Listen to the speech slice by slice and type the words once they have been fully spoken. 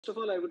First of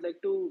all, I would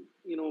like to,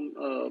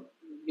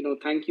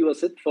 thank you,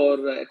 Asit,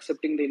 for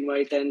accepting the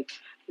invite and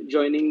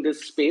joining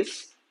this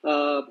space.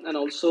 And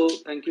also,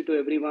 thank you to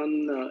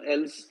everyone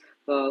else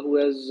who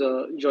has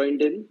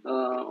joined in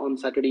on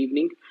Saturday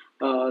evening.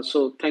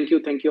 So, thank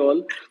you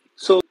all.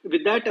 So,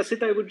 with that,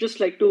 Asit, I would just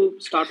like to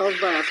start off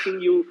by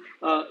asking you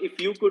if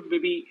you could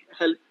maybe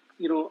help,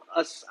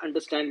 us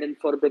understand, and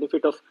for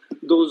benefit of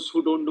those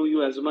who don't know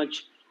you as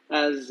much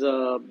as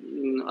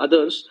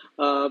others.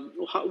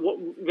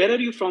 Where are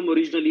you from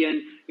originally,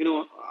 and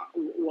a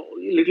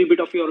little bit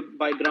of your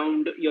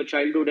background, your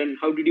childhood, and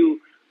how did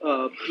you,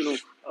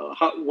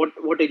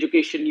 what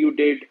education you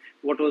did?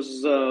 What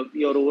was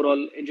your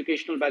overall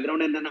educational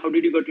background, and then how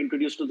did you get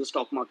introduced to the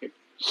stock market?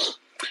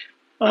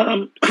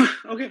 Um,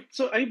 okay,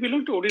 so I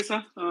belong to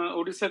Odisha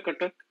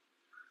Cuttack.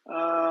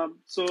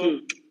 So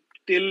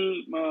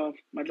till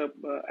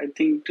I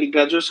think till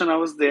graduation I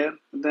was there.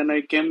 Then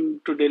I came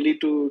to Delhi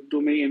to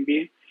do my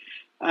MBA,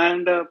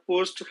 and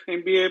post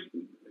MBA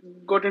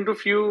got into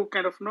few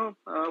kind of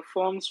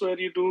forms where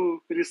you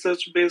do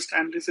research based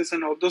analysis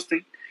and all those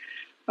things.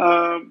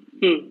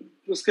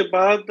 उसके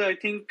बाद I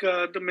think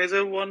the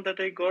major one that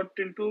I got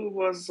into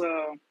was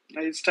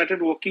I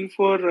started working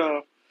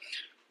for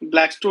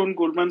Blackstone,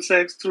 Goldman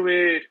Sachs through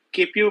a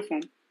KPO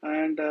firm,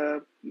 and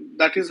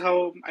that is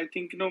how I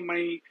think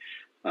my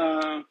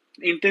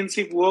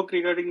intensive work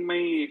regarding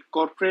my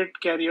corporate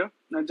career,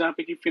 जहाँ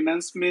पे कि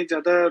finance में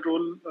ज़्यादा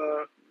role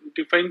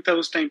define था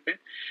उस time पे,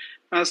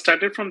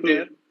 started from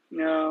there.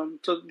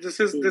 So this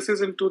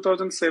is in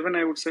 2007,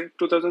 I would say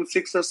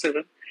 2006 or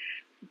 7.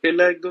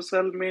 पहला एक दो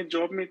साल में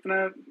जॉब में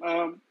इतना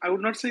I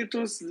would not say it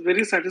was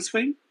very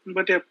satisfying,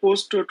 but yeah,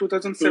 post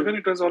 2007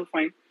 it was all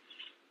fine.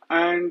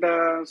 And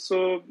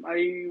so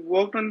I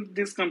worked on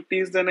these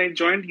companies. Then I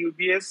joined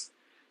UBS,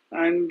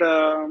 and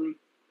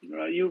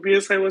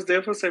UBS I was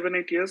there for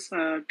 7-8 years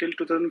till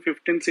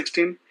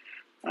 2015-16,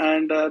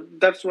 and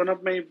that's one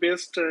of my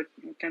best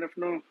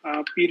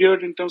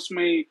period in terms of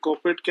my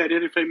corporate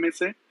career, if I may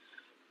say.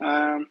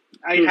 I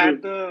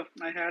had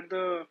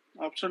the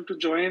option to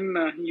join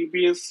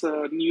UBS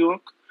New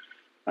York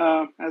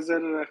as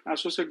an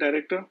associate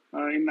director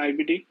in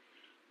IBD.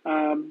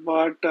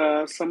 But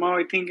somehow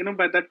I think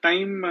by that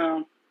time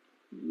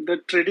the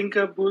trading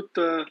का booth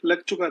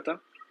लग चुका था,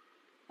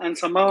 and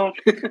somehow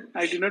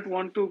I did not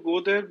want to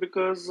go there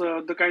because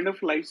the kind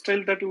of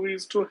lifestyle that we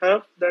used to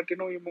have, that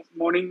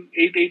morning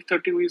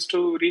 8:30 we used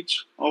to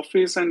reach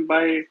office, and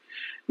by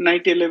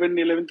night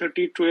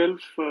 11:30 12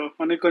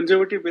 on a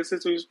conservative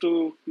basis we used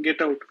to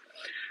get out.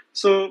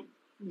 So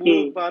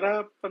वो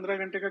 12-15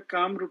 घंटे का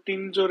काम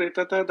routine जो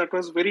रहता था, that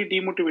was very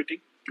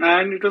demotivating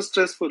and it was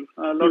stressful,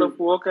 a lot of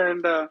work.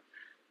 And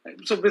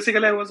so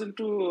basically I was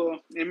into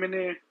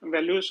M&A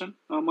valuation,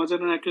 merger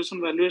and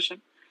acquisition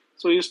valuation.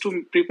 So I used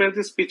to prepare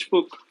this pitch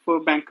book for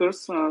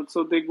bankers,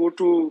 so they go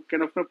to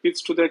kind of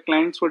pitch to their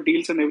clients for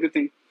deals and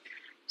everything.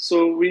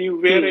 So we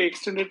were an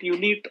extended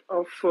unit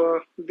of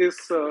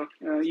this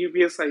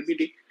UBS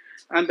IBD,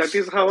 and that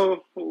is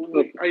how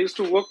I used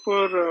to work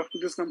for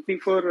this company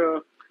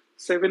for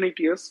 7-8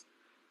 years.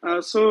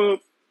 So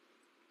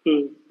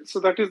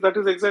that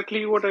is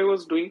exactly what I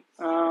was doing.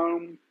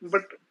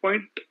 But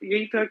point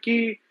यही था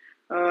कि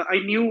I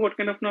knew what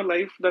kind of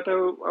life that I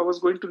was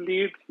going to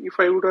lead if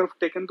I would have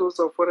taken those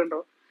offer and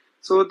all.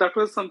 So that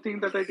was something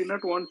that I did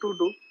not want to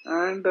do,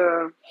 and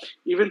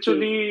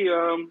eventually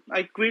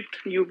I quit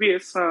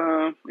UBS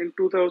in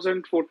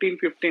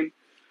 2014-15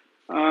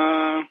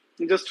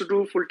 just to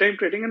do full time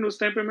trading. And उस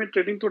time पे मैं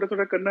trading थोड़ा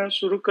थोड़ा करना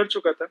शुरू कर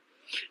चुका था,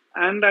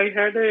 and I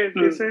had a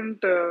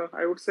decent,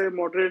 I would say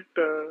moderate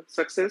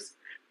success.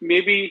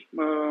 Maybe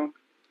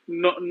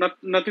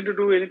nothing to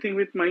do anything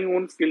with my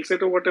own skill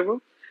set or whatever.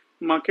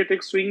 Market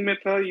एक swing में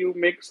था, you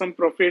make some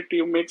profit,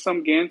 you make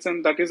some gains,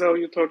 and that is how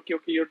you thought कि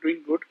okay, you're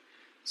doing good.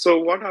 So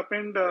what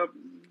happened?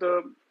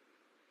 The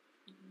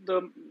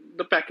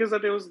package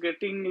that I was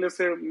getting, let's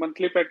say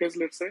monthly package,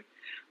 let's say,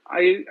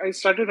 I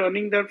started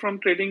earning that from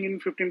trading in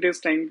 15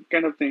 days time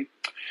kind of thing.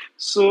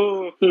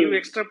 So you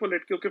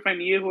extrapolate कि okay fine,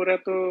 ये हो रहा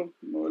तो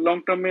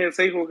long term में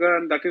ऐसा ही होगा,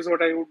 and that is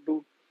what I would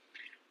do.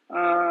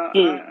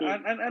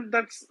 And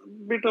that's a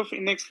bit of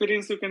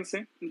inexperience, you can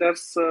say.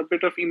 That's a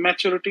bit of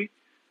immaturity.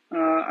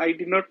 I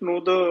did not know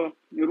the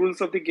rules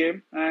of the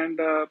game, and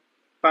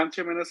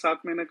 5-6 महीने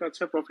 7 महीने का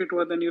अच्छा profit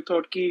हुआ, then you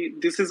thought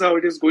कि this is how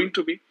it is going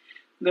to be.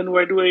 Then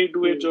why do I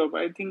do a job?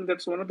 I think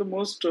that's one of the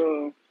most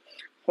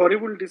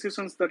horrible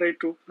decisions that I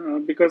took,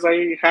 because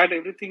I had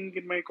everything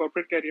in my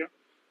corporate career,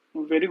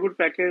 a very good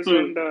package,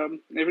 and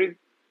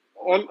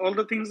all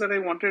the things that I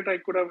wanted, I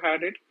could have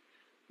had it.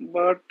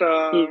 But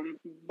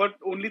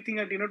only thing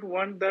I did not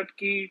want that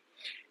कि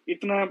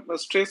इतना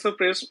stress और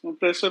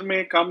pressure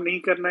में काम नहीं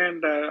करना है,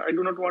 and I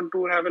do not want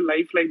to have a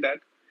life like that.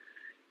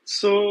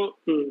 So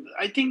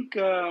I think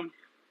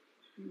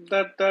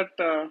that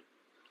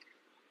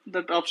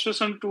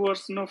obsession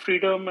towards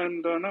freedom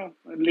and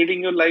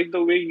leading your life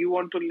the way you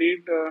want to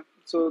lead.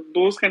 So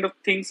those kind of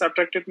things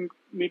attracted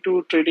me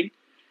to trading.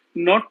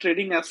 Not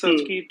trading as such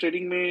Hmm. की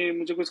trading में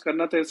मुझे कुछ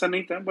करना था, ऐसा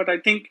नहीं था, but I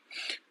think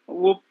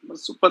वो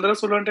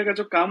 15-16 घंटे का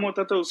जो काम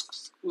होता था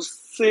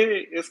उससे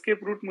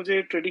एस्केप रूट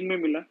मुझे ट्रेडिंग में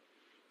मिला.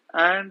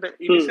 And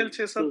Hmm. Initial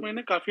 6-7 Hmm.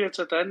 महीने काफी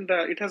अच्छा था, and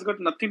it has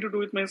got nothing to do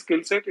with my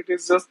skill set. It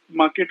is just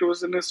market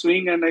was in a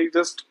swing and I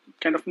just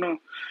kind of no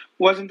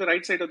was in the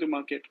right side of the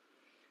market.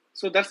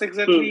 So that's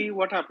exactly Hmm.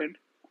 what happened.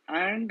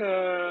 And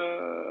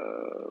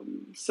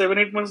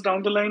 7-8 months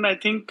down the line, I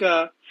think,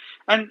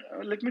 and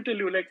let me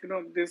tell you, like,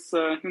 this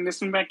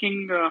investment banking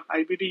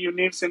IBD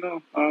units,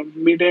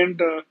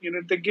 mid-end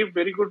unit, they give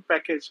very good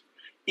package,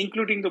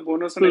 including the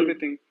bonus and Hmm.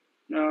 everything.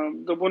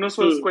 The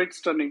bonus was Hmm. quite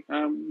stunning.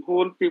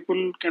 Whole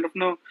people kind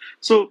of know.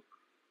 So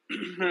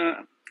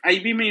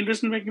IB में,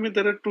 investment banking में,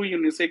 there are two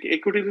units. एक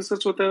equity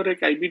research होता है और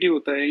एक IBD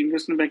होता है,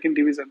 investment banking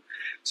division.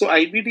 सो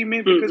IBD में,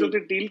 Hmm. Because of Hmm.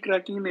 The deal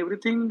cracking and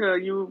everything,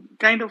 you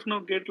kind of know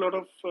get lot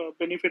of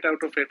benefit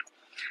out of it.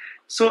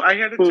 So I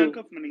had a Hmm. chunk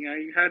of money. I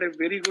had a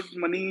very good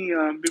money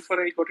before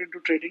I got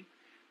into trading,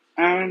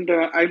 and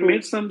I Hmm.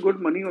 made some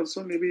good money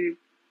also, maybe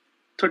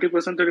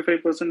 30%,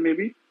 35%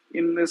 maybe,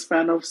 in a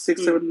span of six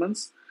Hmm. seven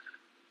months.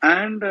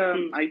 And Hmm.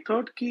 I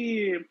thought ki,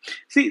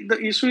 see, the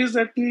issue is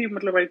that ki,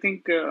 matlab, I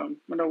think,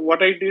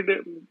 what I did,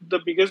 the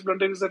biggest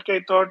blunder is that ki I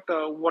thought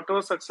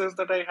whatever success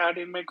that I had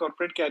in my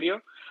corporate career,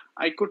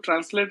 I could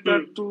translate Hmm.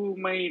 that to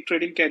my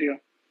trading career.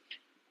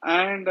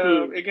 And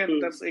Hmm. again,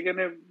 Hmm. that's again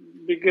a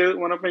bigger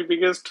one of my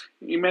biggest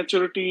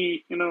immaturity,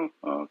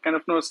 kind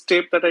of no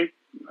step that I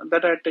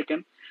had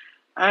taken.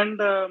 And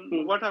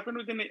Hmm. What happened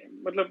with in,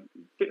 मतलब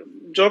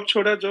job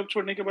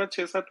छोड़ने के बाद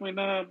 6-7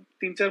 महीना,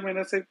 3-4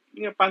 महीने से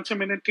या 5-6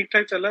 महीने ठीक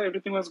ठाक चला,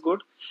 everything was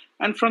good.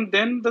 And from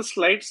then the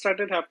slide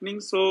started happening.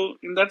 So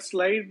in that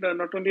slide,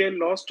 not only I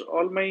lost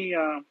all my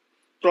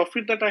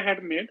profit that I had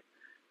made,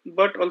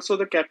 but also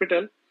the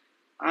capital.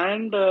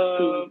 And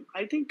Hmm.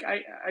 I think I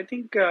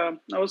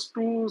was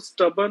too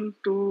stubborn,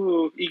 too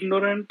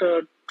ignorant,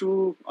 too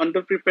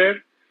underprepared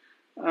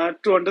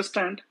to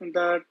understand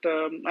that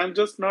I'm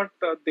just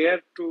not there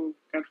to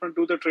kind of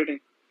do the trading.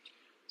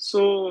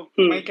 So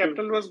Hmm. my Hmm.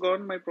 capital was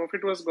gone, my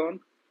profit was gone.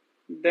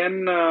 Then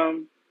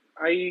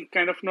I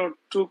kind of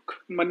took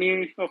money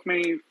of my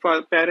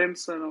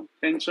parents,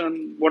 pension,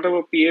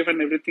 whatever PF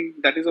and everything,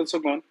 that is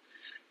also gone.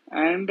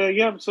 And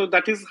yeah, so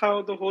that is how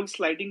the whole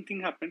sliding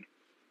thing happened.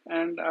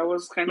 And I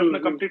was kind of Hmm.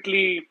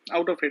 completely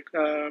out of it.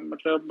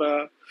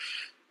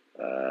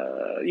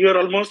 You are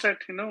almost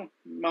at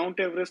Mount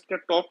Everest ka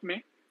top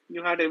mein.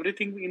 You had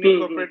everything in your Hmm.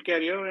 Hmm. corporate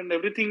career and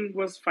everything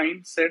was fine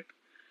set,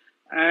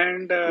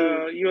 and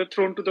Hmm. you are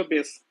thrown to the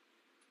base.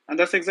 And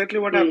that's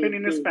exactly what happened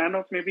Hmm. in a Hmm. span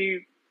of maybe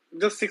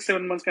just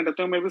 6-7 months kind of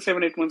thing, maybe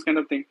 7-8 months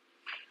kind of thing.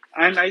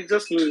 And I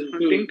just Hmm.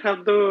 Hmm. didn't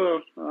have the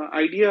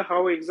idea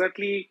how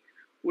exactly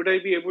would I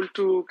be able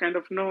to kind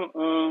of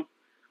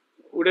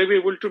would I be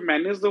able to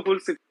manage the whole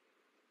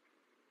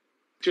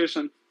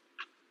situation.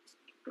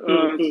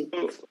 Hmm. Hmm.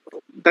 So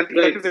that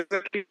Right. is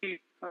exactly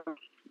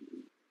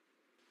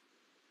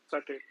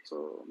started. So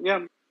yeah,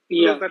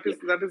 because Yeah. Yeah.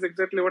 that is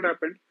exactly what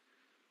happened.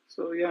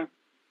 So yeah.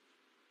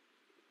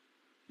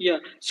 Yeah.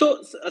 So,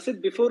 Asit,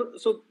 before,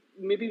 so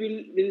maybe we'll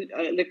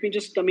let me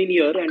just come in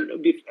here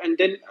and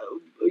then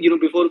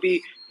before we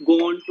go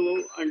on to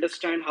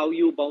understand how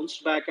you bounced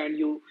back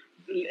and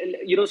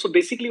so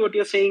basically what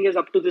you're saying is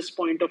up to this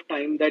point of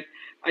time that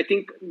I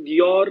think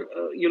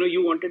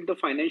you wanted the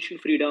financial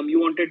freedom, you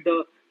wanted the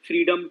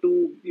freedom to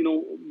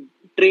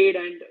trade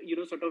and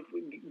sort of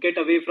get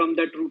away from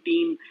that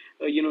routine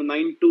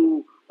 9 to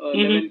Mm-hmm.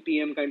 11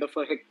 p.m. kind of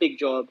a hectic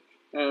job.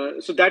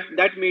 So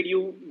that made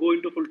you go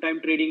into full time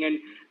trading. And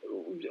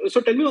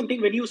so tell me one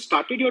thing: when you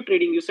started your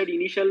trading, you said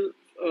initial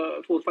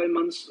 4-5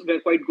 months were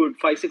quite good,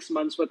 5-6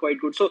 months were quite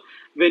good. So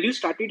when you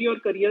started your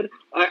career,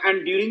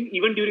 and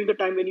during the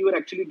time when you were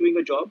actually doing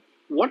a job,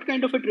 what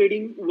kind of a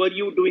trading were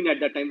you doing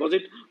at that time? Was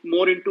it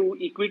more into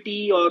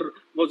equity, or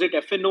was it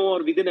FNO,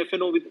 or within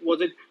FNO,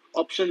 was it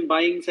option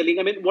buying, selling?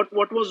 I mean, what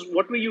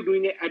were you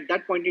doing at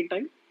that point in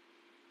time?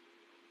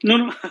 No,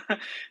 no.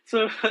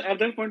 So at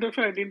that point of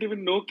time, I didn't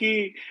even know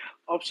कि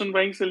option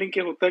buying, selling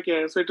क्या होता क्या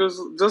है. So it was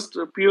just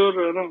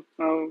pure,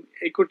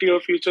 equity or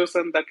futures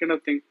and that kind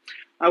of thing.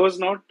 I was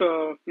not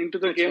into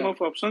the game Acha.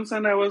 of options,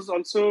 and I was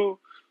also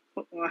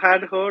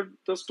had heard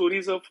the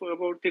stories of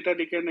about theta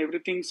decay and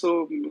everything.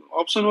 So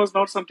option was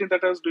not something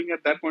that I was doing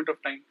at that point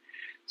of time.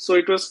 So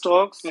it was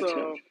stocks,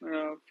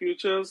 Acha.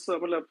 futures,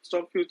 well,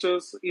 stock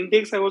futures,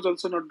 index. I was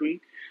also not doing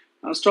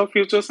stock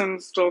futures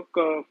and stock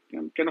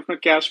kind of a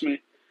cash mein.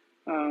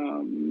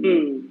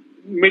 Hmm.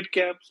 Mid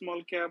cap,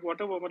 small cap,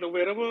 whatever, but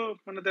wherever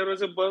there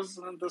was a buzz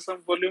and there's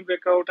some volume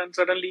breakout, and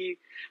suddenly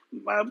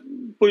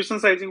position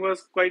sizing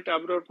was quite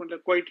abrupt,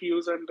 quite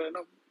huge, and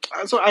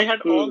so I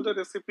had all Hmm. the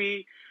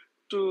recipe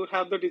to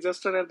have the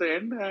disaster at the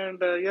end,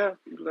 and yeah,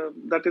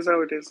 that is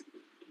how it is.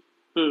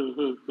 Hmm.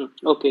 Hmm. Hmm.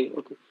 Okay.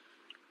 Okay.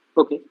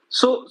 Okay.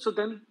 So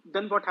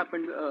then what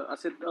happened,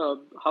 Asit?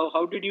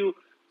 How did you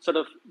sort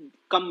of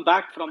come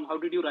back from? How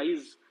did you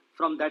rise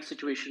from that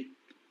situation?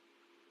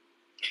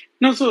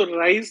 No, so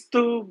rise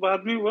to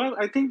बाद में हुआ.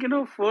 I think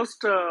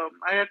first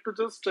I had to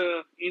just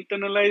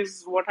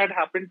internalize what had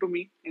happened to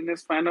me in a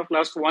span of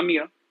last 1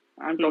 year.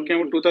 I'm talking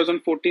about Hmm.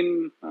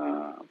 2014,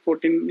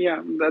 14.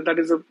 Yeah, that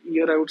is a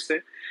year I would say.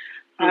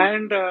 Hmm.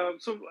 And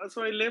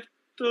so I left.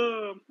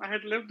 I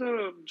had left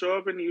the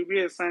job in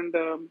UBS and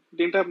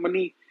didn't have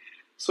money.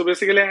 So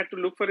basically, I had to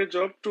look for a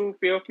job to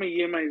pay off my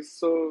EMIs.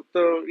 So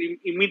the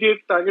immediate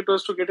target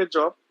was to get a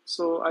job.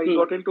 So I Hmm.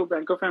 got into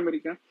Bank of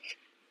America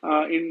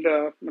in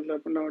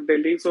matlab,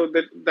 Delhi. So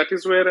that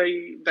is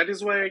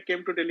why I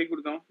came to Delhi,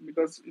 Gurgaon,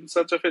 because in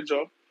search of a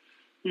job.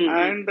 Hmm. Hmm.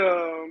 And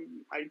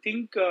I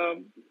think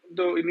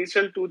the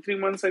initial 2 3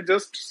 months I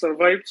just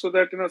survived. So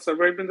that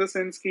survived in the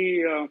sense ki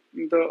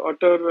the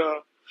utter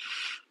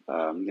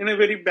in a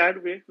very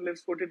bad way.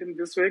 Let's put it in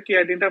this way कि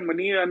I didn't have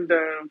money and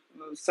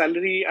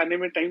salary आने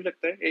में time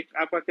लगता है. एक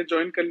आप आके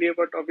join कर लिए,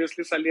 but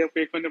obviously salary आपको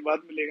 1 महीने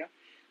बाद मिलेगा.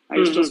 I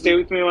Hmm. used to Hmm. stay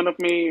with me one of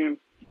my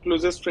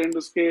closest friend.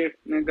 उसके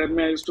घर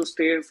में I used to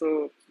stay. So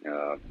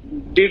uh,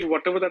 did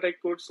whatever that I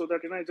could so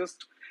that I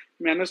just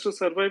managed to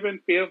survive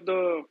and pay off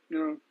the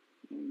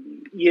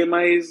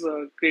EMIs,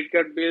 credit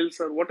card bills,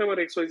 or whatever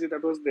XYZ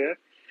that was there,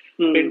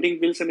 Hmm. pending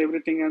bills and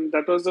everything. And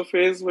that was the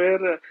phase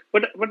where,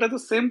 but at the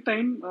same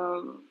time,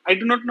 I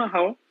do not know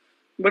how,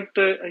 but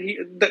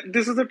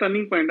this is the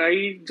turning point.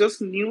 I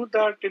just knew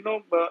that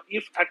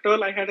if at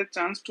all I had a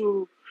chance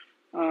to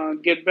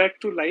get back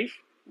to life,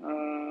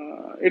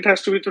 it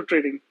has to be through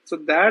trading. So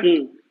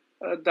Hmm.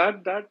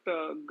 that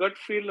gut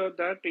feel or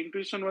that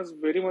intuition was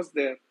very much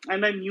there,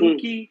 and I knew Hmm.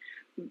 ki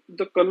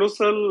the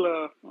colossal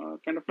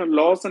kind of a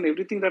loss and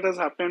everything that has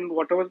happened,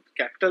 whatever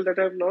capital that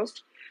I've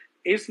lost,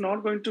 is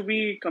not going to be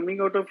coming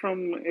out of from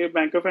a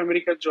Bank of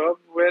America job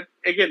where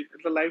again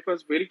the life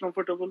was very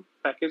comfortable,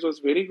 package was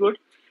very good,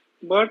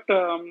 but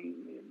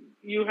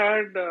you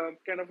had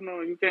kind of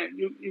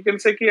you can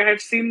say ki I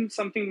had seen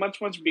something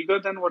much bigger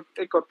than what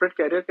a corporate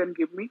career can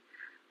give me.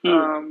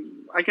 Hmm.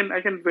 I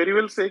can very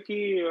well say ki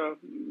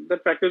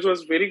that package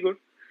was very good.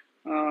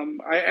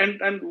 I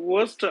and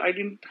worst, I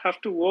didn't have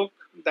to work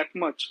that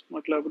much.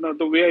 Matlab,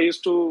 the way I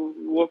used to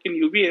work in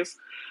UBS,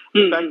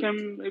 in Hmm. Hmm. Bankham,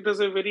 it was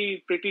a very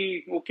pretty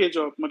okay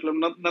job.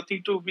 Matlab,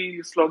 nothing to be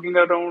slogging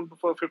around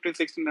for 15,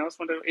 16 hours.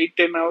 Matlab, 8,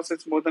 10 hours,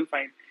 it's more than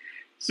fine.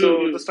 So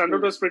the Hmm. standard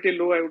Hmm. was pretty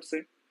low, I would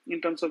say,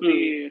 in terms of Hmm.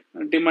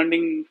 the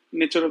demanding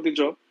nature of the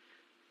job.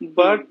 Hmm.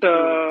 But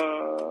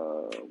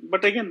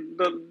Hmm. again,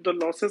 the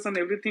losses and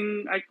everything,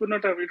 I could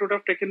not have. It would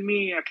have taken me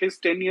at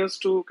least 10 years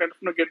to kind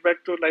of get back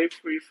to life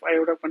if I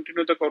would have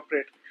continued the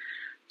corporate.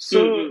 So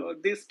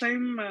Hmm. this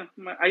time,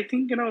 I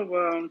think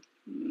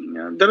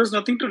there was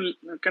nothing to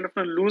kind of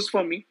lose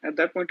for me at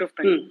that point of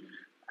time, Hmm.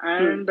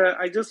 Hmm. and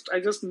I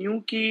just knew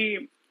कि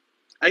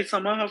I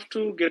somehow have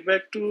to get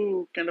back to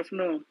kind of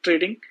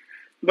trading,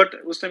 but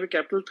उस time पे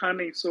capital था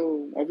नहीं. So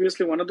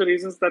obviously one of the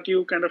reasons that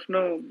you kind of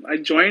I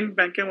joined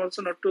Bankem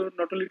also not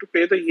only to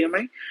pay the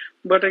EMI,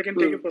 but I can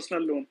take Hmm. a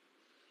personal loan,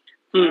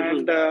 Hmm. Hmm.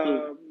 and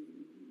Hmm.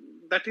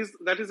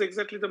 that is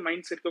exactly the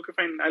mindset. Okay,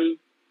 fine, I'll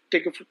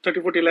take a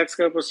 30 40 lakhs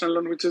ka personal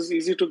loan, which is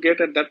easy to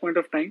get at that point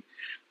of time,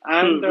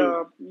 and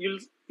Hmm.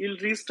 you'll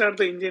restart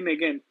the engine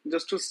again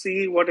just to see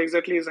what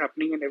exactly is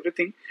happening and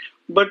everything.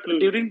 But Hmm.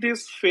 during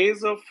this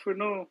phase of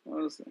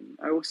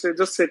I would say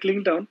just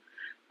settling down,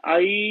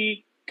 I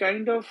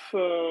kind of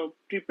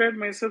prepared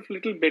myself a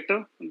little better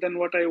than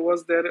what I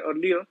was there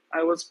earlier.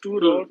 I was too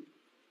Hmm. raw,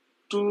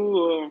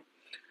 too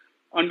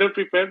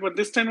underprepared, but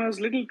this time I was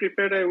little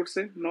prepared. I would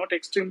say not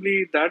extremely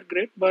that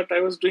great, but I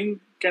was doing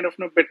kind of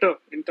better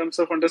in terms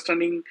of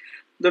understanding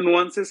the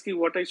nuances, ki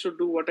what I should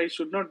do, what I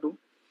should not do,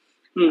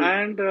 Hmm.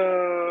 and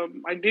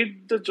I did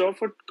the job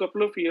for a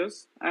couple of years.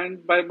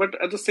 And but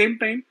at the same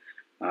time,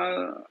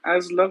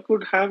 as luck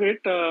would have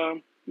it,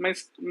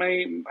 my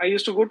I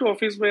used to go to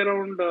office by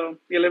around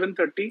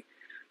 11:30,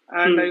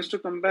 and I Hmm. used to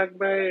come back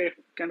by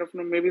kind of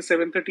maybe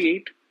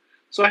 7:38.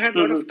 So I had a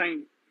lot Hmm. of time,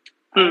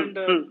 Hmm. and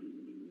Hmm.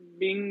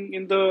 being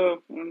in the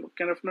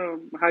kind of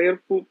higher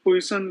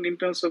position in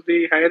terms of the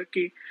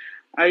hierarchy,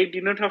 I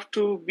did not have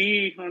to be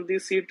on the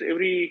seat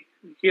every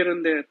here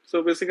and there.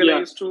 So basically, I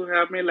Yeah. used to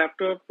have my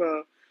laptop,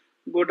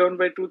 go down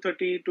by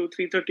 2:30 to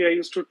 3:30. I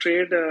used to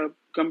trade,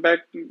 come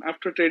back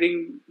after trading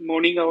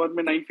morning hour,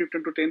 by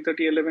 9:15 to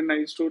 10:30, 11. I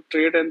used to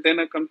trade, and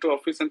then I come to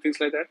office and things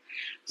like that.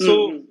 Hmm. So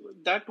Hmm.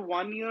 that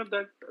 1 year,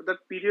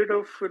 that period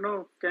of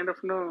kind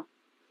of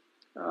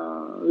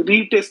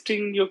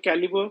retesting your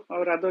caliber, or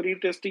rather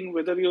retesting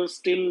whether you're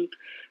still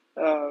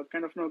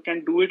kind of can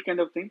do it,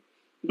 kind of thing,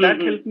 Hmm. that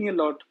Hmm. helped me a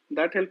lot.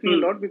 That helped me a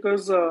Hmm. lot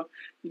because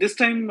this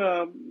time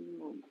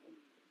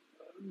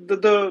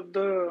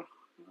the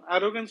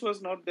arrogance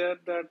was not there,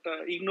 that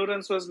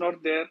ignorance was not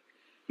there,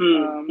 Hmm.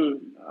 um, Hmm.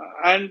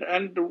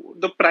 and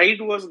the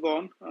pride was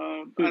gone,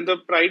 Hmm. and the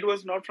pride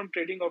was not from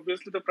trading.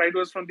 Obviously the pride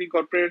was from the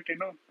corporate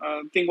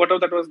thing,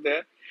 whatever that was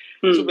there.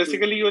 So Hmm. Hmm.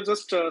 basically you're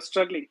just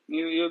struggling.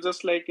 You're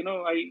just like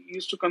I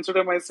used to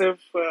consider myself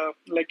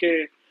like a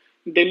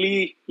daily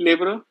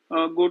laborer,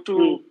 go Hmm. to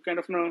kind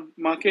of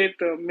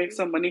market, make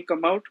some money,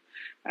 come out,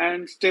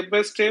 and step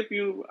by step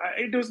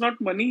it was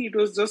not money, it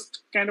was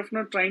just kind of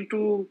trying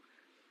to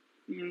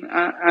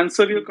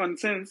answer your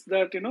concerns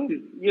that Hmm.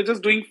 you're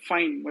just doing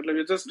fine, but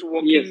you're just Yes.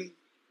 walking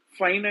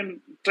fine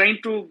and trying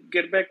to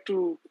get back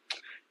to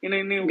in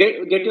Get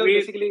a your way.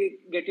 basically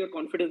get your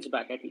confidence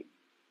back at least.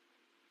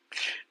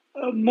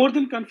 More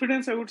than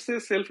confidence, I would say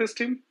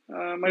self-esteem.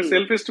 My Hmm.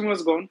 self-esteem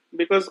was gone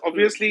because Hmm.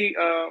 obviously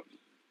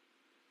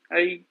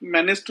I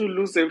managed to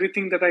lose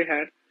everything that I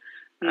had,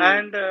 Hmm.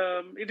 and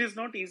it is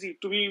not easy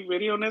to be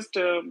very honest.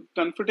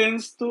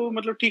 Confidence तो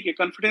मतलब ठीक है,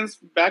 confidence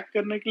back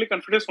करने के लिए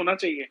confidence होना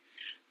चाहिए,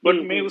 but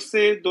Hmm. मैं Hmm.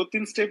 उससे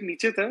 2-3 step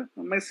नीचे था.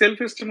 My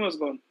self-esteem was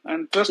gone,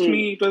 and trust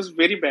me, Hmm. it was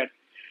very bad.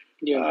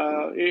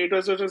 Yeah. It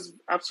was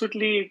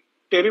absolutely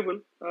terrible,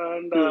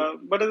 and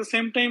Hmm. but at the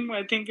same time,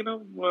 I think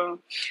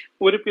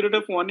over a period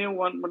of 1 year,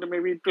 but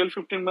maybe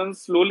 12-15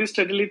 months, slowly,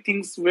 steadily,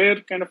 things were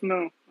kind of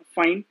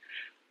fine,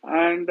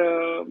 and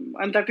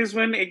that is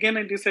when again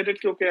I decided,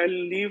 okay, I'll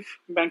leave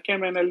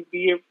Bankham and I'll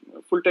be a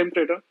full-time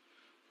trader.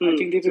 I Hmm.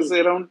 think this Hmm. is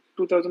around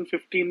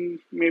 2015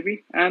 maybe,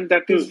 and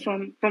that is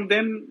Hmm. from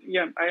then.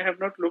 Yeah, I have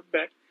not looked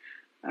back,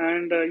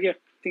 and yeah,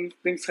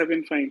 things have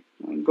been fine.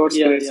 God's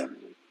Yeah. grace. Yeah.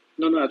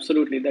 No. No.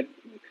 Absolutely. That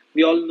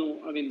we all know.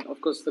 I mean, of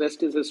course, the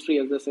rest is history,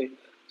 as they say.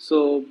 So,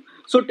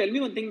 so tell me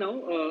one thing now,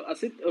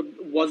 Asit.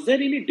 Was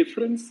there any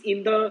difference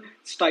in the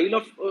style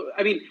of?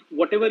 I mean,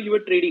 whatever you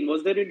were trading,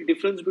 was there any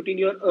difference between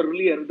your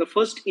earlier, the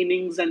first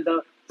innings and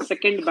the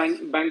second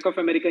Bank of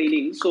America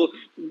innings? So,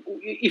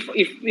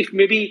 if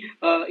maybe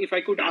if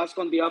I could ask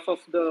on behalf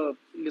of the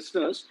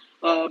listeners,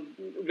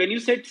 when you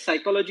said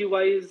psychology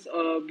wise,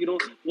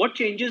 what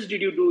changes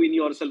did you do in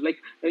yourself,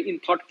 like in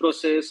thought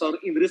process or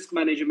in risk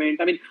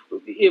management? I mean,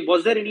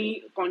 was there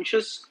any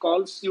conscious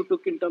calls you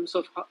took in terms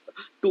of how,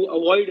 to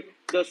avoid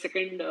the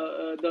second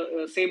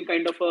the same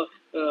kind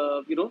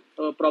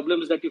of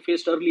problems that you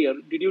faced earlier?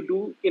 Did you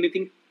do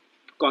anything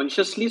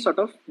consciously sort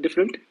of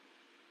different?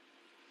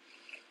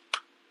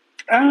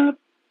 Uh,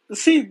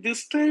 See,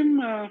 this time,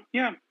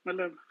 yeah,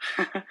 well,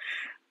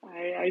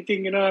 I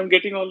think I'm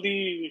getting all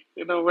the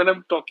when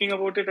I'm talking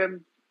about it,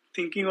 I'm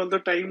thinking all the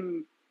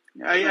time.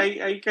 uh,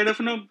 I kind of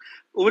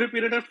over a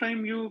period of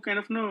time, you kind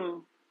of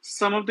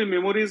some of the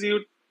memories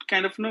you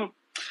kind of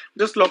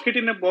just lock it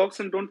in a box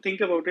and don't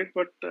think about it.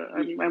 But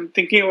I'm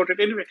thinking about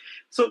it anyway.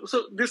 So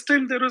this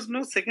time there was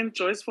no second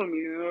choice for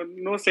me,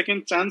 no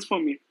second chance for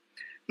me.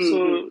 mm-hmm.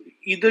 So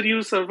either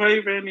you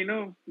survive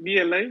and be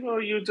alive, or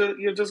you're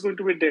just going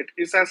to be dead.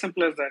 It's as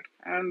simple as that.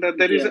 And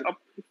there is Yeah. a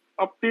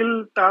uphill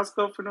task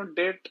of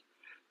debt,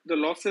 the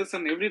losses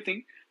and everything.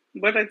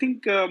 But I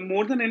think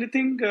more than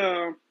anything,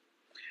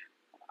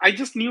 I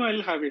just knew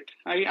I'll have it.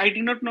 I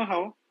did not know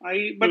how.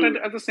 But Mm.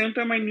 at the same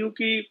time I knew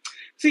ki.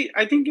 See,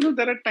 I think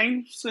there are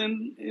times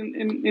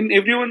in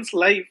everyone's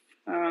life,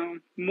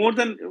 more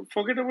than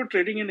forget about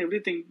trading and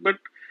everything, but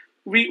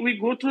we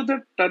go through the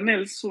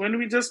tunnels when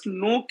we just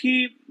know ki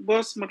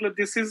boss, matlab,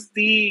 this is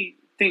the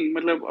thing.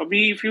 Matlab, abhi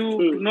if you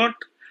do Mm. not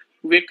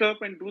wake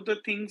up and do the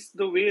things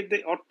the way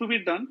they ought to be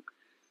done,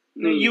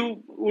 Mm. you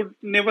would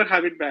never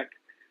have it back.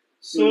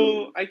 Mm. So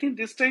I think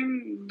this time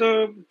the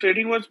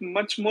trading was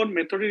much more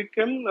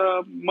methodical,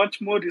 much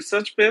more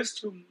research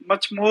based,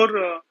 much more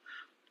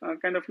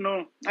kind of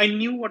I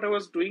knew what I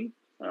was doing.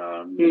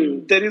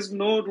 Mm. There is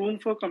no room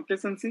for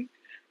complacency.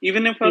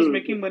 Even if I was Mm.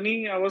 making money,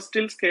 I was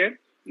still scared.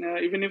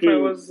 Even if I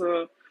Mm. was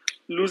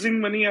losing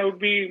money, I would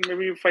be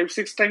maybe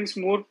 5-6 times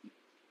more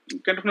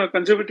kind of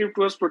conservative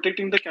towards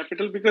protecting the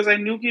capital, because I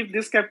knew if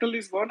this capital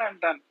is gone, I'm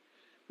done.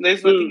 There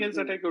is nothing else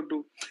that Mm. I could do.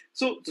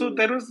 So Mm.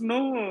 there was no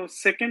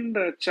second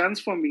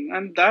chance for me,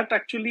 and that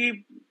actually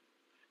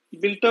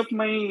built up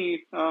my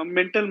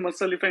mental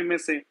muscle, if I may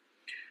say.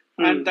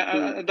 And Mm.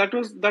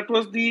 Mm. that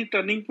was the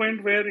turning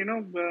point where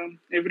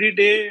every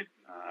day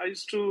I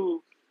used to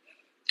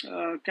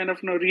kind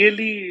of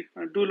really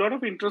do a lot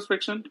of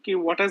introspection. Okay,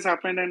 what has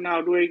happened and how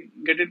do I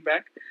get it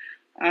back?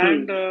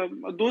 And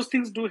Mm. those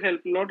things do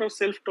help. A lot of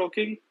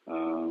self-talking.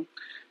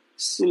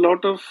 A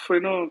lot of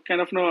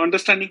kind of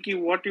understanding ki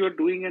what you are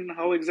doing and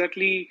how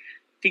exactly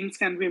things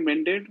can be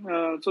mended.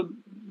 So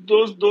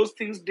those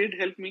things did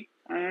help me,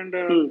 and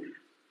Mm.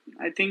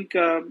 I think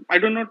I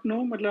do not know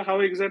matlab, how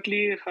exactly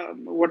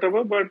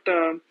whatever, but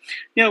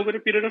yeah, over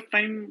a period of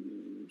time,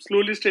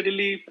 slowly,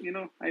 steadily,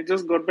 I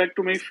just got back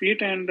to my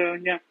feet, and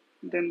yeah,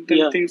 then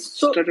Yeah. things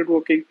So started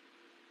working.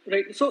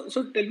 right. So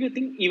tell me a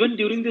thing. Even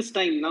during this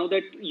time, now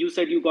that you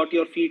said you got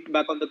your feet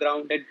back on the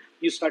ground and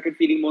you started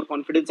feeling more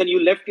confidence, and you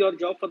left your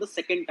job for the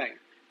second time.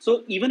 So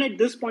even at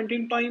this point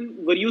in time,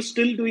 were you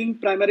still doing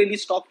primarily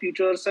stock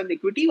futures and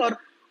equity, or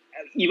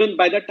even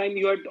by that time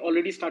you had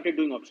already started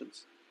doing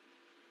options?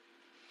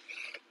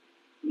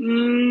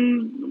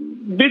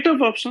 Bit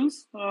of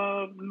options,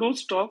 no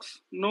stocks,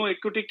 no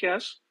equity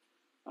cash,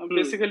 Hmm.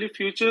 basically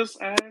futures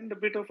and a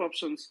bit of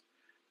options.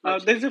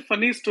 Acha. There's a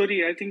funny story.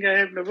 I think I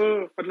have never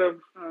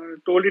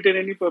told it in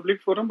any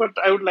public forum,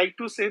 but I would like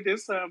to say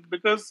this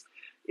because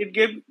it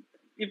gave,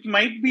 it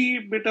might be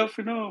a bit of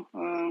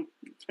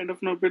kind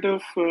of bit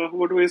of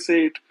what do I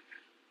say it.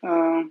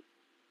 Uh,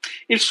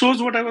 it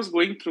shows what I was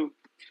going through. Hmm.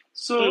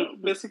 So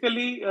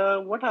basically,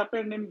 what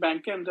happened in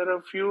Bankham, there are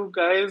a few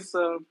guys,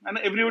 and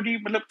everybody,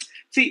 matlab,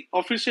 see,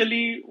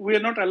 officially we are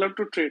not allowed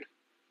to trade.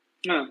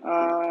 Huh.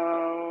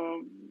 Uh,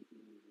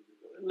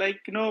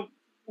 like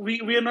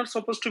we are not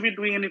supposed to be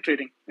doing any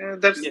trading.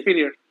 That's Yes.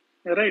 period,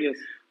 right? Yes.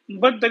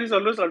 But there is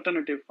always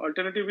alternative.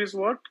 Alternative is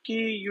what? Ki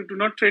you do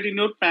not trade in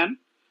your pan.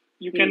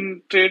 You Hmm. can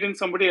trade in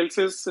somebody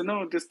else's,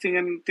 this thing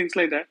and things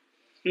like that.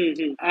 Hmm.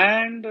 Hmm.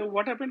 And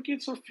what happened, ki,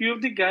 so few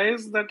of the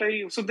guys that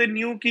so they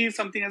knew ki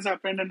something has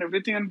happened and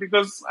everything, and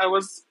because I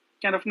was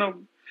kind of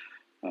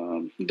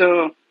the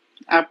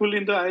apple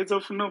in the eyes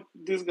of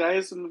these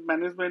guys in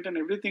management and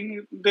everything,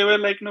 they were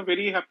like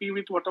very happy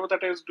with whatever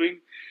that I was doing.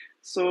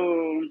 So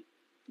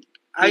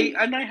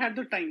Hmm. I had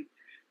the time.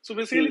 So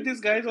basically, Hmm. these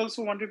guys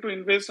also wanted to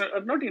invest,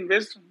 not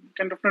invest,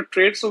 kind of not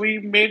trade. So we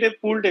made a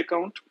pooled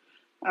account,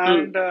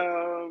 Hmm.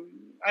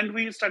 and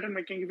we started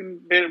making even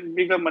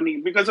bigger money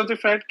because of the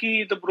fact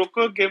that the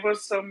broker gave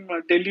us some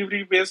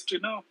delivery based,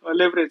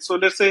 leverage. So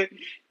let's say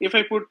if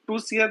I put 2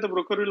 CR, the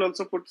broker will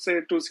also put say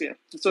 2 CR.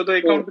 So the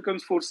account Oh.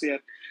 becomes 4 CR.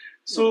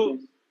 Okay. So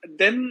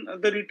then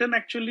the return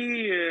actually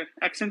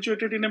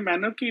accentuated in a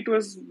manner that it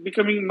was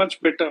becoming much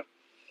better,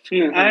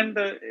 Hmm. and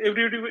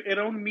everybody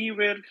around me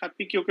were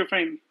happy ki, okay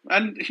fine,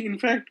 and in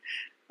fact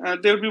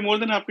they would be more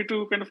than happy to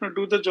kind of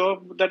do the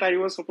job that I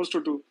was supposed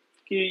to do,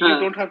 कि you Huh.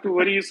 don't have to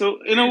worry. So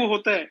वो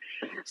होता है.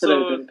 So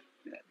Right. Right.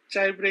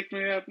 चाय break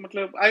में आप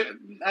मतलब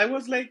I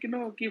was like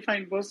कि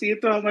fine boss, ये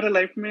तो हमारा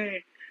लाइफ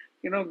में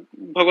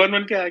भगवान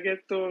बन के आ गया,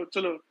 तो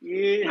चलो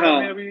ये हमें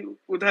हाँ. अभी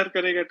उधार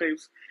करेगा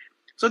टाइप्स.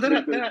 So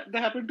बिल्कुल.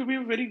 there happened to be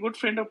a very good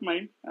friend of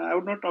mine. I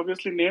would not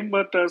obviously name,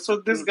 but so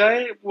this Hmm. guy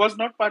was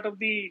not part of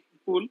the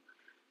pool,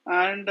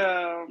 and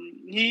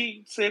he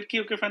said,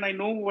 "Okay, fine. I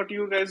know what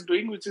you guys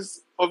doing, which is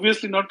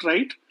obviously not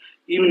right.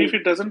 Even if Hmm.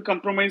 it doesn't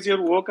compromise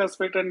your work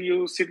aspect, and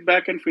you sit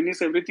back and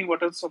finish everything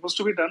what is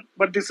supposed to be done,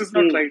 but this is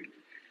not Hmm. right.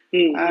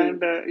 Hmm. Hmm.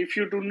 And if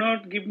you do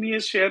not give me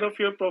a share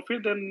of your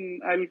profit, then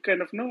I'll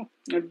kind of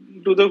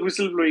do the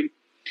whistle blowing."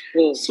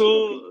 Oh.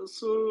 Okay.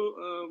 So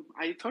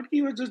I thought he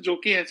was just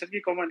joking. I said,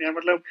 "कि come on, yeah."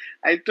 मतलब,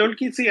 I told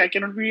कि see, I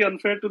cannot be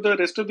unfair to the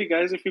rest of the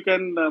guys. If you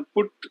can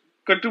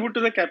contribute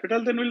to the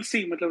capital, then we'll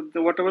see. मतलब,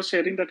 whatever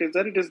sharing that is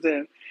there, it is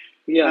there.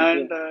 Yeah. Yeah.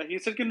 And he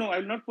said, कि, "No, I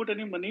will not put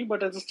any money,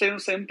 but at the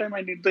same time,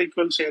 I need the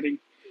equal sharing,"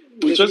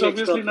 which was Basically, extra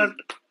obviously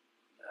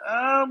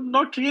fee.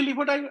 not really.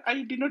 But I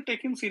did not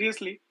take him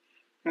seriously.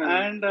 Huh.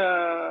 And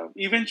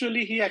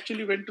eventually, he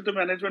actually went to the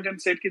management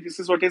and said, कि,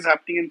 "This is what is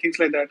happening," and things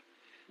like that.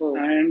 Oh.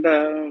 And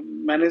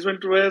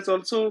management was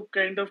also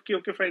kind of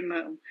okay fine,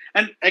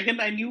 and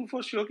again I knew for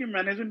sure that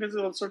management is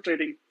also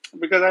trading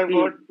because I've Hmm.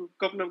 heard a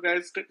couple of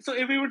guys so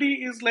everybody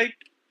is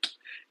like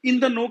in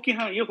the know कि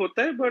हाँ ये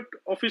होता है, but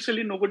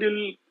officially nobody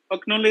will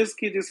acknowledge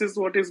कि this is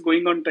what is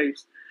going on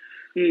types.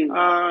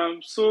 Hmm.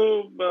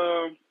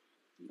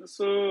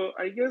 So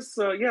I guess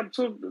yeah,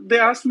 so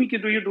they asked me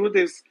do you do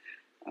this.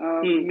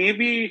 Hmm.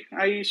 Maybe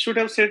I should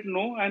have said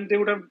no, and they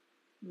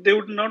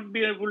would not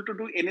be able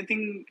to do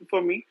anything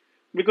for me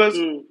because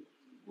Hmm.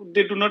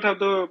 they do not have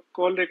the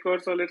call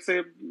records, or let's say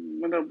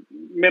मतलब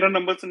मेरा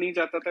number से नहीं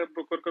जाता था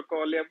broker का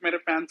call या मेरे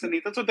PAN से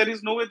नहीं था, so there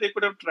is no way they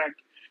could have tracked.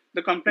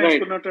 The compliance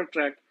Right. could not have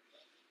tracked.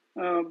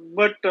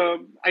 But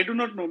I do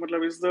not know.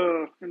 मतलब is the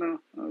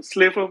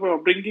slave of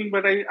upbringing,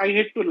 but I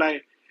hate to lie.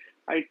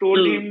 I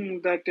told Hmm.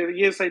 him that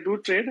yes, I do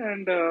trade,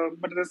 and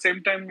but at the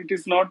same time, it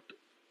is not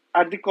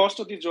at the cost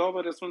of the job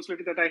or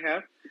responsibility that I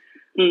have,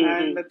 Hmm.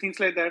 and Hmm. things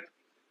like that.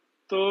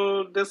 So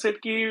they said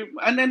ki,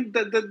 and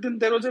then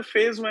there was a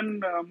phase when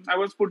I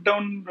was put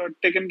down,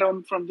 taken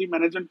down from the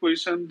management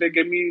position. They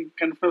gave me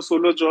kind of a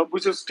solo job,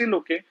 which is still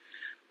okay,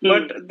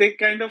 but Hmm. they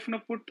kind of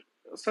put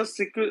such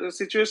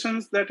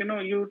situations that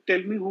you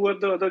tell me who are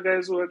the other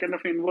guys who are kind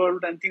of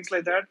involved and things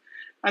like that,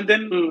 and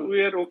then Hmm.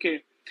 we are okay.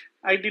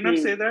 I did not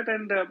Hmm. say that,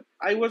 and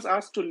I was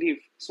asked to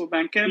leave. So Hmm.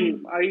 Bankem,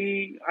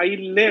 I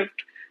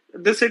left.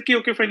 They said, "Ki,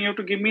 okay, fine, you have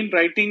to give me in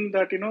writing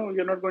that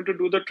you're not going to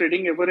do the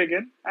trading ever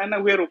again, and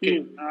we are okay.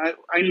 Hmm.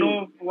 I Hmm. know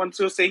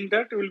once you're saying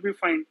that, it will be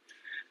fine."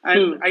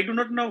 And Hmm. I do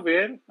not know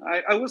where.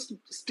 I was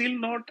still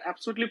not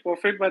absolutely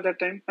perfect by that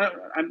time.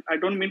 And I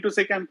don't mean to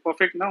say I'm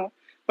perfect now,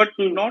 but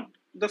Hmm. not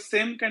the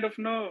same kind of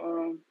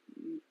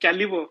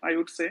caliber, I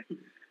would say.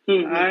 Hmm.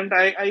 Hmm. And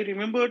I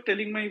remember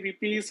telling my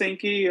VP saying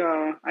ki,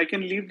 I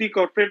can leave the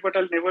corporate, but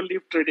I'll never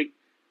leave trading.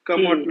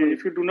 Come what Hmm. may. Hmm.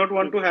 If you do not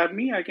want to have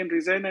me, I can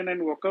resign and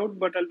then walk out,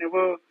 but I'll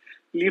never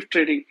leave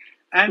trading.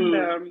 And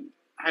Hmm.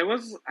 I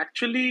was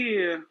actually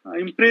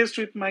impressed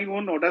with my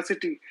own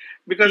audacity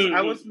because Hmm.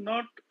 I Hmm. was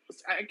not.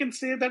 I can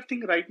say that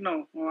thing right now.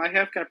 I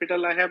have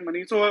capital, I have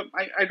money, so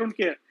I don't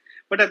care.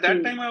 But at that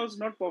Hmm. time, I was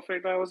not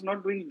perfect. I was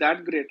not doing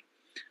that great.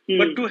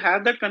 But Hmm. to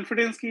have that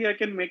confidence that I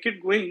can make it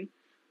going,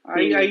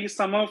 Hmm. I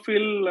somehow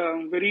feel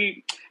very.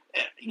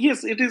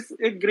 Yes, it is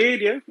a gray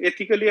area.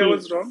 Ethically, I Hmm.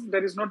 was wrong.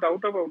 There is no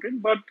doubt about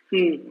it. But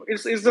Hmm.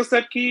 it's just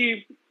that key.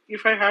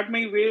 If I had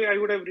my way, I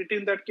would have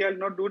written that key,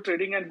 I'll not do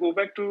trading and go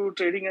back to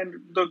trading, and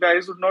the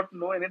guys would not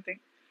know anything.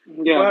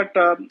 Yeah. But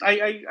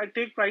I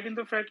take pride in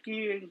the fact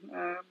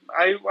that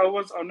I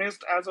was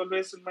honest as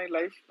always in my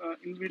life,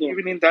 Yeah.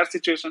 even in that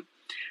situation,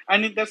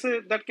 and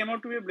that came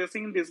out to be a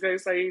blessing in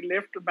disguise. I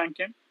left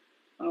banking,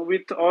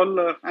 with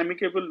all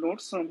amicable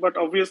notes. But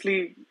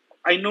obviously,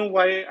 I know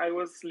why I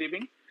was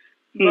leaving.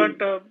 Hmm.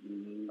 But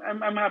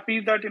I'm happy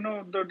that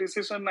the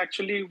decision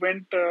actually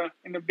went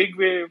in a big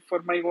way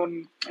for my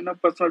own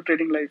personal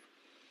trading life.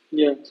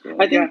 Yeah, So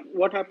I yeah. think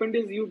what happened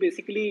is you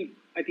basically,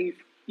 I think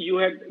you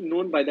had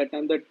known by that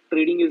time that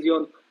trading is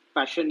your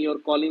passion, your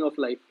calling of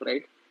life,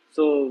 right?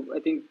 So I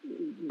think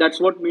that's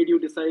what made you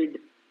decide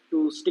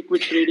to stick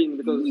with trading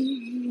because.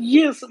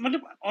 Yes,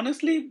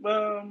 honestly,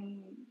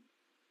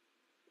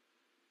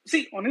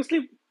 see,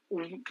 honestly,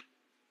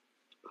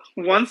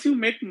 once you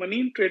make money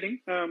in trading,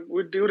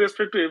 with due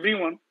respect to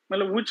everyone,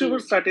 whichever Hmm,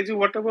 strategy,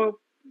 whatever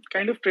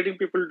kind of trading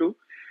people do,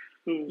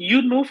 hmm,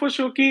 you know for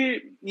sure कि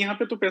यहाँ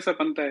पे तो पैसा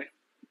बनता है.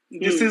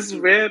 This hmm, is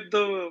where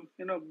the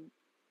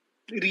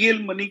real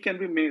money can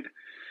be made.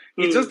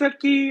 It's hmm, just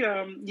that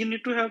you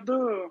need to have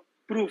the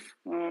proof,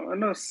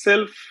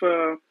 self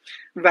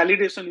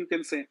validation, you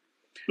can say.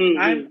 hmm,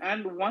 hmm,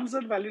 And once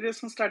that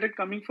validation started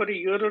coming for a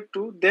year or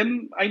two,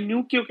 then I knew,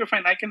 okay,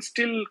 fine, I can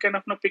still kind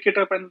of pick it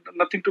up and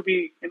nothing to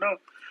be,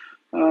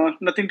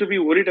 nothing to be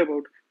worried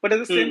about. But at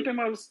the same hmm, time,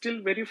 I was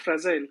still very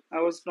fragile.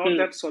 I was not hmm,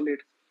 that solid.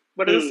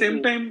 But at the hmm, same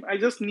hmm, time, I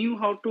just knew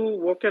how to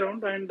walk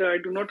around, and I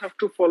do not have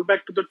to fall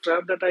back to the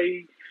trap that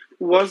I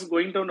was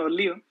going down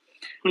earlier.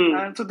 hmm,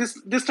 And so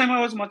this time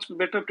I was much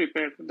better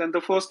prepared than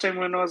the first time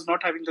when I was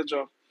not having the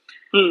job.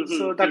 hmm, hmm,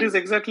 So hmm, that is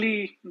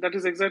exactly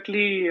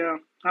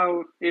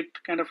how it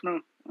kind of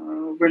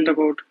went hmm.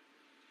 about.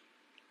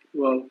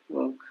 Wow,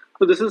 wow.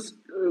 So this is,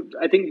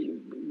 I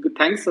think,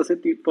 thanks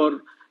Asit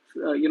for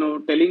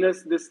telling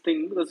us this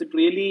thing because it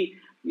really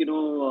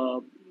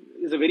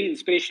is a very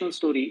inspirational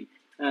story,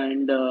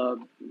 and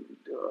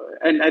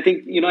I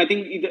think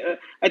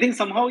I think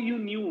somehow you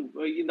knew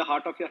in the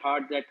heart of your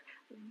heart that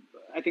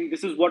I think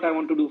this is what I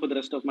want to do for the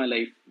rest of my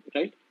life,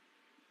 right?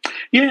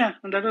 Yeah,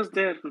 and that was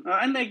there.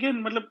 And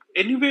again,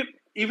 anyway,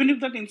 even if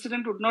that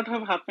incident would not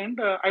have happened,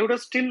 I would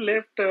have still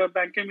left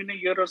Bankem in a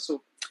year or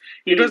so.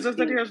 It was Hmm, just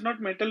that hmm, I was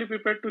not mentally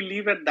prepared to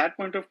leave at that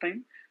point of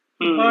time.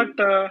 hmm.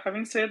 But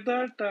having said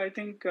that, I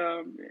think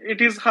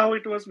it is how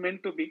it was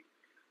meant to be.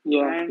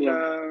 Yeah, And yeah.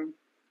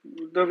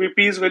 the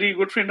VP is very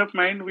good friend of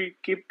mine. We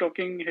keep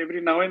talking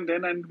every now and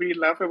then, and we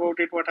laugh about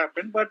it what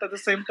happened. But at the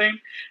same time,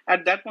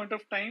 at that point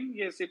of time,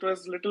 yes, it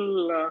was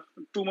little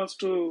too much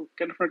to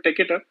kind of take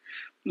it up.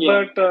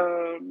 Yeah. But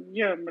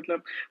yeah,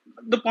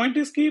 the point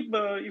is keep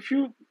if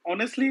you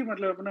honestly,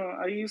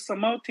 I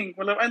somehow think,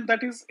 and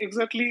that is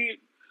exactly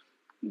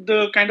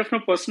the kind of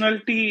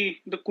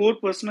personality, the core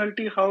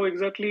personality, how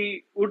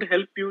exactly would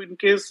help you in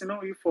case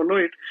you follow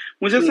it.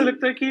 मुझे ऐसा Hmm,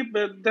 लगता है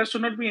कि there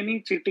should not be any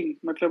cheating.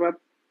 मतलब आप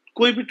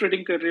कोई भी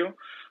trading कर रहे हो,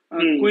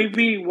 hmm, कोई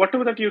भी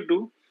whatever that you do,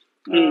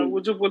 hmm. वो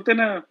जो बोलते हैं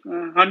ना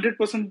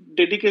 100%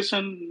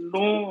 dedication,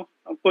 no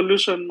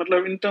pollution,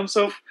 मतलब in terms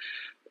of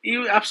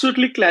you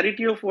absolutely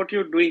clarity of what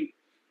you're doing,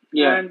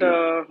 Yeah, and yeah,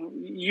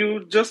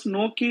 you just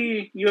know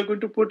कि you are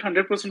going to put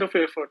 100% of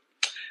effort,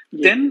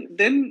 yes, yes.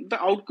 then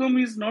the outcome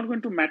is not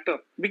going to matter,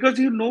 because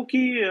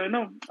ki,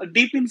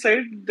 deep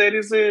inside there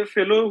is a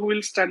fellow who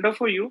will stand up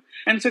for you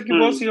and say, Hmm.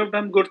 boss, you have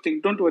done good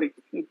thing, don't worry,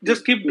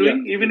 just keep Yeah,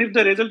 doing, even yeah. if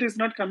the result is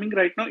not coming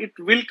right now, it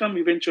will come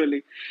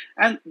eventually.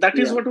 And that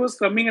is Yeah. what was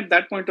coming at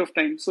that point of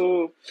time.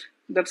 So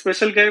that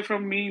special guy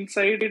from me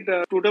inside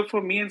stood up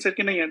for me and said,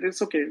 yeah,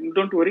 it's okay,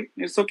 don't worry,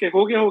 it's okay,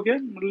 ho gaya,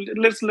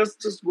 let's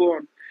just go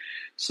on.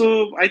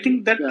 So I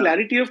think that Yeah.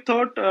 clarity of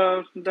thought,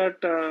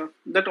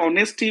 that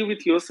honesty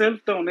with yourself,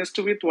 the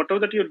honesty with whatever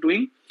that you're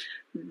doing,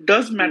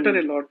 does matter Hmm.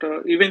 a lot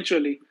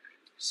eventually.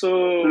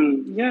 So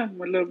Hmm. yeah,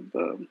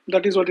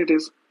 that is what it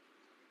is.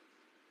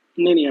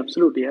 No, no,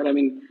 absolutely. Yeah. I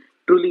mean,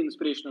 truly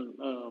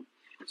inspirational.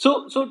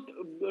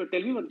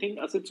 Tell me one thing,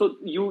 Asit. So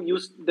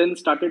then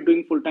started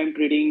doing full time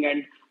trading,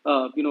 and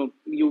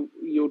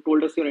you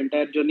told us your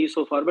entire journey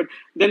so far. But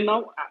then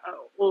now,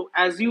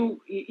 as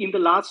you in the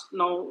last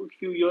now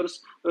few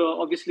years,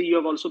 obviously you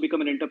have also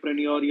become an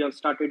entrepreneur. You have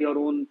started your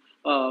own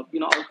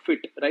outfit,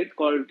 right,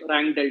 called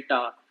Rank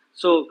Delta.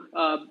 So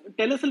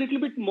tell us a little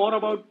bit more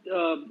about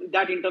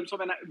that in terms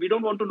of, and we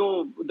don't want to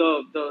know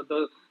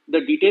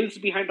the details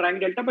behind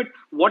Rank Delta, but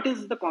what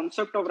is the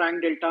concept of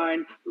Rank Delta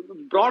and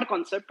broad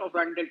concept of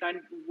Rank Delta, and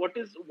what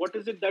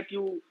is it that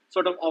you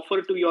sort of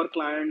offer to your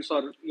clients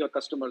or your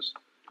customers?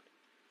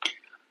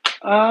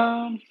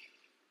 Um,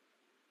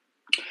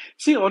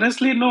 See,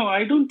 honestly, no,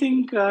 I don't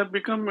think I've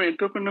become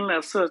entrepreneurial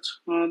as such.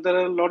 There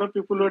are a lot of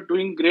people who are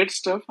doing great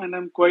stuff, and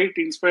I'm quite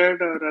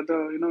inspired.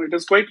 Rather, it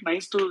is quite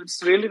nice to.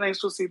 It's really nice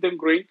to see them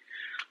growing.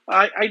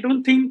 I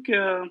don't think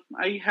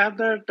I have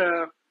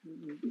that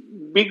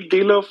big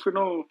deal of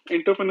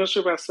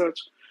entrepreneurship as such.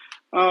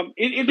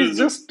 It is Hmm.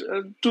 just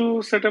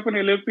to set up an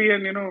LLP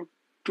and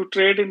to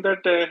trade in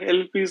that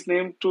LLP's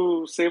name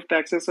to save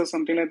taxes or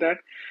something like that.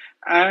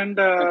 And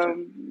Acha.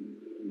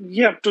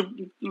 yeah, to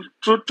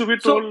be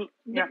So, told,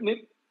 yeah.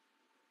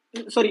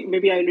 sorry,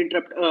 maybe I'll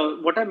interrupt.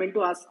 What I meant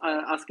to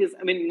ask is,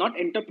 I mean, not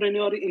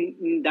entrepreneur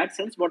in that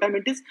sense. What I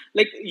meant is,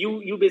 like,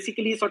 you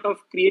basically sort of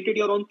created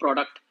your own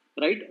product,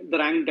 right? The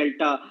rank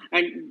delta.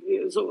 And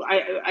so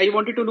I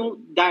wanted to know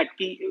that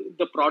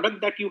the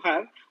product that you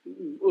have,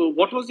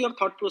 what was your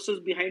thought process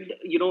behind,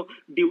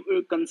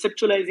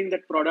 conceptualizing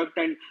that product,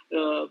 and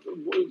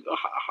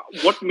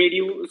what made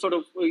you sort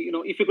of,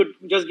 if you could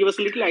just give us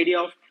a little idea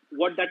of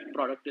what that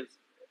product is.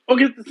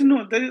 Okay, so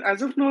no,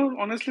 as of now,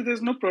 honestly,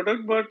 there's no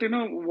product. But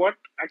what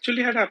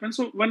actually had happened.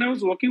 So when I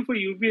was working for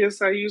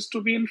UBS, I used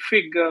to be in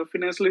FIG,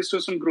 Financial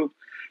Institution Group.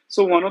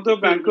 So one of the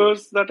Hmm.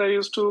 bankers that I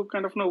used to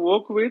kind of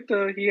work with,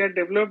 he had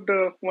developed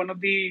one of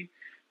the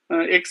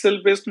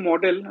Excel-based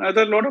model. There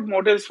are a lot of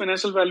models,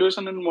 financial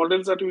valuation and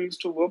models that we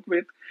used to work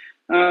with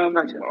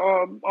Gotcha.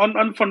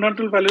 on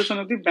fundamental valuation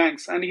of the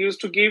banks, and he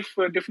used to give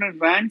different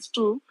ranks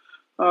to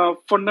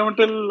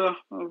fundamental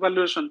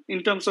valuation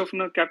in terms of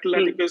capital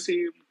Hmm.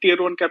 adequacy, tier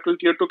one capital,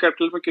 tier two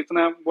capital, mein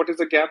kitna, what is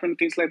the gap, and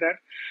things like that.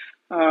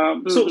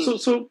 Hmm.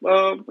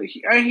 Hmm.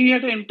 He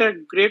had an entire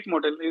great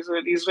model. He's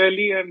an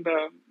Israeli, and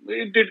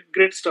he did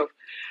great stuff.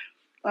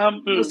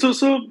 Hmm.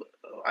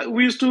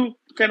 We used to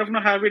kind of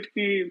have it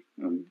ki,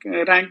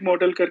 rank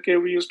model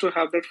karke. We used to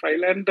have that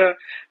file, and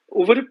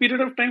over a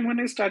period of time when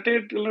I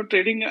started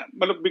trading,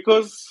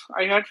 because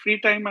I had free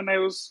time and I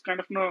was kind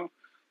of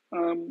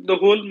the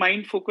whole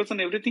mind focus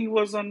and everything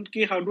was on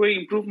ki, how do I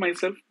improve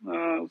myself.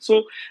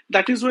 So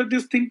that is where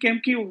this thing came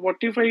ki, what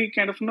if I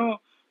kind of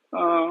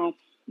uh,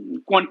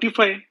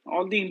 quantify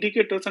all the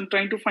indicators and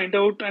trying to find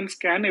out and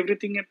scan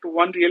everything at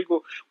one real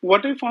go.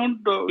 What I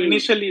found Hmm.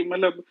 initially,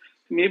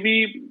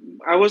 maybe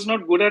I was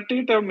not good at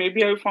it, or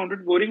maybe I found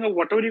it boring, or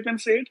whatever you can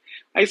say it.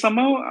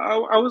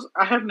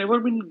 I have never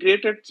been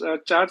great at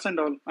charts and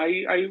all.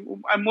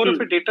 I'm more of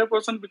a Hmm. data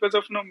person because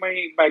of my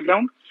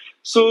background.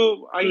 So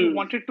I Hmm.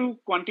 wanted to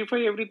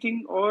quantify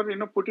everything, or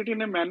put it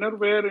in a manner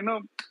where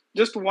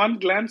just one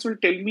glance will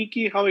tell me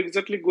ki how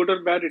exactly good or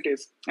bad it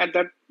is at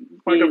that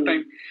point of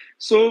time. Hmm.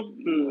 So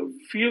Hmm.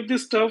 few of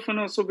this stuff,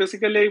 so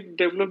basically I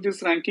developed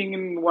this ranking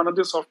in one of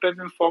the softwares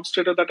in Fox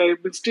Trader that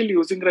I've been still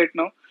using right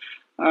now.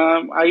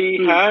 I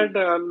Hmm. Hmm. had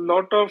a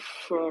lot of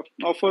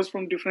offers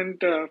from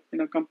different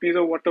companies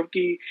or whatever.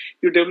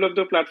 You develop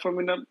the platform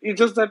it's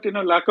just that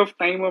lack of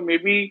time, or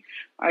maybe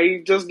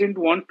I just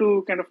didn't want to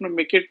kind of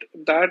make it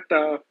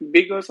that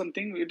big or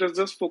something. It was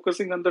just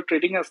focusing on the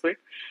trading aspect.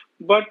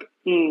 But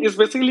it's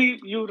Hmm. basically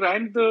you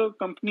rank the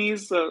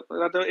companies,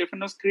 rather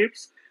FNO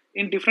scripts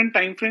in different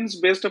time frames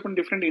based upon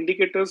different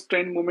indicators,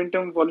 trend,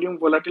 momentum, volume,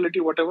 volatility,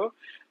 whatever,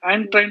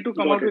 and trying to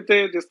come Got up it. with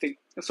a this thing.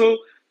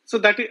 So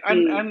that is,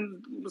 Hmm. and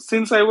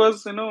since I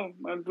was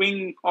doing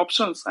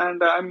options,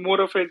 and I'm more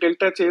of a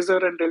delta chaser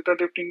and delta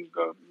drifting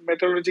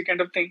methodology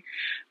kind of thing,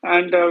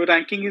 and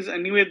ranking is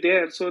anyway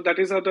there. So that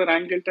is how the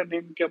rank delta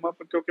name came up.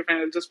 Okay, okay,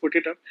 fine, I'll just put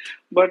it up.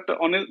 But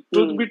on a,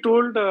 truth Hmm. be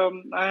told,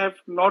 I have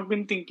not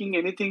been thinking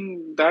anything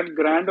that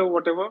grand or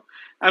whatever.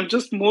 I'm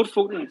just more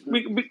Nice.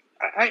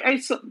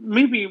 Nice.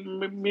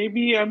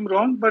 maybe I'm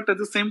wrong, but at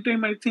the same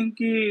time, I think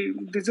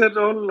these are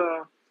all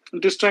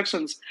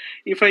distractions.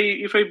 If I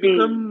Hmm.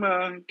 become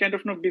kind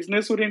of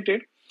business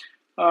oriented,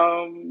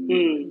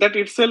 Hmm. that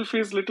itself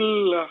is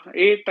little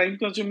a time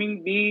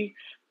consuming. B,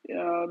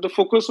 the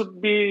focus would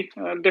be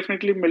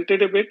definitely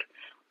melted a bit.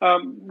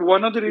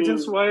 One of the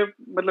reasons Hmm. why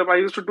I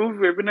used to do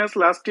webinars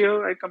last year,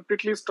 I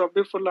completely stopped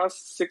it for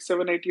last 6,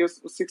 7, 8 years,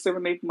 6,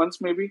 7, 8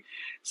 months maybe.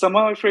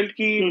 Somehow I felt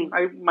ki Hmm.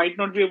 I might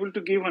not be able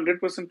to give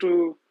 100% to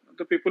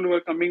the people who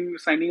are coming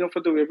signing up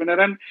for the webinar.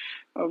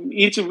 And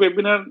each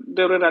webinar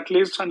there were at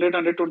least 100,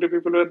 120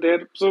 people were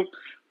there. So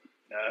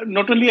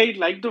not only I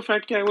liked the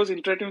fact that I was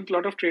interacting with a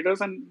lot of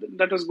traders, and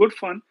that was good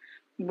fun,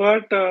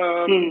 but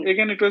Hmm.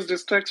 again it was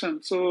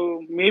distraction. So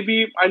maybe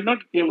I'll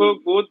not ever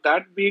Hmm. go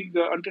that big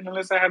until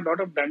unless I have a lot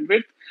of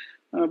bandwidth,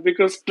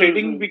 because Hmm.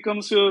 trading Hmm.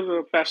 becomes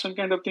your passion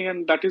kind of thing,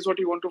 and that is what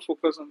you want to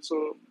focus on.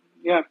 So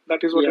yeah,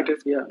 that is what Yeah. it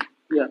is. Yeah.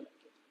 Yeah.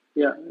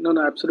 Yeah. No.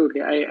 No.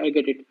 Absolutely. I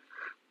get it.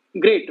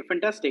 Great,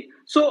 fantastic.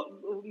 So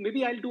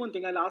maybe I'll do one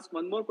thing. I'll ask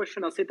one more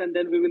question, Asit, and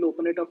then we will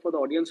open it up for the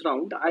audience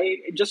round. I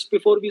just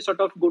before we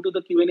sort of go to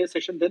the Q&A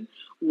session, then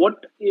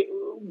what,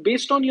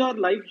 based on your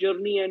life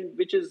journey, and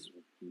which is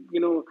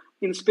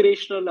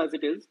inspirational as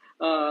it is,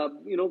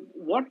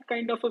 what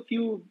kind of a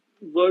few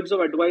words of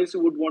advice you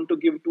would want to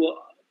give to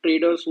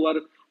traders who are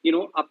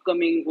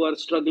upcoming, who are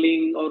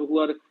struggling, or who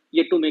are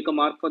yet to make a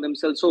mark for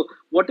themselves. So,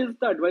 what is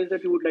the advice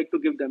that you would like to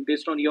give them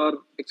based on your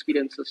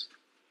experiences?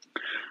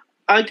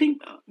 I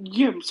think,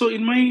 yeah. So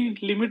in my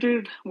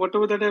limited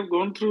whatever that I've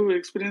gone through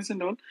experience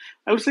and all,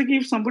 I would say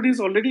if somebody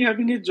is already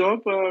having a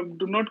job,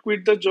 do not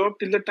quit the job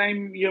till the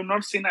time you have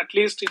not seen at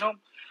least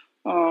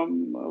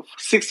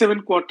 6,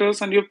 7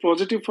 quarters, and you're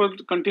positive for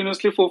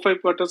continuously 4,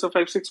 5 quarters or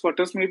 5, 6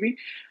 quarters maybe.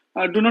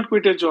 Do not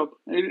quit a job.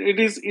 It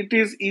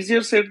is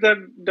easier said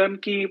than done.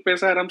 Ki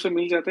paisa aaram se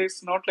mil jata hai.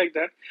 It's not like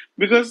that,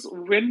 because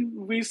when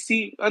we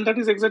see, and that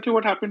is exactly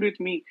what happened with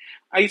me.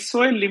 I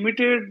saw a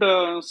limited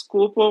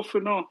scope of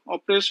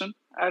operation,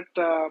 at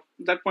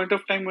that point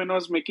of time when I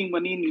was making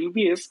money in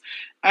UBS,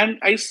 and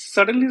I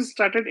suddenly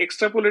started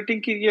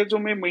extrapolating कि ये जो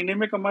मैं महीने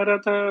में कमा रहा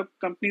था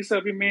company से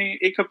अभी मैं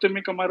एक हफ्ते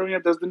में कमा रहा हूँ या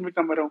 10 दिन में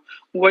कमा रहा हूँ.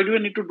 Why do I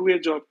need to do a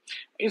job?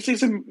 It's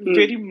a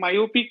very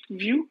myopic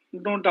view,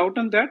 no doubt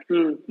on that.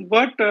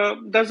 But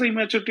that's the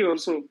immaturity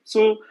also.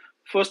 So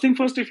first thing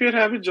first, if you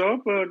have a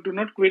job, do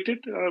not quit it.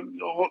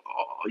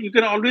 You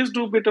can always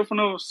do a bit of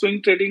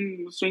swing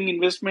trading, swing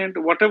investment,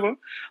 whatever.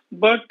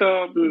 But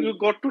you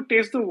got to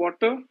taste the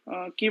water.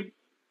 Keep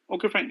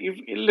okay, fine. If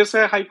let's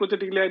say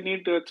hypothetically I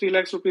need 3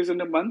 lakhs rupees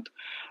in a month,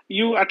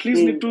 you at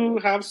least need to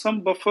have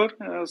some buffer.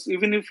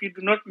 Even if you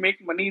do not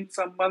make money in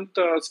some month,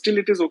 still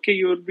it is okay.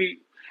 You will be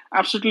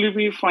absolutely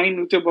be fine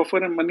with your buffer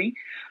and money.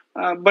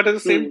 But at the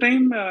same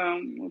time,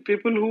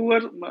 people who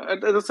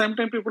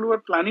are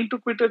planning to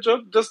quit a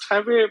job just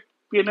have a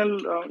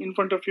P&L in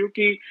front of you.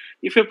 Ki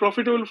if you're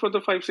profitable for the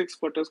 5-6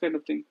 quarters, kind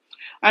of thing.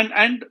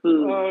 And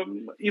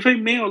if I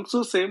may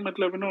also say,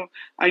 matlab,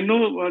 I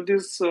know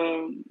this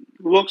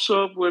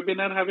workshop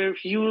webinar have a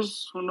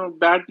huge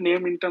bad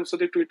name in terms of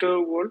the Twitter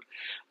world,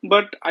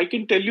 but I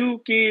can tell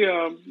you ki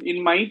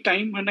in my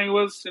time when I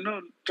was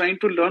trying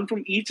to learn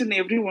from each and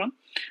everyone,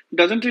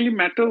 doesn't really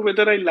matter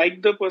whether I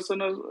like the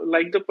person or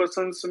like the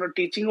person's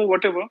teaching or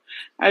whatever.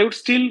 I would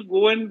still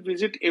go and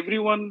visit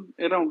everyone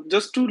around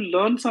just to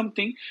learn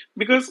something,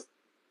 because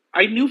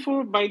I knew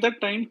for by that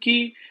time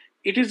ki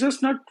it is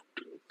just not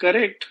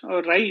correct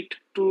or right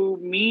to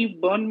me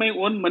burn my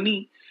own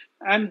money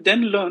and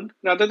then learn,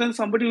 rather than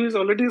somebody who is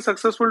already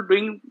successful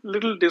doing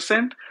little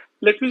descent.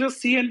 Let me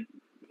just see, and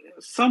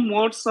some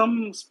words,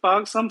 some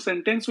spark, some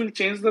sentence will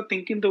change the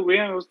thinking the way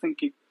I was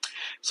thinking.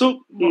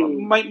 So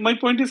my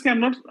point is कि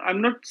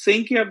I'm not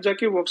saying कि आप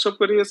जाके workshop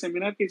करिए या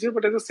seminar कीजिए,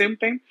 but at the same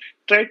time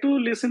try to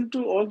listen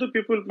to all the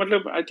people.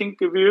 मतलब I think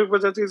Vivek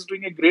Bajaj is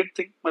doing a great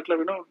thing.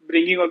 मतलब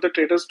bringing all the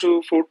traders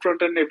to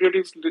forefront and everybody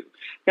is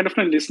kind of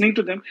listening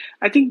to them.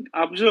 I think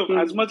observe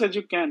as much as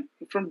you can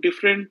from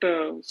different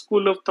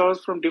school of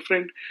thoughts, from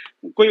different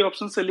कोई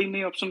option selling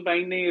नहीं, option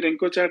buying नहीं,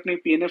 Renko chart नहीं,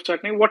 PNF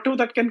chart नहीं, whatever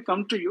that can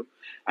come to you,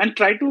 and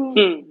try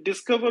to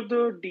discover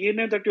the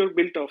DNA that you're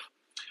built of.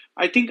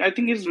 I think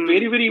it's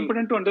very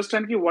important to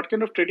understand what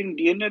kind of trading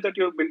DNA that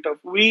you have built up.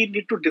 We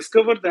need to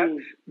discover that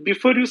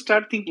before you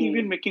start thinking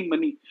even making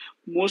money.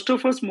 Most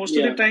of us, most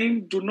of the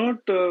time, do not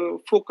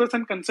focus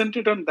and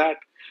concentrate on that.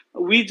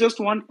 We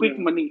just want quick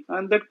money,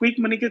 and that quick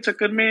money के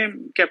चक्कर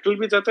में capital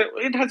भी जाता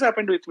है. It has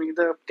happened with me.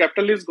 The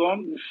capital is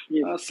gone,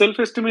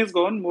 self-esteem is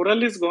gone,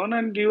 moral is gone,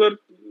 and you are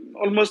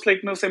almost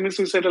like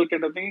semi-suicidal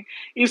kind of thing.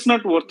 It's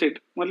not worth it.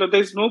 मतलब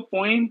there is no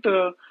point.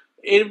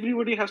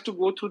 Everybody has to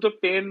go through the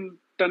pain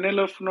tunnel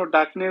of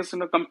darkness,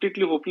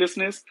 completely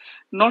hopelessness.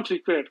 Not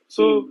required.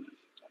 So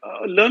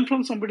learn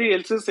from somebody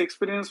else's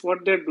experience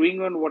what they're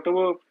doing on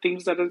whatever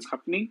things that is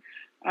happening,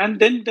 and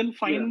then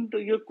find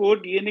your core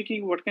DNA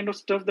key, what kind of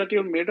stuff that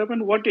you're made up,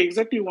 and what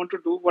exactly you want to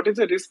do. What is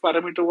the risk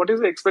parameter? What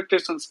is the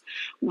expectations?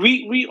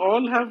 We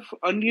all have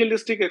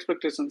unrealistic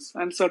expectations,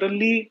 and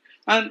suddenly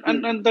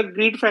and the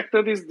greed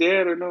factor is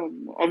there.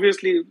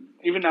 Obviously,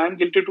 even I'm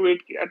guilty to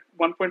it at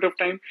one point of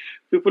time.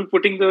 People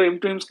putting the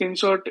M2M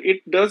screenshot,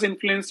 it does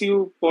influence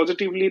you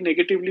positively,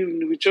 negatively,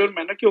 in whichever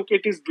manner. Okay,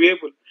 it is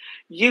doable.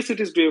 Yes,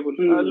 it is doable.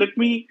 Let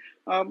me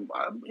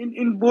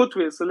in both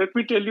ways. So let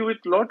me tell you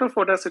with lot of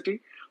audacity.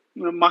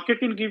 Market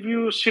can give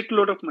you a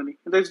shitload of money.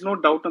 There is no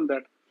doubt on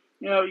that.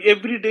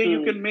 Every day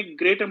you can make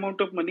great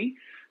amount of money,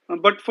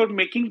 but for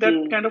making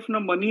that kind of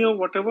money or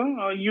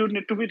whatever, you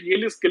need to be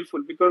really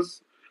skillful,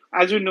 because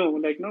as you know,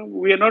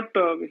 we are not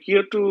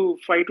here to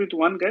fight with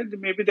one guy.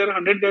 Maybe there are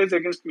 100 guys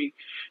against me.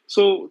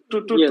 So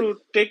to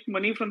take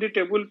money from the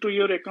table to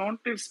your account,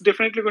 it's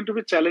definitely going to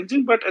be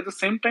challenging. But at the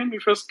same time,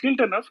 if you're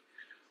skilled enough,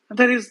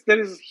 there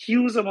is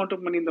huge amount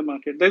of money in the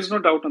market. There is no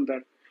doubt on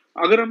that.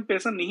 अगर हम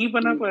पैसा नहीं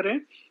बना पा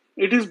रहे,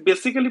 it is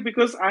basically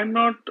because I'm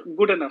not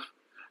good enough.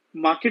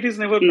 Market is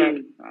never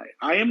bad.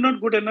 I am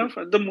not good enough.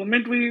 The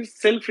moment we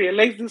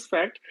self-realize this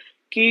fact,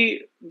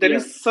 कि there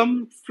is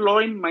some flaw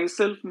in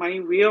myself,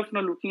 my way of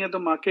not looking at the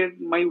market,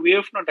 my way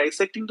of not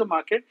dissecting the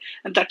market,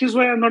 and that is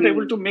why I'm not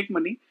able to make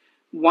money.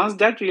 Once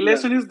that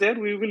realization is there,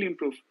 we will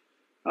improve.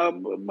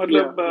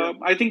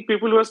 I think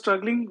people who are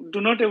struggling, do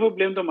not ever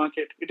blame the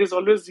market. It is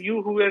always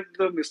you who had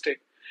the mistake.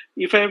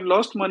 If I have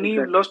lost money,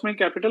 lost my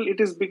capital, it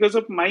is because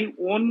of my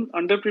own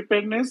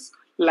underpreparedness,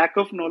 lack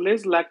of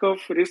knowledge, lack of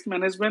risk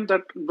management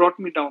that brought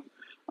me down.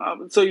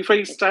 So if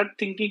I start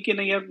thinking कि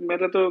नहीं यार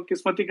मेरा तो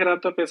किस्मत ही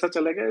खराब था, पैसा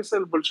चला गया, it's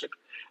all bullshit.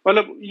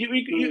 मतलब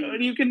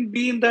you can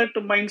be in that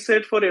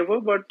mindset forever,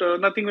 but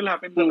nothing will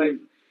happen in the life.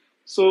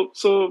 So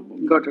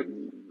got it.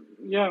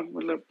 Yeah,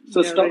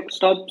 so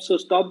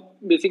stop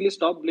basically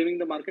stop blaming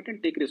the market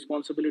and take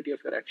responsibility of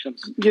your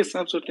actions. Yes,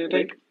 absolutely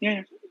right.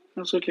 Yeah,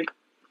 absolutely.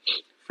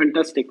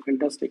 Fantastic.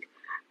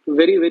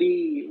 Very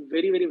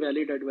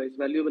valid advice,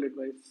 valuable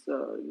advice,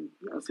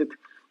 Asit.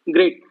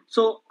 Great.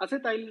 So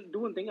Asit, I'll do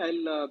one thing.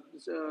 I'll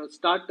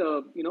start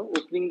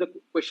opening the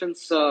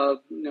questions for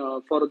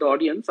the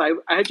audience. I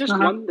had just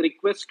one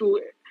request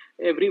to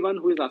everyone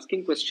who is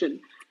asking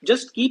question.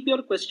 Just keep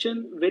your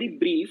question very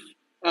brief,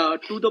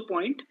 to the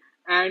point,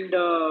 And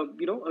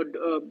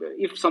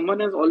if someone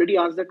has already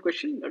asked that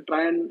question,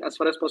 try and, as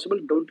far as possible,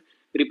 don't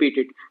repeat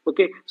it.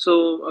 Okay,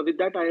 so with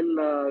that,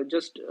 I'll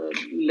just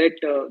let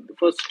the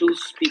first two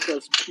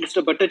speakers,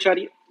 Mr.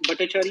 Bhattacharya,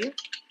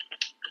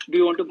 do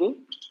you want to go?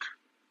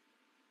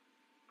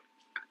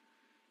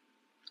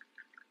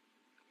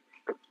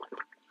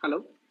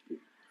 Hello,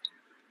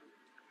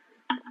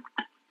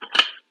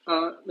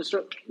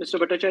 Mr.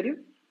 Bhattacharya?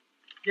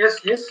 Yes,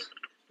 yes.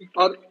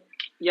 Or,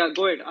 yeah,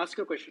 go ahead, ask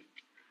your question.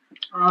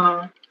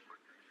 Uh,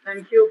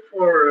 Thank you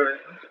for.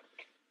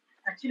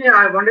 Actually,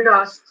 I wanted to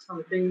ask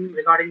something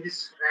regarding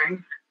this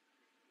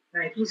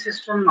ranking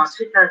system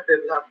Asit had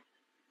developed.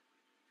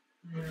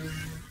 Mm,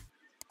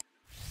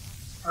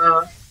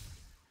 uh,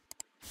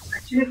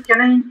 Actually,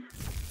 can I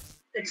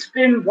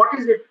explain what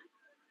is it?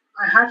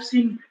 I have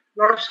seen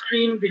a lot of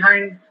screen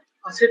behind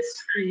Asit's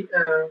screen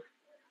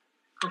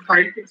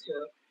profile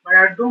picture, but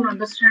I don't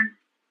understand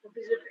what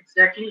is it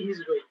exactly he's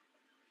doing.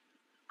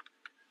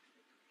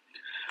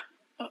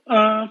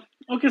 Uh,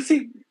 okay,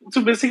 see,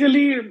 so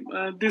basically,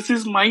 this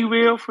is my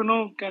way of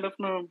kind of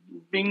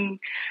being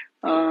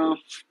uh,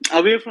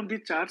 away from the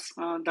charts.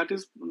 That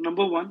is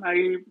number one.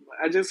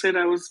 As I said,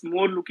 I was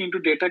more looking to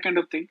data kind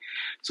of thing.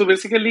 So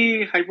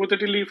basically,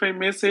 hypothetically, if I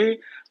may say,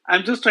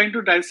 I'm just trying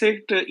to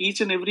dissect each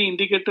and every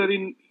indicator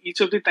in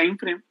each of the time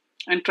frame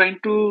and trying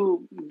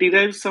to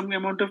derive some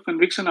amount of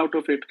conviction out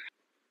of it.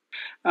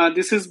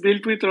 This is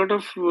built with a lot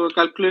of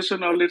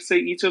calculation, or let's say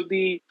each of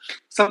the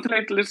something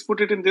like, let's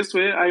put it in this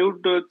way, I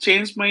would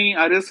change my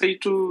RSI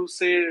to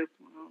say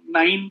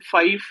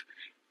 9.5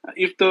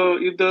 if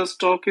the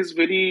stock is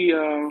very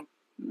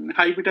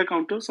high beta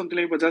counter, something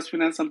like Bajaj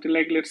Finance, something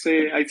like, let's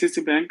say,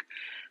 ICICI Bank,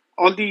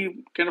 all the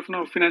kind of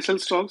financial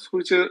stocks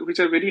which are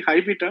very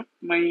high beta.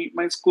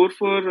 My score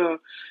for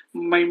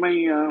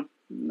my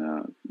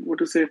what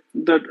to say,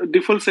 the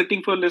default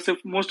setting for, let's say,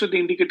 most of the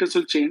indicators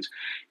will change.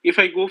 If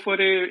I go for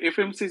a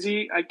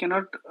FMCG, I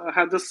cannot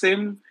have the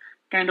same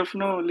kind of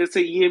let's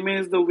say EMA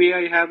is the way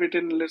I have it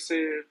in, let's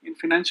say, in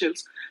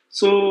financials.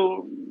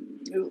 So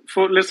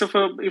for, let's say,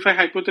 for, if I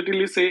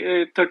hypothetically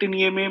say a 13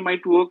 EMA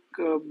might work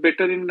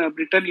better in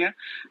Britannia,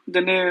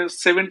 then a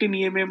 17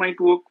 EMA might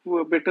work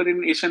better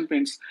in Asian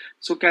Paints.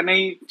 So can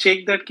I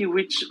check that ki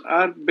which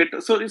are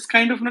better? So it's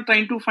kind of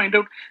trying to find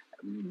out.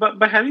 But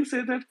by having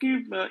said that,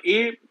 ki,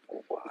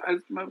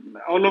 as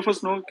all of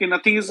us know, ki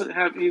nothing is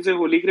a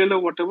holy grail or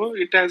whatever.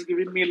 It has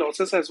given me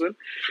losses as well,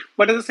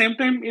 but at the same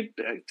time, it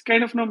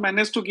kind of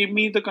managed to give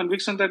me the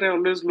conviction that I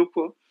always look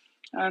for,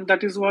 and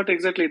that is what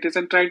exactly it is.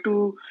 And try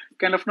to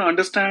kind of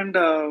understand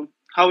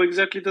how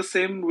exactly the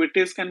same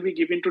weightage can be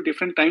given to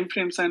different time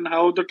frames and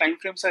how the time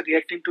frames are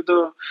reacting to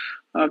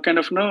the kind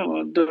of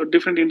the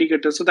different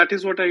indicators. So that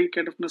is what I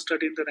kind of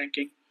study in the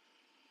ranking.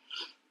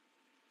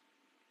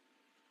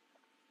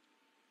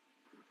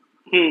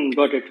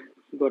 Got it.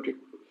 Got it.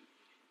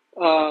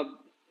 Uh,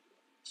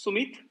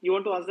 Sumit, you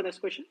want to ask the next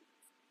question?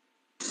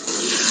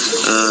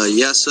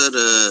 Yes, sir.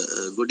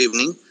 Good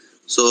evening.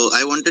 So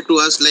I wanted to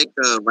ask, like,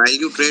 while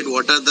you trade,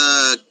 what are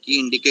the key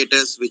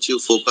indicators which you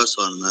focus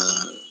on?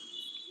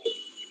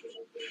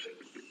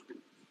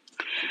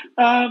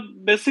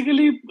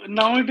 Basically,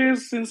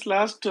 nowadays, since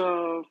last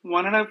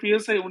 1.5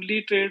 years, I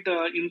only trade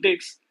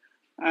index,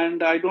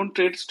 and I don't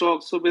trade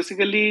stocks. So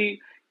basically,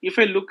 if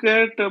I look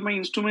at my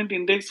instrument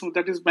index,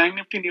 that is Bank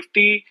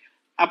Nifty,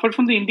 apart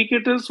from the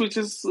indicators, which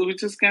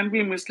is can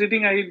be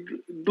misleading, I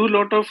do a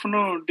lot of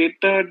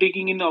data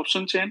digging in the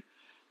option chain.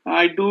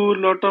 I do a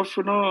lot of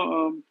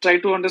try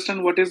to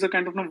understand what is the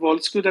kind of vol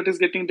skew that is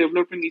getting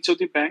developed in each of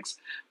the banks.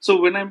 So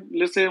when I'm,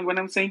 let's say, when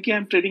I'm saying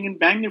I'm trading in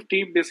Bank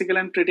Nifty, basically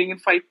I'm trading in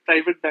 5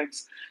 private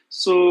banks.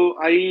 So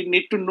I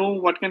need to know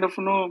what kind of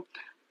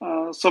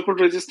support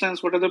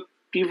resistance, what are the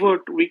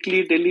pivot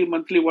weekly, daily,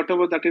 monthly,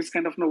 whatever that is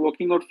kind of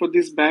working out for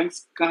these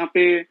banks. कहाँ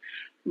पे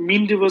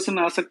mean reversion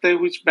आ सकता है,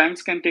 which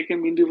banks can take a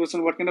mean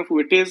reversion, what kind of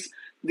weightage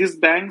these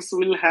banks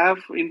will have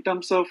in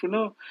terms of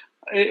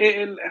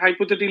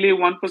hypothetically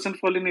 1%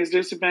 fall in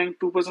HDFC Bank,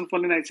 2%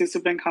 fall in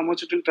ICICI Bank, how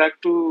much it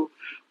will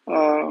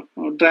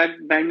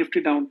drag Bank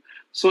Nifty down.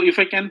 So if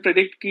I can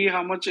predict ki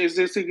how much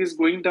HDFC is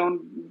going down,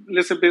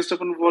 let's say based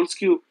upon vol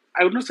skew,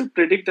 I would not say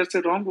predict, that's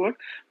a wrong word,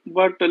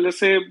 but let's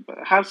say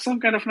have some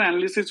kind of an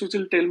analysis which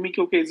will tell me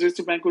okay,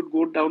 HDFC Bank would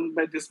go down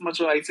by this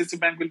much or ICICI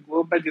Bank will go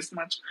up by this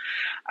much.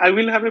 I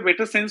will have a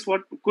better sense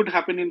what could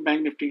happen in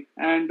Bank Nifty.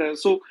 And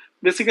so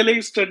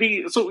basically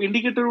study, so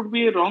indicator would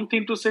be a wrong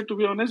thing to say, to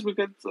be honest,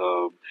 because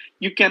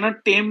you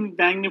cannot tame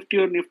Bank Nifty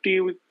or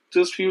Nifty with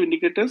just few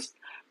indicators.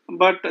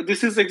 But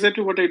this is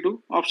exactly what I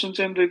do. Option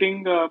chain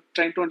reading,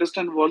 trying to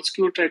understand vol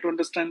skew, try to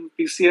understand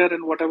PCR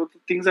and whatever the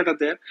things that are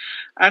there.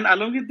 And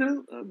along with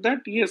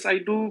that, yes, I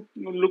do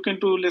look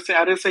into, let's say,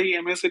 RSI,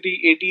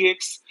 MACD,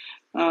 ADX,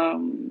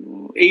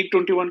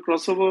 821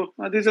 crossover.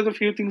 These are the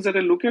few things that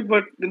I look at.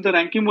 But in the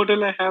ranking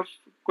model, I have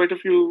quite a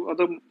few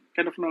other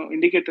kind of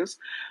indicators,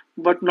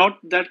 but not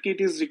that it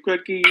is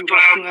required. You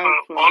have to have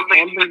all the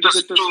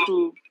indicators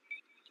to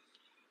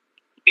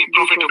be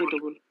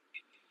profitable.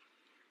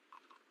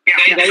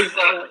 Guys,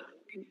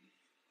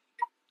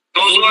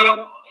 Those who are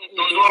on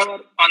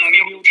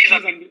mute, please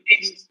unmute,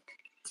 please.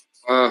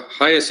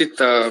 Hi Asit,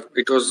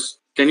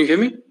 can you hear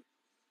me?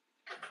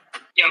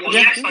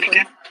 Yeah,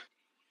 sorry.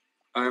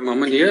 I'm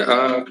Aman here.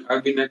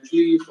 I've been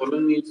actually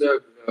following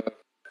the.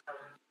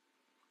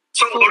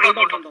 So hold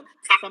on.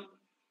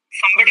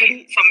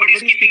 Somebody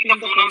is keeping the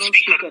phone on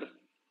speaker.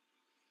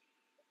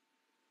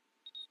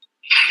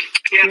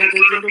 Yeah, there's a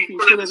lot of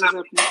issue that is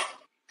happening.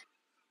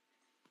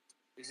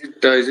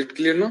 Is it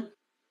clear now?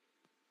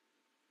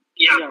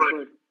 Yeah, go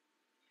ahead.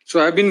 So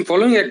I've been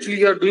following. Actually,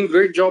 you are doing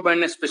great job,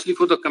 and especially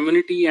for the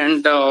community,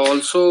 and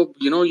also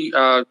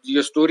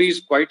your story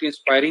is quite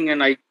inspiring,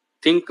 and I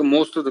think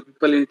most of the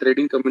people in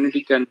trading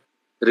community can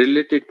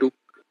relate it to.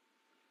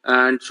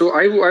 And so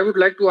I would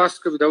like to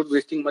ask, without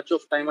wasting much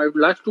of time, I would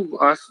like to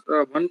ask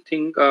one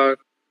thing.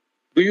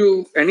 Do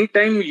you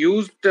anytime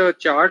used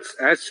charts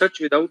as such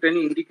without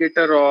any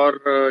indicator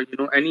or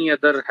any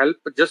other help,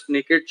 just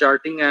naked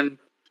charting? And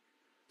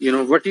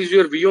what is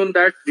your view on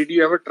that? Did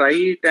you ever try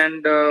it?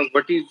 And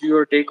what is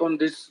your take on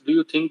this? Do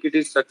you think it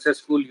is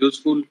successful,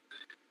 useful?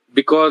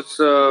 Because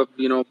there are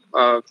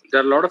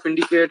a lot of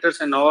indicators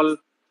and all,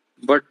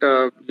 but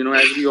as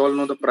we all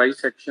know, the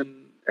price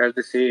action, as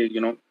they say,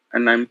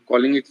 and I'm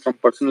calling it from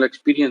personal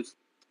experience.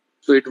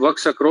 So it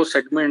works across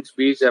segments,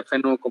 bees,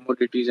 FNO,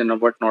 commodities, and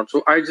whatnot.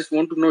 So I just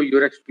want to know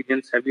your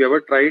experience. Have you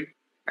ever tried,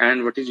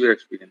 and what is your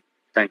experience?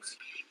 Thanks.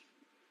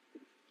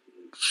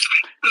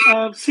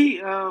 I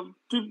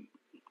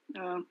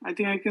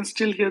think I can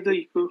still hear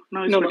the echo.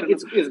 No,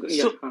 it's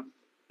so,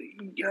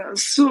 yeah.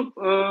 So,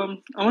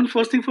 Aman,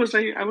 first thing first,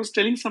 I was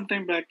telling some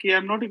time back,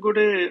 I'm not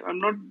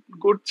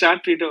good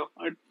chart reader.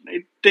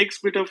 It takes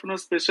bit of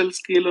special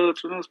skill or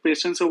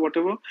patience or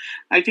whatever.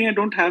 I think I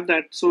don't have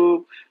that.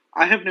 So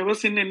I have never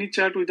seen any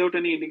chart without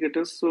any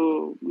indicators.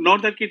 So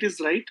not that it is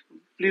right.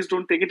 Please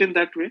don't take it in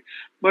that way.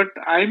 But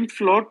I'm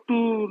flawed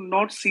to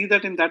not see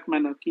that in that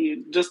manner.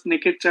 Just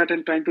naked chart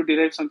and trying to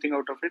derive something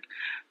out of it.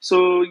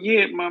 So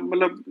yeah,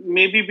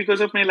 maybe because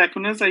of my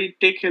lacunas, I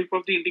take help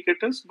of the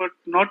indicators, but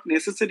not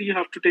necessarily you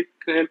have to take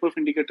help of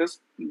indicators.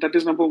 That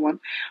is number one.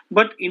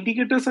 But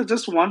indicators are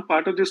just one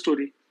part of the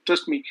story.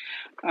 Trust me.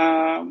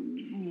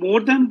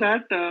 More than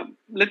that,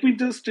 let me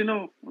just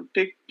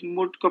take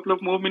couple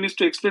of more minutes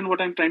to explain what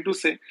I'm trying to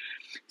say.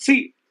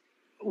 See,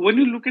 when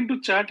you look into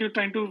chart, you're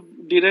trying to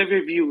derive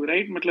a view,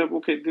 right?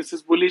 Okay, this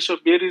is bullish or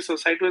bearish or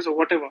sideways or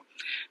whatever.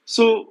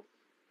 So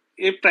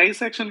a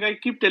price action guy,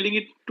 keep telling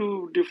it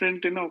to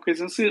different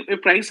occasions. See, a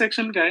price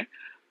action guy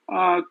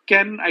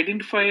can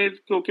identify,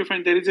 okay,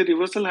 fine, there is a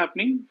reversal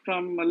happening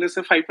from let's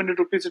say 500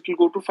 rupees, it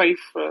will go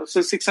to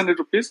 600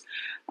 rupees,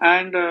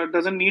 and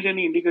doesn't need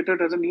any indicator,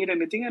 doesn't need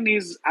anything, and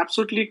he's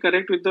absolutely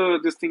correct with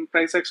this thing.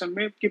 Price action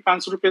में कि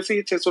 500 रुपए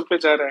से 600 रुपए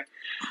जा रहा है.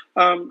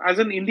 As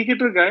an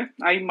indicator guy,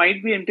 I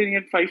might be entering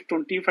at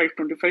 520,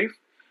 525,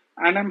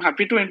 and I'm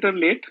happy to enter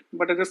late,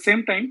 but at the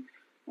same time,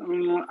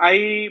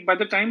 by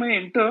the time I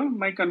enter,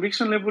 my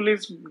conviction level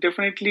is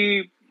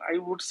definitely, I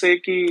would say,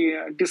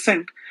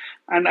 decent.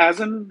 And as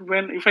and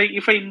when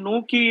if I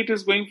know it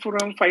is going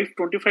from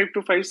 525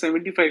 to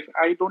 575,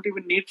 I don't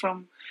even need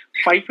from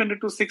 500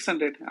 to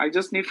 600. I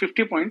just need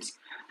 50 points.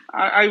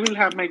 I will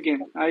have my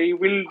gain. I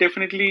will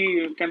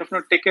definitely kind of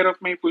take care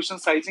of my position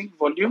sizing,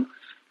 volume,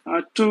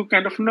 to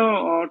kind of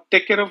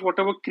take care of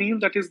whatever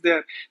cream that is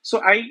there.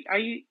 So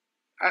I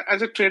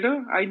as a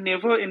trader, I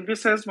never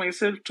envisage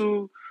myself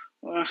to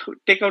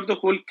take out the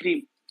whole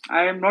cream.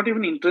 I am not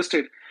even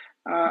interested.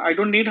 I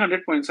don't need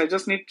 100 points. I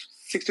just need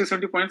 60,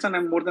 70 points and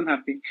I'm more than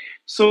happy.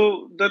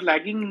 So the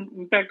lagging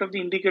impact of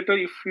the indicator,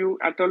 if you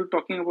at all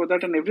talking about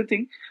that and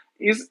everything,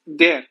 is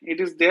there.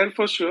 It is there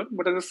for sure.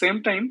 But at the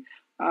same time,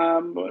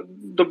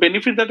 the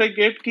benefit that I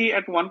get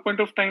at one point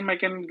of time, I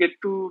can get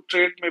to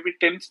trade maybe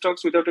 10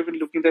 stocks without even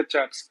looking at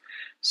charts.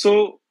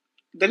 So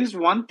there is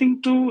one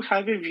thing to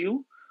have a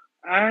view,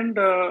 and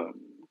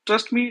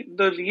trust me,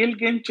 the real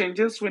game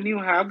changes when you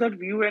have that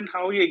view and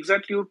how you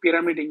exactly you're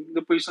pyramiding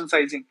the position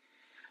sizing.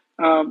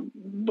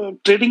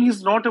 Trading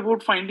is not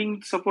about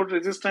finding support,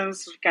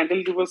 resistance,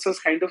 candle reversals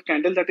kind of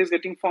candle that is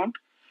getting formed.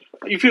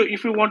 If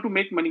you want to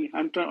make money,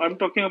 I'm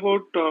talking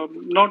about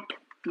not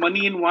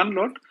money in one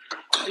lot.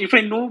 If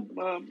I know,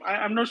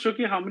 I'm not sure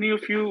how many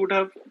of you would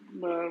have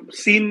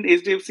seen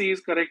HDFC is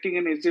correcting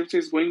and HDFC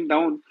is going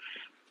down,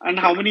 and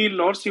how many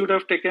lots you would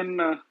have taken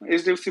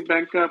HDFC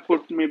Bank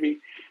put maybe.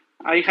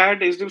 I had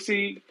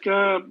HDFC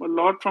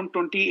lot from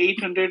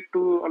 2800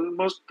 to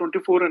almost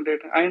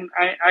 2400, and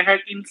I had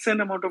insane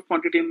amount of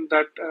quantity in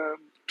that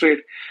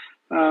trade.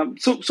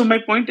 So my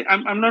point,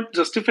 I'm not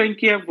justifying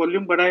कि आप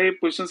volume बढ़ाए,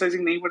 position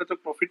sizing नहीं बढ़ा तो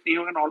profit नहीं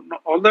होगा and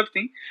all that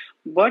thing,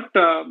 but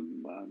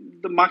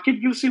the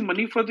market gives you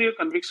money for your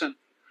conviction.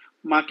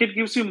 Market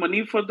gives you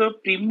money for the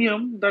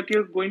premium that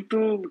you're going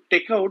to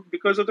take out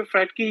because of the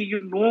fact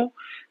that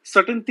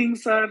certain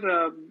things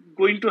are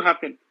going to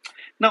happen.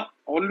 Now,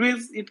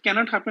 always it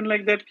cannot happen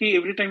like that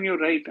every time you're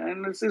right,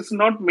 and it's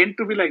not meant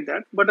to be like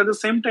that. But at the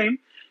same time,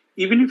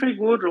 even if I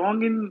go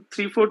wrong in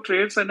 3-4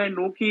 trades and I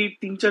know कि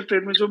 3-4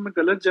 trade में जो मैं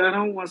गलत जा रहा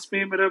हूँ,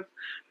 उसमें मेरा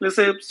let's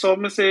say 100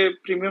 में से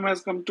premium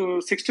has come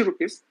to 60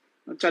 rupees,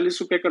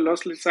 ₹40 का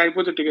लॉस,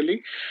 हाइपोथेटिकली,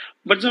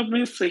 बट जब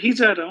मैं सही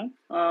जा रहा हूँ,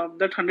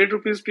 दैट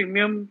 ₹100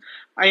 प्रीमियम,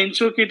 आई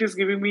इंश्योर कि it is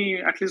giving me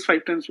at least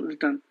 5 times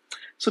return.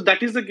 So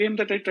that is the game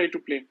that I try to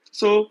play.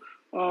 So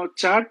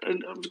chart,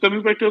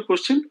 coming back to your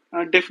question,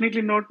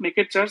 definitely not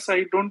naked charts.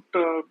 I don't.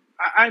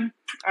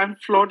 I'm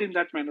flawed in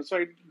that manner, so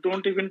I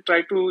don't even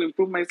try to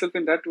improve myself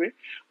in that way.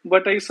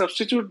 But I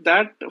substitute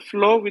that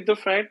flaw with the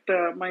fact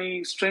my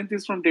strength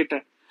is from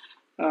data,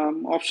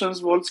 options,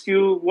 vol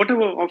skew,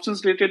 whatever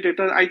options related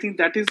data. I think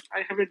that is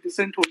I have a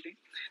decent holding,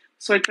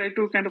 so I try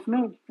to kind of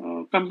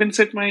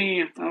compensate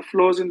my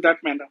flaws in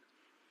that manner.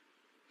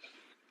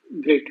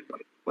 Great,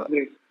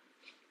 great.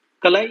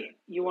 Kalai,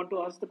 you want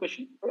to ask the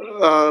question?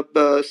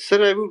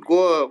 Sir, I would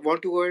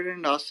want to go ahead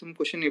and ask some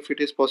question if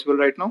it is possible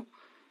right now.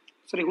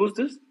 Sorry, who's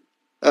this?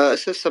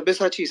 Sir,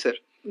 Sabyasachi, sir.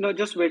 No,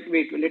 just wait.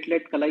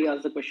 Let Kalai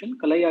ask the question.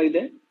 Kalai, are you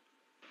there?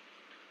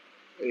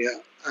 Yeah,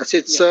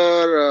 Asit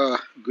sir,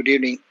 good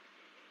evening.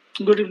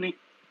 Good evening.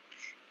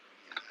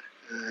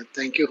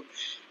 Thank you.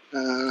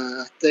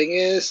 Thing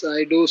is,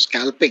 I do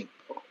scalping,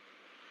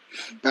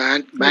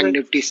 bank Right.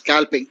 Nifty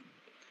scalping,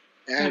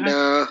 and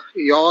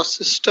your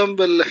system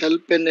will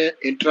help in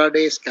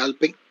intraday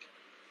scalping.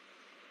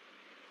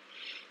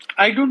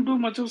 I don't do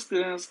much of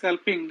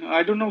scalping.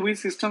 I don't know which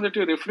system that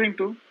you're referring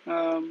to.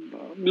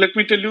 Let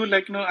me tell you,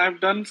 I've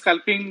done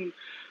scalping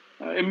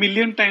a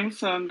million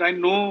times, and I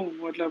know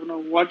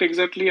what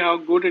exactly, how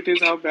good it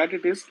is, how bad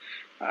it is,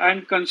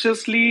 and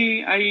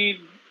consciously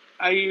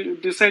I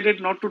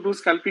decided not to do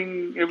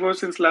scalping ever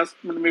since last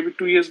maybe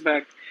 2 years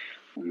back.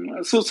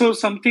 So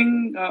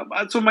something.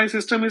 So my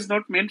system is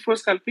not meant for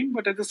scalping,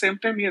 but at the same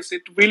time, yes,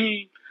 it will.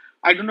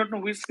 I do not know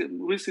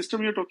which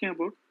system you're talking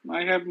about.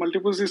 I have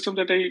multiple systems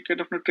that I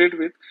kind of trade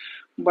with,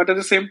 but at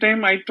the same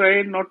time, I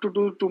try not to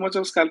do too much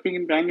of scalping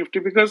in Bank Nifty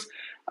because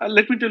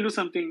let me tell you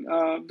something.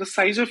 The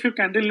size of your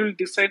candle will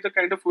decide the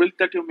kind of wealth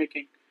that you're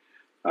making.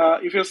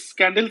 If your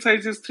candle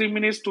size is 3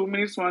 minutes, 2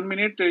 minutes, 1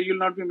 minute, you'll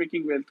not be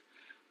making wealth.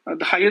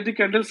 The higher the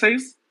candle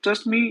size,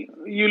 trust me,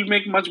 you'll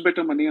make much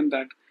better money on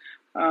that.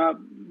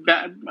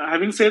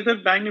 Having said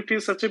that, Bank Nifty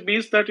is such a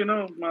beast that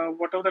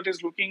whatever that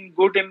is looking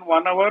good in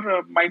 1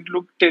 hour might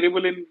look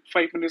terrible in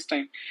 5 minutes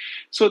time.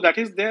 So that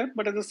is there,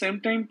 but at the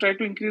same time, try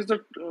to increase the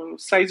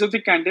size of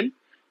the candle,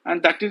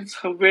 and that is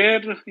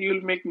where you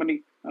will make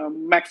money,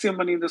 maximum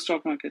money in the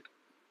stock market.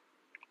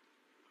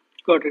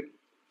 Got it.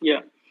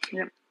 Yeah.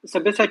 Yeah.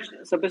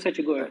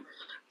 Sabyasachi, go ahead.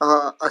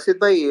 Asit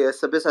bhai,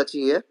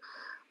 Sabyasachi here.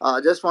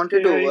 Just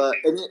wanted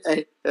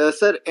to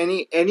sir,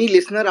 any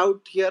listener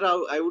out here,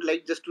 I would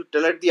like just to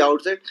tell at the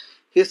outset,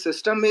 his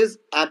system is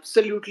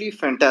absolutely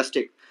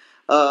fantastic.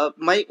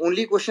 My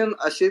only question,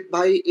 Ashit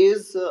bhai,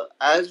 is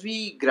as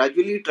we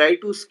gradually try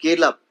to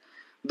scale up,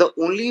 the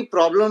only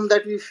problem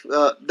that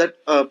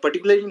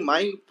particularly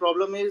my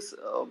problem is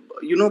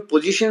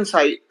position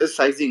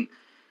sizing.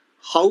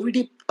 How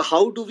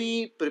do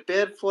we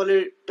prepare for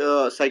it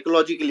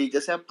psychologically?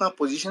 जैसे अपना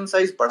position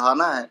size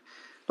बढ़ाना है,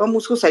 तो हम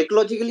उसको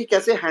psychologically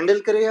कैसे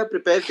handle करें या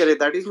prepare करें?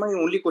 That is my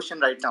only question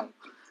right now.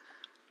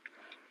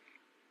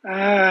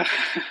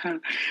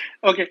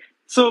 Okay,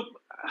 so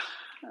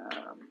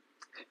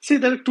see,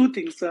 there are two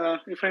things.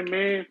 If I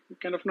may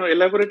kind of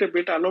elaborate a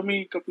bit, allow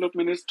me a couple of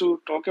minutes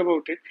to talk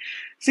about it.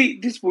 See,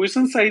 this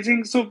position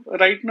sizing. So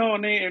right now,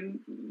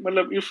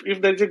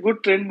 if there is a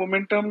good trend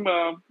momentum,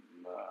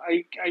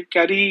 I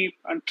carry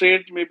and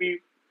trade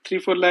maybe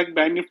 3-4 lakh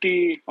Bank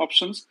Nifty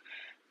options,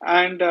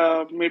 and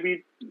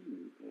maybe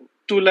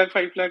 2 lakh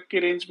 5 lakh के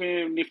range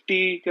में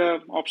Nifty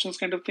options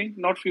kind of thing,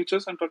 not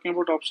futures. I'm talking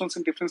about options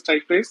in different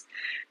strike price.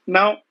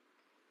 Now,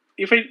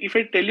 if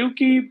I tell you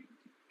कि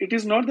it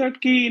is not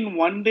that कि in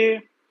one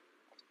day,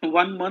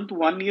 1 month,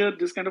 1 year,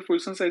 this kind of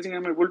position sizing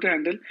I'm able to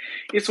handle.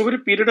 It's over a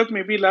period of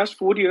maybe last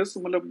 4 years.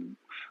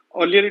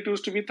 Earlier it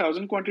used to be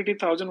 1,000 quantity,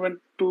 1,000 went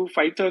to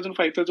 5,000,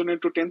 5,000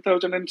 went to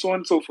 10,000, and so on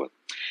and so forth.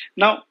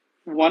 Now,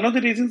 one of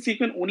the reasons you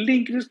can only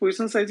increase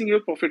position sizing,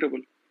 you're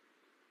profitable.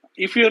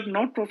 If you're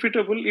not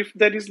profitable, if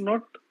there is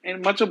not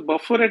much of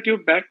buffer at your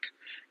back,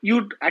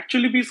 you'd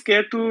actually be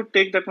scared to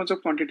take that much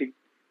of quantity.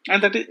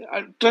 And that is,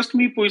 trust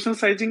me, position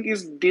sizing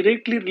is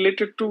directly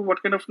related to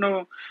what kind of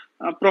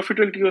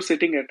profitability you're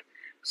sitting at.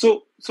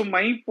 So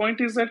my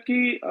point is that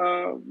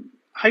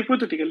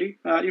hypothetically,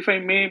 if I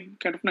may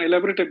kind of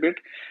elaborate a bit,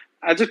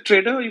 as a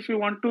trader, if you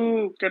want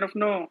to kind of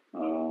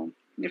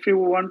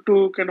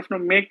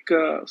make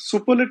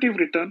superlative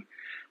return,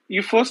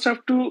 you first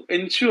have to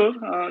ensure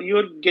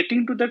you're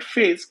getting to that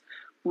phase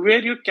where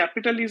your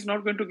capital is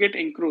not going to get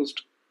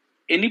encroached.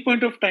 Any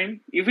point of time,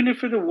 even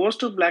if the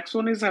worst of black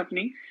swan is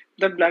happening,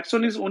 that black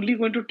swan is only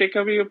going to take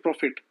away your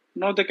profit,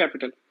 not the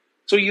capital.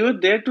 So you're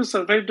there to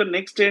survive the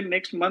next day,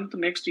 next month,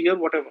 next year,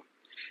 whatever.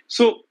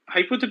 So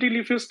hypothetically,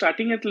 if you're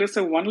starting at let's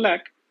say 1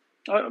 lakh,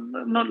 or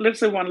not let's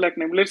say 1 lakh,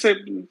 let's say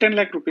 10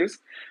 lakh rupees.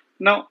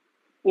 Now,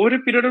 over a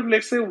period of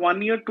let's say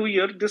 1 year, 2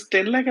 year, this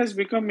 10 lakh has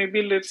become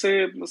maybe let's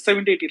say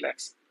 70, 80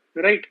 lakhs.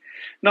 right?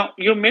 Now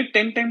you made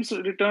 10 times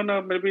return,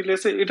 or maybe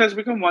let's say it has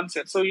become 1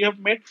 cent. So you have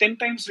made 10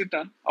 times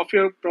return of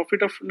your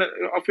profit of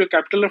your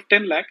capital of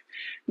 10 lakh.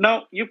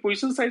 Now your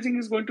position sizing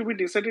is going to be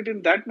decided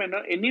in that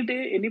manner. Any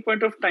day, any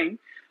point of time,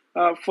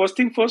 first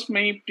thing first,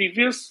 my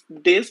previous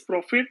day's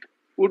profit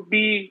would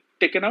be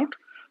taken out.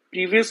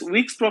 Previous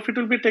week's profit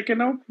will be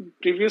taken out.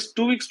 Previous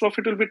 2 weeks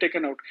profit will be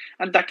taken out,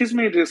 and that is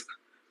my risk.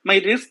 My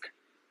risk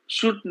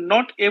should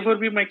not ever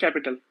be my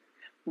capital.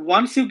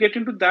 Once you get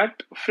into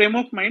that frame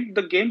of mind,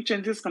 the game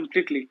changes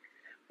completely.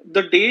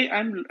 The day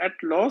I'm at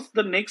loss,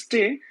 the next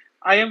day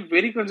I am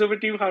very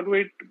conservative. How do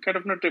I kind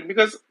of not take?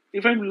 Because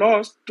if I'm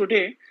lost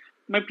today,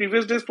 my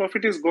previous day's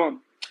profit is gone.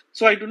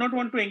 So I do not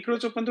want to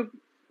encroach upon the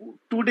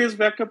 2 days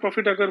back का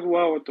profit अगर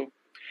हुआ हो तो.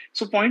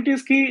 So point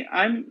is कि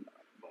I'm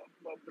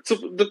so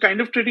the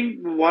kind of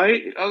trading why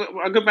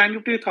अगर bank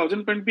Nifty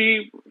 1,000 point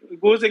भी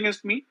goes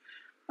against me,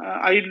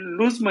 I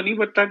lose money,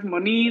 but that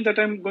money that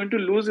I'm going to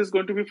lose is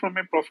going to be from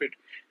my profit,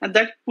 and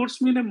that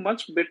puts me in a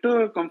much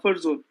better comfort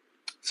zone.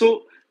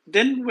 So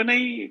then, when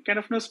I kind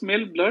of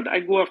smell blood,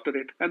 I go after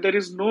it, and there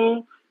is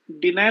no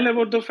denial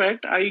about the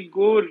fact. I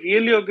go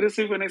really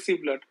aggressive when I see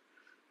blood.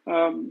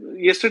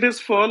 Yesterday's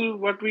fall,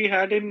 what we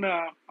had in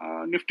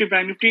Nifty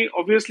Bank Nifty,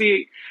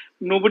 obviously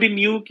nobody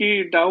knew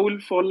कि Dow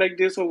will fall like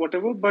this or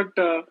whatever, but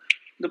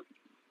the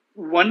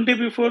one day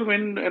before,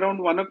 when around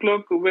 1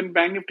 o'clock, when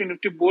Bank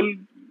Nifty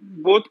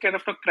both kind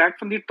of cracked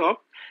from the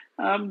top,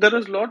 there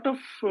was a lot of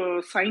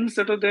signs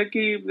that are there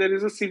कि there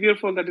is a severe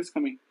fall that is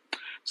coming.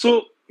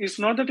 So it's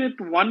not that at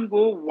one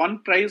go, one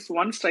price,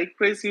 one strike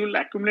price, you will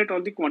accumulate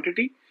all the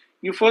quantity.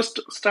 You first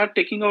start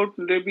taking out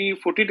maybe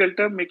 40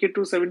 delta, make it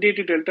to 70,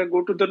 80 delta,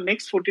 go to the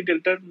next 40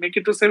 delta, make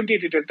it to 70,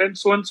 80 delta, and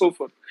so on and so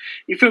forth.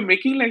 If you're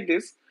making like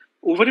this,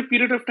 over a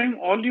period of time,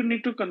 all you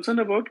need to concern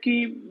about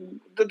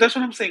that's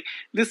what I'm saying.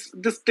 This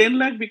 10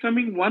 lakh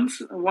becoming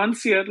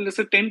once year, let's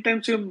say 10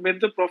 times you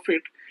made the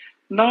profit.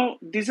 Now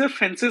these are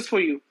fences for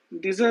you.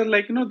 These are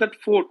like that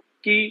fort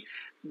कि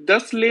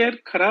 10 layer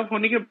खराब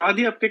होने के बाद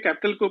ही आपके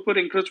capital के ऊपर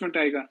encroachment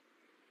आएगा.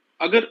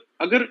 अगर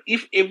अगर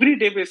if every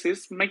day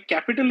basis my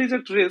capital is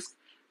at risk,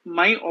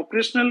 my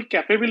operational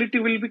capability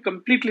will be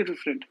completely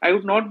different. I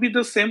would not be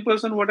the same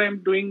person what I am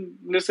doing,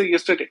 let's say,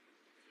 yesterday.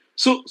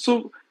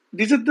 So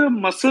these are the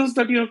muscles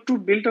that you have to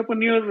build up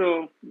on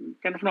your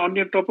kind of on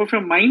your top of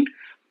your mind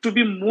to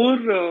be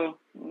more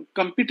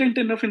competent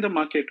enough in the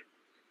market.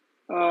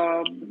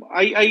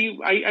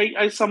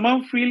 I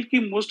somehow feel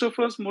that most of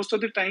us, most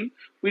of the time,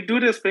 we do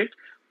respect.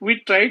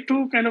 We try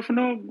to kind of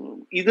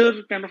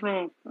either kind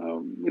of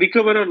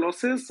recover our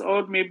losses,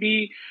 or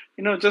maybe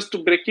just to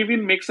break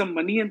even, make some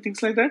money and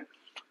things like that.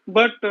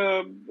 But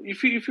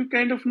if you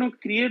kind of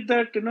create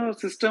that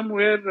system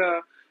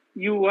where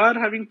you are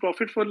having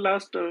profit for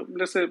last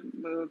let's say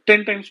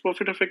 10 times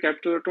profit of a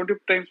capital, or 20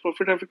 times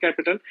profit of a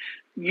capital,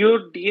 your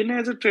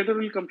DNA as a trader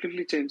will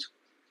completely change.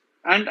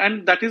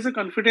 And that is a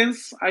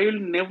confidence. I will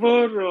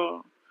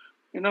never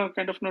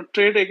kind of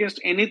trade against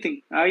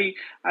anything. I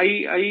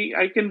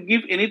can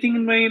give anything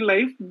in my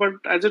life, but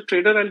as a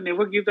trader I'll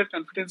never give that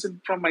confidence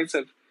from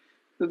myself.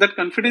 So that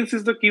confidence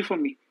is the key for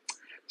me.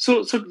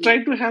 So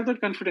try to have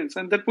that confidence,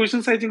 and that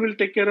position sizing will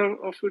take care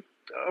of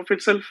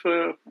itself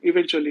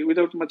eventually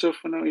without much of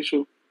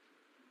issue.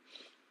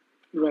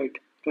 Right.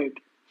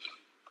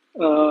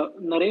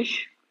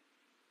 Naresh.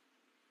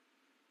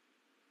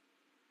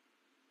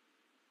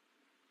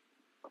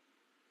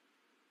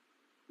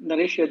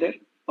 Naresh, you're there?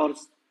 Or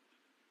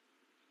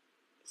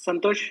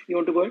Santosh, you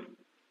want to go ahead?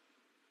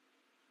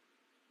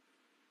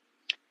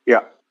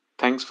 Yeah,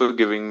 thanks for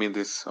giving me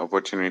this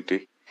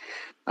opportunity.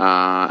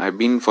 I've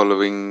been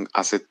following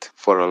Asit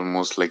for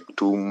almost like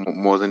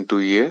more than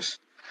 2 years,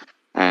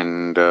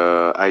 and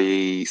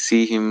I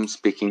see him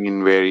speaking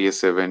in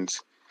various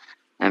events.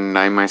 And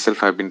I myself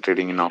have been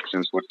trading in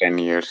options for 10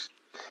 years.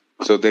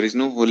 So there is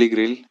no holy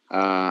grail.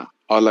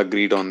 All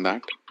agreed on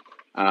that.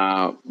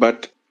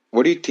 But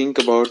what do you think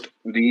about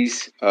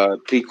these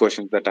three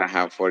questions that I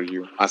have for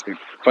you, Asit?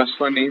 First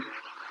one is,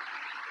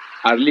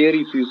 earlier,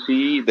 if you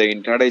see the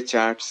intraday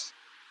charts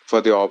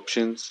for the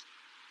options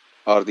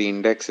or the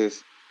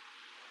indexes,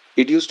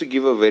 it used to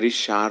give a very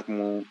sharp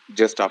move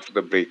just after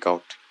the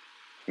breakout.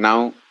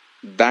 Now,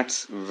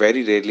 that's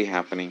very rarely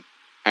happening,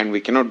 and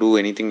we cannot do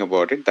anything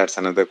about it. That's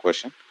another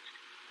question.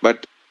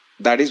 But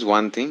that is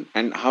one thing,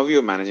 and how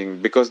you're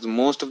managing, because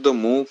most of the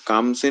move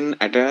comes in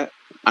at a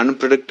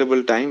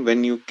unpredictable time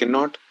when you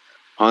cannot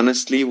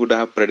honestly would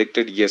have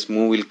predicted, yes,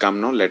 move will come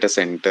now, let us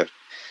enter.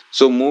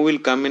 So move will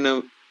come in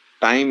a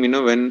time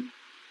when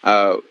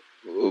uh,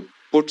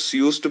 puts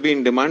used to be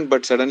in demand,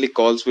 but suddenly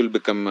calls will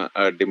become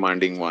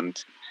demanding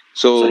ones.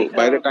 So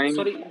by the time,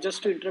 Sorry,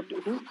 just to interrupt.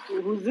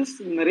 Who's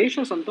this? Naresh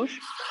or Santosh?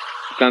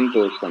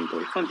 Santosh.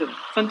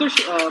 Santosh,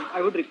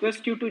 I would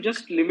request you to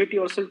just limit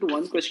yourself to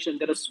one question.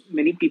 There are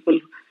many people,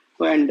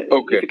 and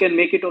Okay. if you can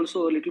make it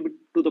also a little bit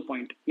to the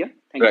point. Yeah,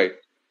 thank Right.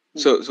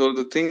 So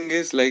the thing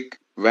is, like,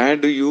 where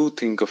do you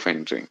think of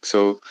entering?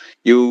 So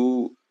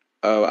you,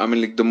 I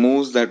mean, like the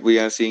moves that we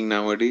are seeing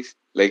nowadays,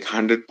 like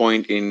 100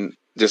 point in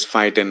just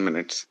 5-10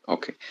 minutes.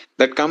 Okay,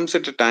 that comes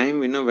at a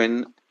time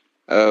when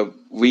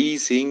we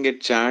seeing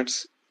at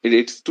charts,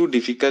 it's too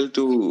difficult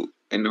to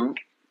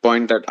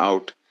point that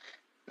out.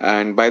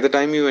 And by the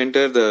time you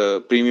enter,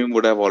 the premium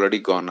would have already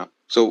gone up.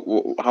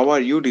 So how are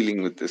you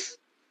dealing with this?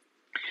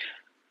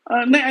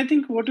 No, I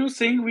think what you're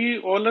saying, we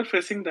all are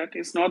facing that.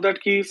 It's not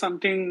that key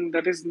something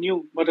that is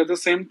new, but at the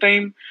same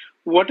time,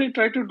 what I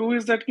try to do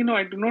is that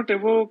I do not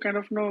ever kind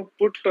of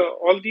put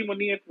all the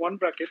money at one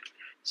bracket.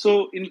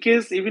 So in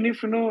case, even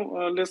if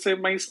let's say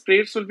my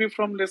spreads will be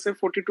from, let's say,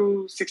 40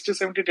 to 60,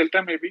 70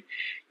 delta maybe.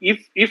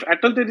 If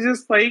at all there is a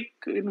spike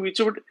in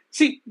whichever,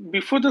 see,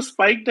 before the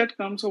spike that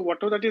comes or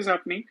whatever that is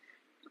happening,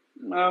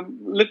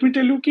 let me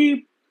tell you,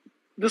 ki,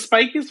 the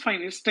spike is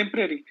fine. It's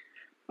temporary.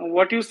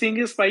 What you're seeing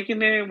is spike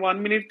in a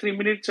 1 minute, 3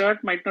 minute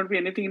chart might not be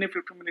anything in a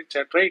 50-minute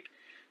chart, right?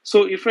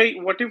 So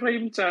what if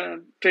I'm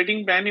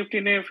trading Ban Nifty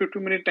in a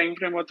 50-minute time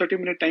frame or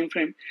 30-minute time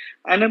frame,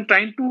 and I'm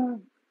trying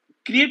to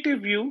create a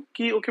view,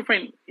 ki, okay,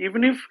 fine.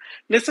 Even if,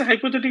 let's say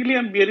hypothetically,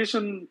 I'm bearish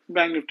on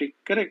Bank Nifty,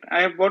 correct?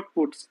 I have bought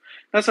puts.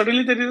 Now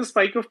suddenly there is a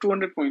spike of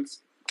 200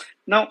 points.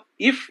 Now,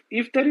 if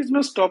there is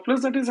no stop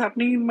loss that is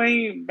happening in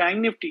my Bank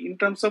Nifty in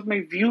terms of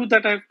my view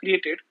that I have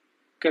created,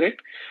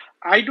 correct?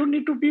 I don't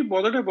need to be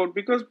bothered about,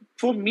 because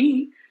for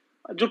me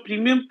जो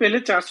premium पहले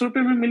 400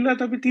 रुपए में मिल रहा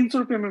था अभी 300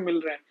 रुपए में मिल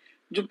रहा है,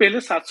 जो पहले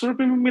 700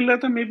 रुपए में मिल रहा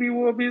था मे बी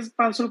वो अभी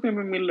 500 रुपए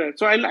में मिल रहा है.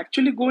 So I'll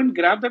actually go and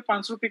grab that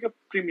 500 रुपए का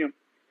premium.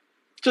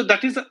 So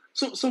that is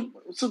so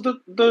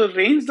the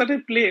range that I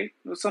play,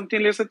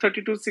 something let's say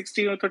 30 to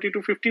 60 or 30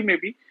 to 50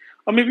 maybe,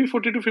 or maybe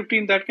 40 to 50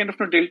 in that kind of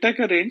delta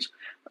ka range.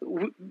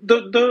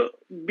 The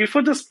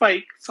before the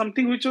spike,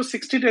 something which was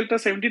 60 delta,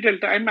 70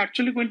 delta, I'm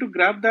actually going to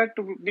grab that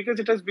because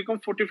it has become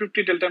 40,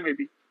 50 delta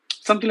maybe,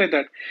 something like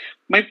that.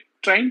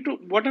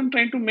 What I'm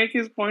trying to make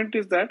his point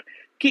is that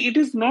ki it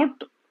is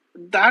not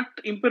that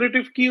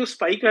imperative ki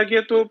spike aa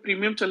gaya to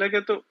premium chala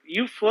gaya, to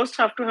you first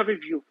have to have a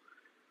view.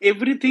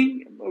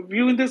 Everything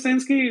view in the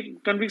sense ki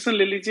conviction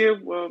le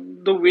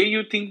lijiye, the way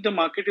you think the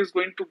market is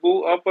going to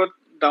go up or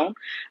down.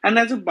 And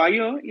as a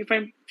buyer, if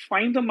I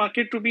find the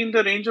market to be in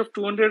the range of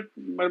 200,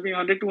 maybe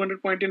 100,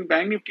 200 point in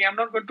Bank Nifty, I'm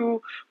not going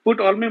to put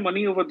all my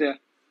money over there.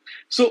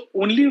 So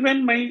only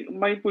when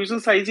my position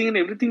sizing and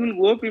everything will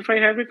go up, if I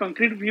have a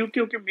concrete view,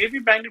 okay, maybe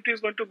Bank Nifty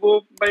is going to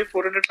go by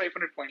 400,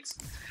 500 points.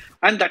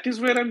 And that is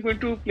where I'm going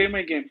to play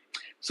my game.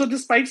 So the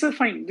spikes are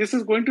fine. This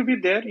is going to be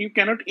there. You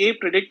cannot A,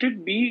 predict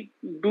it, B,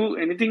 do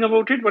anything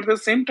about it. But at the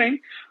same time,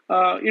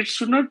 it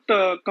should not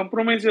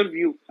compromise your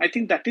view. I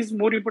think that is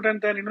more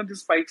important than, the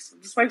spikes.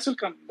 The spikes will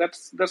come.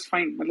 That's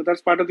fine.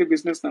 That's part of the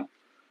business now.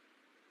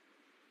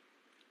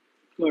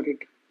 Got it.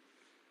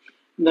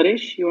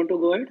 Naresh, you want to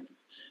go ahead?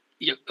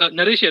 Yeah,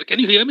 Naresh here. Can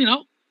you hear me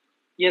now?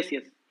 Yes.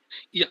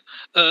 Yeah.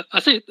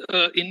 Asit,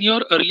 in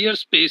your earlier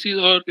spaces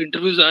or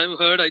interviews I've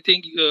heard, I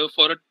think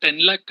for a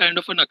 10 lakh kind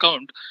of an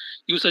account,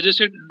 you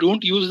suggested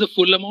don't use the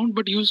full amount,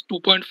 but use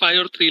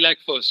 2.5 or 3 lakh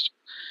first.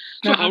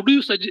 So how do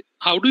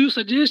you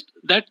suggest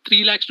that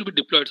 3 lakhs to be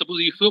deployed? Suppose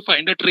if you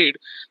find a trade,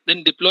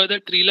 then deploy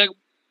that 3 lakh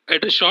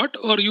at a shot,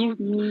 or you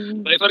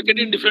bifurcate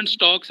in different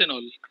stocks and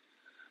all?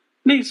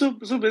 No,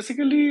 so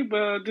basically,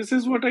 this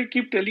is what I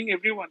keep telling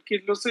everyone.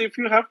 Let's say if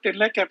you have 10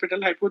 lakh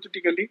capital,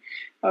 hypothetically,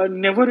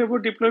 never ever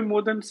deploy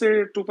more than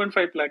say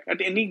 2.5 lakh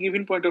at any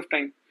given point of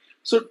time.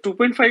 So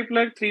 2.5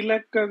 lakh, 3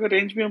 lakh का अगर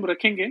range में हम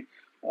रखेंगे,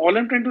 all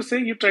I'm trying to say,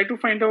 you try to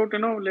find out,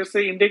 let's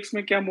say index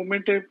में क्या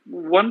movement है.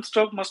 One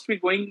stock must be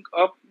going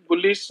up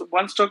bullish,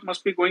 one stock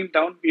must be going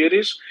down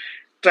bearish.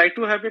 Try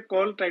to have a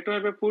call, try to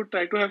have a put,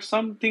 try to have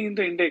something in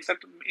the index at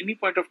any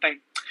point of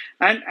time.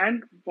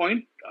 And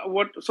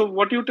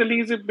what you're telling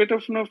is a bit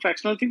of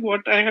fractional thing.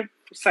 What I have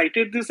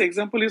cited this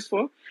example is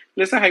for,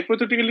 let's say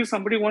hypothetically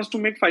somebody wants to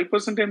make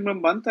 5% in a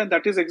month, and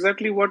that is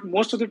exactly what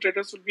most of the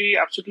traders will be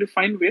absolutely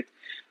fine with.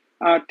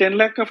 10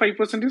 lakh ka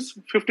 5% is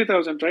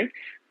 50,000, right?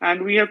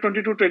 And we have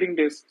 22 trading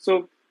days.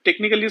 So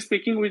technically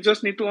speaking, we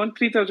just need to earn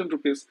 3,000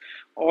 rupees.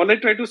 All I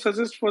try to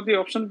suggest for the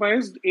option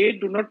buyers, A,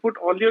 do not put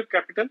all your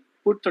capital,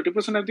 put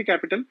 30% of the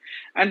capital.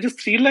 And this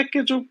 3 lakh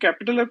ke jo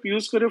capital आप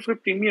use करो for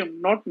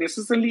premium, not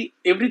necessarily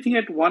everything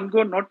at one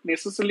go, not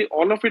necessarily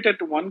all of it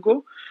at one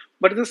go.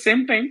 But at the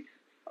same time,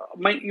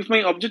 if my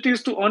objective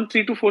is to earn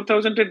 3 to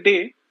 4,000 a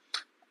day,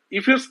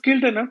 if you're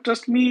skilled enough,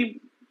 trust me,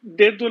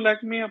 1.5-2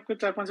 lakh में आपके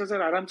 4-5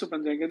 हजार आराम से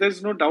बन जाएंगे. There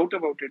is no doubt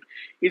about it.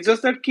 It's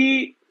just that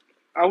कि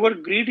our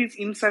greed is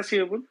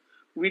insatiable.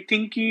 We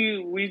think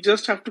we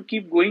just have to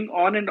keep going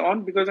on and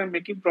on because I'm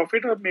making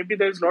profit, or maybe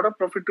there is a lot of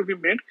profit to be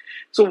made.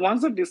 So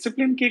once the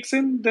discipline kicks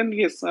in, then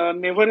yes,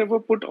 never ever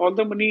put all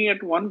the money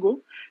at one go.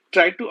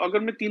 Try to, अगर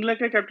मैं 3 लाख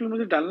का capital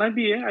मुझे डालना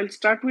भी है, I'll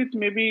start with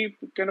maybe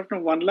kind of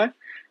 1 lakh.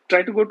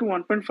 Try to go to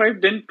 1.5,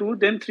 then 2,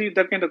 then 3,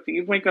 that kind of thing.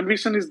 If my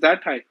conviction is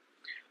that high.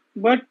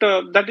 But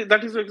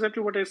that is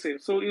exactly what I say.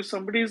 So if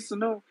somebody is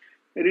a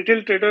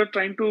retail trader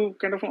trying to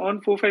kind of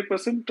earn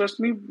 4-5%, trust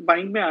me,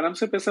 buying में आराम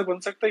से पैसा बन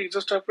सकता है. You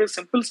just have a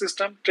simple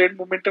system, trade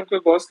momentum को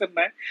Gauss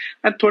करना है,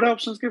 and थोड़ा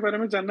options के बारे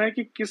में जानना है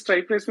कि किस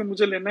strike price में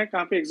मुझे लेना है,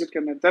 कहाँ पे exit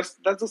करना है.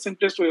 That's the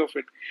simplest way of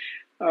it.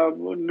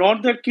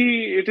 Not that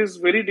कि it is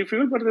very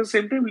difficult, but at the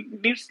same time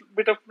it needs a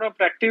bit of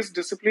practice,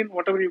 discipline,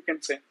 whatever you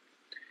can say.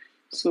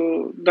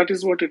 So that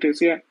is what it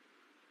is. Yeah.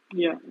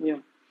 Yeah, yeah.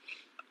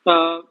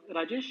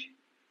 Rajesh?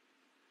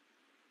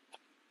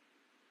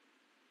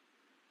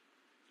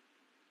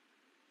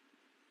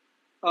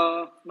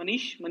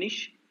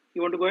 Manish,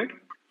 you want to go ahead?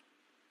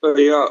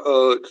 Yeah,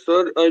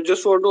 sir, I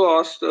just want to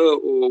ask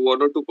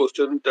one or two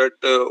questions that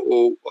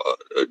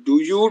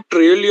do you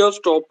trail your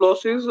stop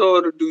losses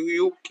or do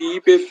you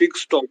keep a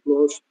fixed stop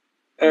loss?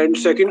 And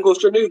second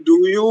question is,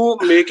 do you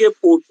make a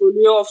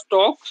portfolio of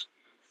stocks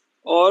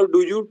or do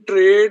you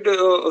trade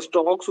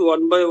stocks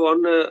one by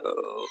one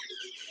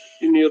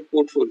in your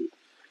portfolio?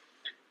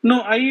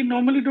 No, I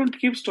normally don't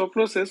keep stop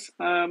losses.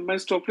 My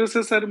stop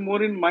losses are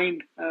more in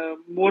mind,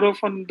 more of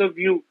on the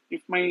view.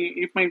 If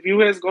my view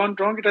has gone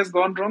wrong, it has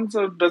gone wrong.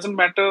 So it doesn't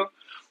matter.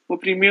 वो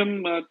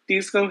premium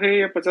 30 का है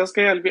या 50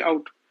 का है, I'll be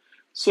out.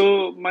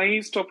 So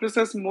my stop loss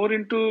has more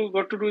into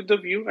got to do with the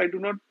view. I do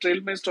not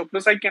trail my stop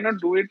loss. I cannot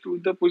do it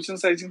with the position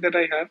sizing that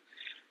I have.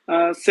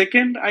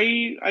 Second,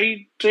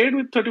 I trade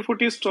with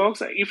 30-40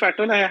 stocks if at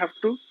all I have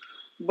to,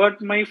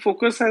 but my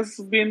focus has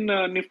been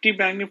Nifty,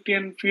 Bank Nifty,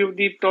 and few of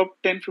the top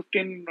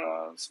 10-15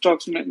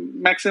 stocks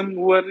maximum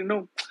who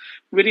are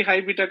very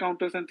high beta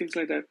counters and things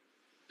like that.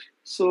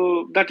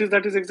 So that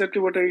is exactly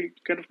what I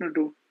kind of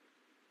do.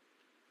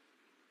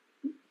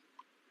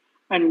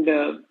 And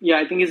yeah,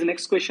 I think his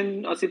next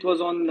question, Asit, was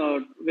on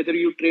whether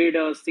you trade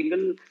a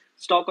single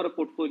stock or a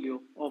portfolio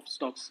of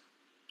stocks.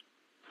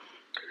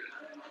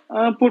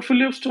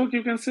 Portfolio of stock,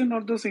 you can say,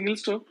 not the single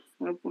stock.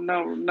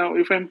 Now,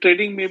 if I'm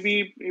trading,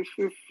 maybe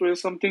if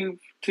something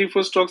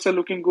 3-4 stocks are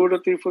looking good or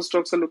 3-4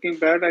 stocks are looking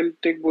bad, I'll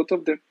take both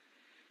of them.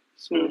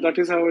 So that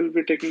is how I'll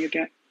be taking it.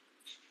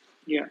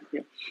 Yeah.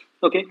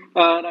 Okay,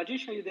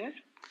 Rajesh, are you there?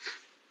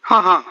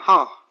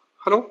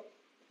 Hello.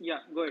 Yeah,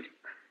 go ahead.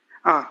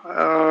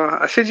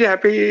 Asit ji,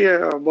 happy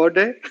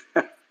birthday.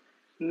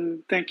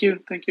 Thank you.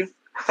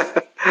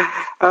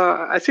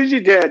 Asit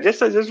ji, I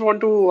just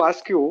want to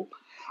ask you.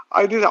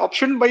 This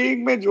option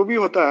buying में जो भी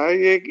होता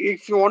है,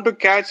 if you want to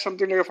catch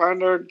something like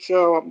 500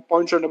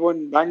 points and above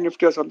in Bank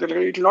Nifty or something like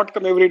that, it will not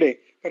come every day,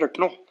 correct?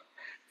 No.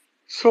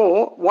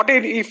 So,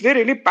 if there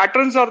any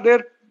patterns are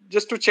there,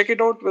 just to check it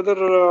out whether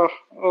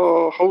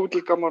how it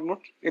will come or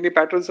not? Any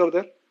patterns are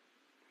there?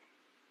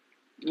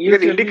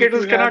 Because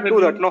indicators cannot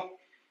do that, no.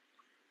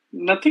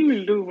 Nothing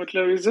will do.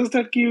 It's just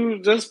that you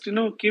just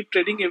keep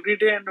trading every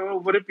day, and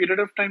over a period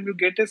of time you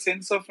get a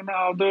sense of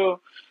how the,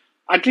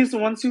 at least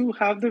once you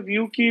have the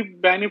view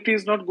that Bank Nifty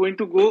is not going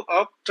to go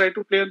up, try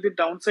to play on the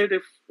downside.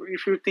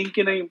 If you think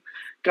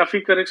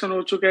काफी correction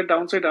हो चुका है,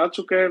 downside आ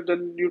चुका है,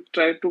 then you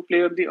try to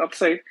play on the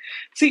upside.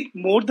 See,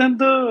 more than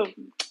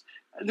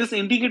this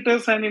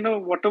indicators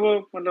and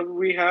whatever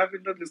we have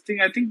in this thing,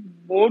 I think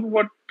more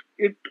what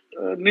it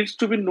needs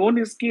to be known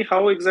is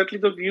how exactly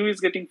the view is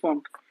getting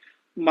formed.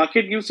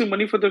 Market gives you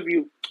money for the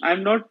view.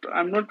 I'm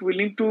not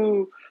willing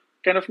to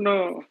kind of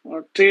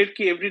trade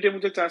कि every day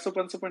मुझे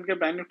 400-500 point का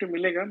bank Nifty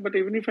मिलेगा, but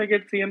even if I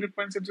get 300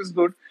 points, it is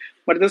good.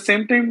 But at the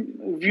same time,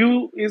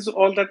 view is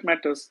all that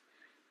matters.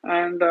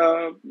 And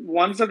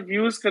once that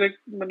view is correct,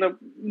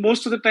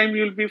 most of the time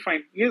you'll be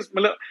fine. Yes,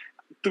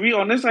 to be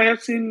honest, I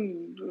have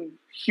seen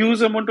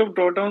huge amount of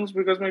drawdowns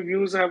because my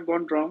views have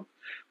gone wrong.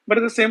 But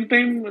at the same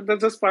time,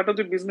 that's just part of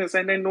the business,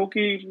 and I know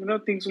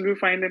things will be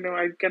fine, and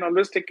I can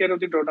always take care of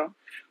the drawdown.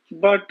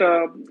 But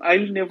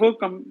I'll never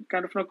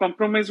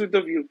compromise with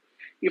the view.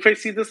 If I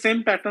see the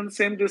same pattern,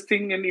 same this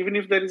thing, and even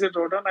if there is a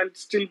drawdown, I'll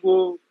still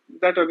go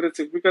that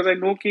aggressive because I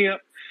know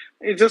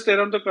it's just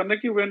around the corner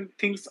when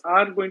things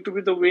are going to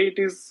be the way it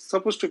is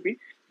supposed to be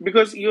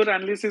because your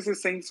analysis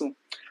is saying so.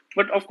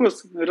 But of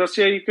course,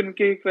 Russia-Ukraine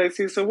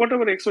crisis or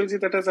whatever XYZ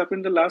that has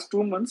happened in the last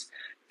 2 months,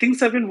 things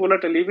have been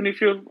volatile. Even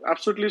if you're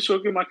absolutely sure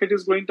the market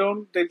is going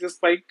down, they just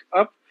spike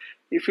up.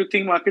 If you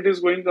think market is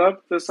going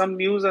up, there's some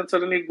news and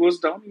suddenly it goes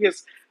down.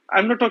 Yes,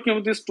 I'm not talking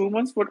about these 2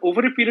 months, but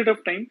over a period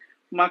of time,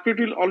 market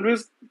will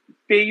always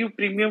pay you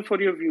premium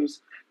for your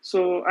views.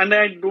 So, and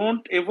I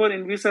don't ever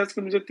envisage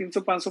कि मुझे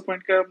 300-500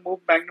 point का move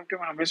bank Nifty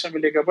में हमेशा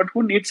मिलेगा. But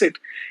who needs it?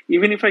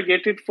 Even if I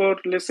get it for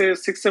let's say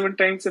 6-7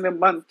 times in a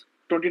month,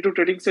 22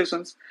 trading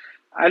sessions,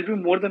 I'll be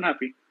more than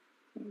happy.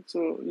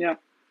 So yeah,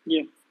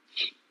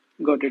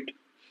 got it.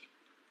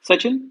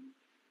 Sachin.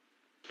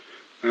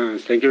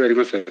 Thank you very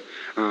much, sir.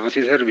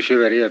 Asit sir, wish you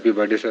a very happy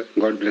birthday, sir.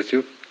 God bless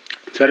you.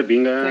 Sir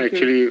being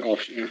actually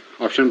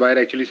option buyer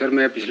actually sir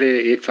मैं पिछले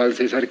 1 साल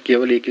से sir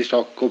केवल एक ही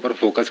stock के ऊपर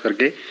focus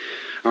करके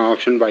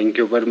option buying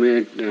के ऊपर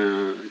मैं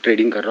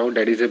ट्रेडिंग कर रहा हूँ,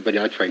 डेट इज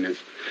बजाज फाइनेंस,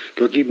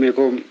 क्योंकि मेरे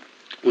को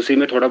उसी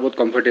में थोड़ा बहुत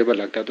कंफर्टेबल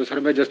लगता है. तो सर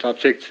मैं जस्ट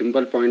आपसे एक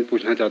सिंपल पॉइंट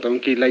पूछना चाहता हूँ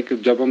कि लाइक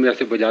जब हम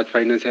ऐसे बजाज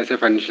फाइनेंस ऐसे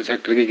फाइनेंशियल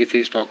सेक्टर के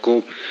किसी स्टॉक को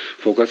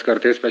फोकस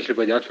करते हैं, स्पेशली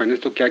बजाज फाइनेंस,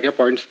 तो क्या क्या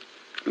पॉइंट्स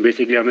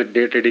बेसिकली हमें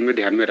डे ट्रेडिंग में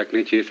ध्यान में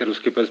रखने चाहिए सर,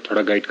 उसके पास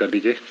थोड़ा गाइड कर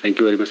दीजिए. Thank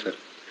you very much sir.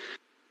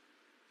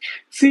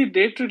 See,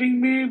 day trading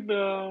में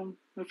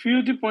a few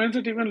of the points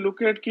that you can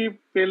look at कि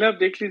पहले आप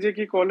देख लीजिए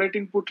कि कॉल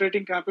राइटिंग पुट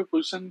राइटिंग कहाँ पे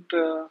पोजिशन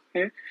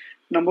है,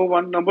 number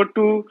 1. Number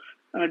 2,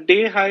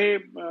 day high,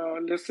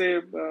 let's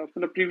say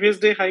the previous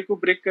day high को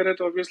break करे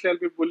तो obviously I'll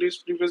be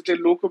bullish. Previous day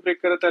low को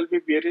break करे तो I'll be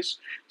bearish.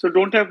 So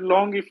don't have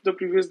long if the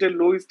previous day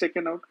low is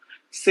taken out.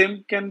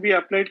 Same can be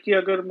applied कि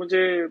अगर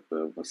मुझे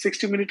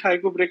 60-minute high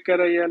को break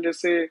करा या let's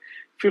say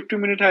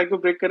 50-minute high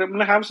को break करा,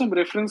 मतलब have some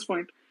reference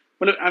point.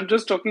 Well, I'm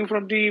just talking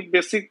from the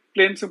basic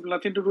plain simple,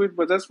 nothing to do with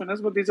Bajaj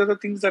Finance, but these are the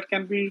things that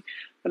can be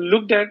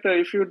looked at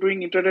if you're doing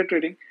intraday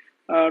trading.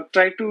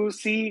 Try to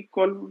see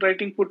call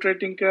writing, put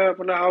writing,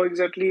 how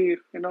exactly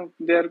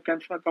they are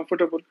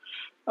comfortable.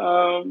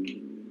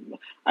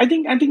 I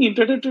think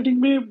intraday trading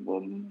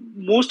में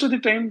most of the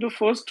time the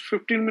first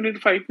 15 minute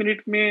 5 minute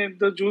में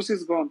the juice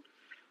is gone.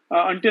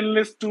 Until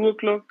unless 2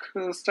 o'clock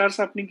starts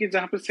happening कि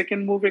जहाँ पे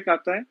second move एक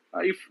आता है,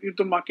 if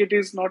the market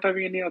is not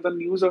having any other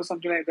news or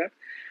something like that.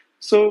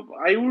 So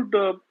I would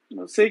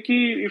say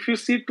कि if you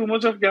see too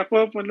much of gap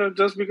up,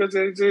 just because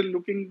there is a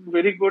looking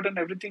very good and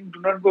everything, do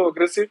not go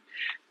aggressive.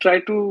 Try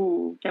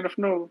to kind of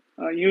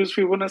use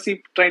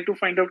Fibonacci, try to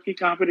find out कि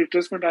कहाँ पे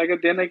retracement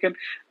आएगा. Then I can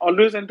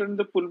always enter in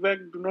the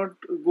pullback. Do not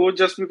go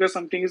just because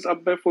something is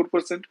up by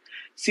 4%.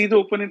 See the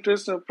open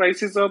interest,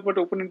 price is up, but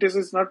open interest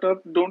is not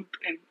up. Don't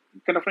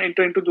kind of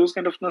enter into those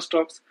kind of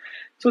stocks.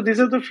 So these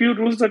are the few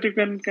rules that you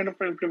can kind of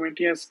implement.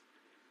 Yes.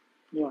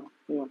 Yeah.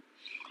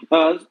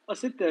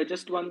 Asit,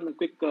 just one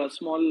quick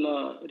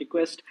small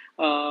request.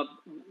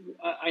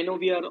 I know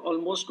we are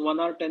almost 1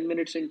 hour 10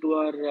 minutes into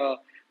our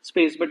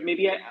space, but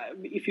maybe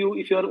if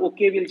you are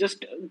okay, we'll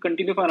just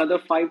continue for another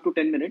 5 to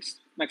 10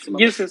 minutes maximum.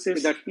 Yes.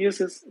 With that.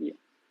 Yes. Yeah.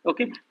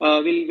 Okay.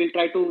 We'll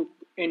try to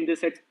end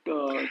this at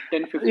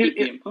 10:50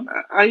 p.m. Huh?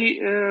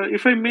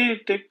 If I may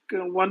take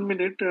 1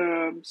 minute,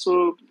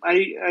 so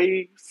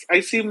I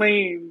see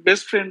my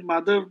best friend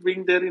Madhav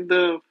being there in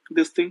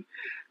this thing.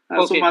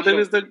 Okay, so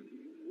Madhav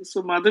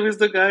sure. Madhav is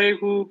the guy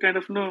who kind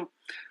of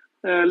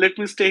let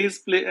me stay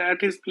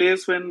at his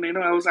place when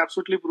I was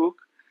absolutely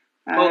broke,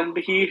 and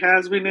he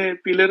has been a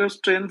pillar of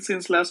strength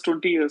since last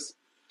 20 years.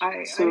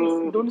 I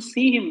don't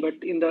see him,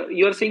 but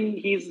you are saying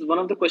he's one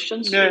of the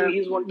questions. Yeah.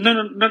 He's one.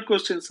 No, not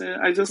questions.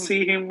 I just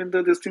see him in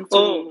this thing.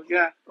 So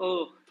yeah.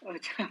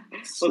 Okay.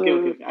 So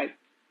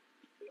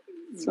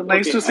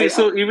nice to see.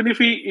 So even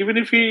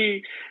if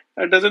he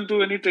doesn't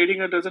do any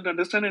trading or doesn't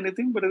understand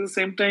anything, but at the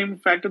same time,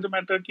 fact of the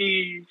matter,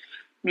 ki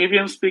maybe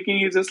I'm speaking,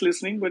 he's just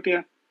listening. But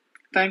yeah,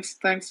 thanks,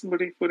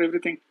 buddy, for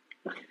everything.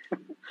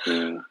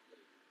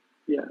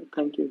 Yeah,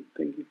 thank you.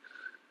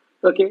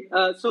 Okay,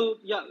 so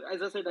yeah,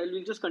 as I said, I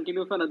will just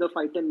continue for another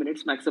 5-10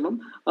 minutes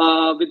maximum.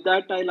 With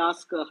that, I'll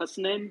ask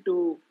Hasnain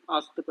to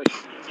ask the question.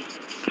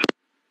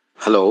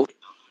 Hello.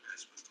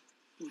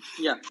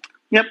 Yeah.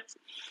 Yep.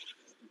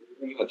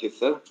 Asit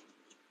sir.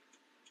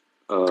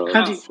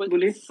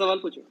 सवाल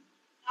पूछो.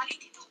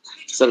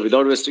 Sir,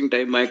 without wasting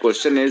time, my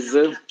question is,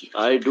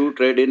 I do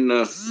trade in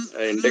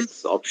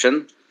index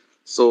option.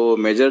 So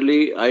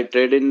majorly, I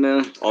trade in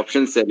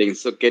option selling.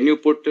 So can you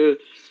put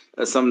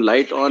some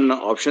light on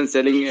option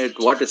selling? At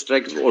what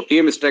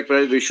OTM strike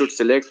price we should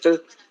select,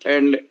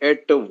 and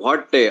at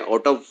what day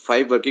out of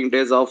 5 working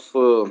days of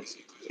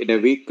in a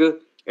week,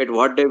 at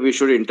what day we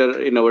should enter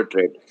in our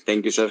trade?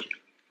 Thank you, sir.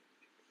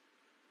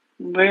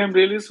 I am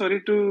really sorry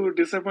to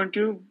disappoint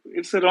you.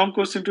 It's a wrong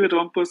question to a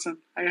wrong person.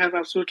 I have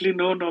absolutely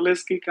no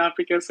knowledge कि कहाँ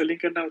पे क्या selling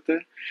करना होता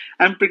है.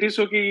 I'm pretty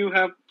sure कि you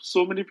have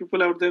so many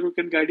people out there who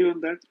can guide you on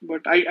that.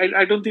 But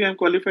I don't think I'm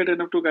qualified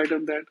enough to guide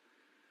on that.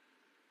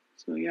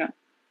 So yeah.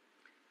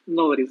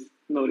 No worries.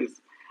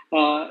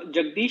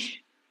 Jagdish.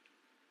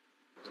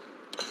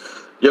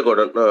 Yeah,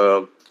 Gordon.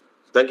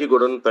 Thank you,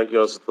 Gordon. Thank you,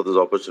 Asit, for this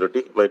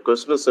opportunity. My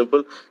question is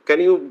simple.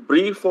 Can you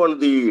brief on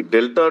the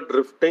delta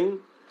drifting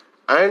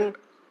and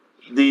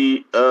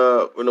the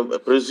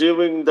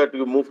presuming that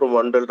you move from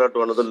one delta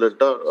to another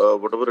delta,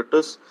 whatever it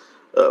is,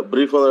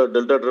 brief on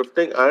the delta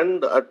drifting,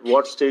 and at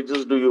what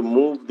stages do you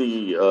move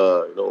the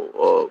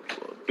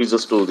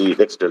pieces to the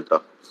next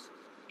delta?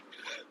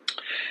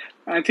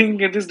 I think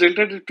this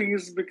delta drifting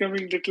is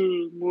becoming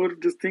little more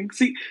this thing.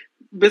 See,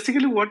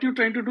 basically what you're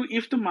trying to do,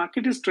 if the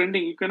market is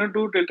trending, you cannot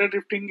do delta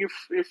drifting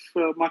if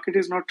market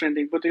is not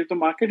trending. But if the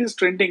market is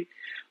trending,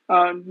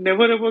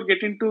 never ever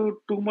get into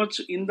too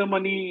much in the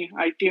money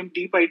ITM,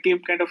 deep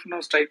ITM kind of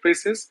strike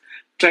prices.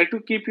 Try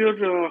to keep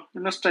your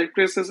strike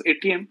prices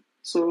ATM.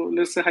 So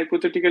let's say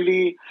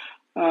hypothetically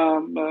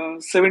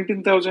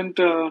 17,000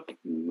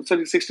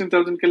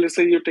 16,000 let's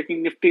say you're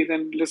taking Nifty,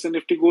 then let's say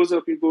Nifty goes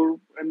up, you go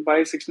and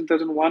buy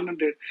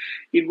 16,100.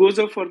 It goes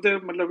up further,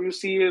 you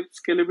see a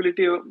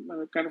scalability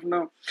kind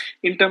of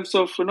in terms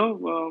of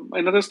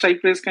another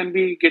strike price can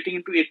be getting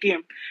into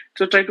ATM.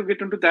 So try to get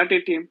into that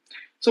ATM.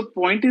 So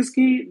point is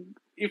key,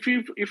 if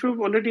you've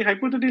already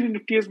hypothetically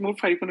Nifty has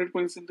moved 500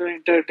 points in the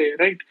entire day,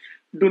 right?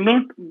 Do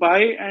not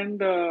buy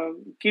and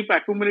keep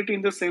accumulating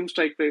in the same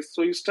strike price.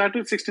 So you start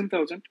with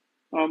 16,000.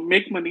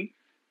 Make money.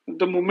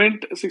 The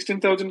moment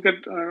 16,000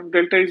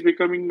 delta is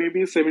becoming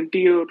maybe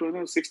 70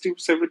 or 60,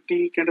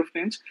 70 kind of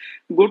range,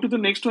 go to the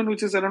next one,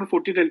 which is around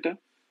 40 delta.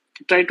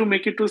 Try to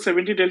make it to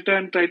 70 delta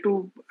and try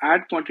to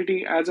add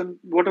quantity as in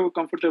whatever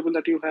comfort level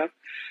that you have.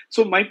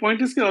 So my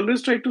point is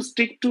always try to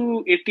stick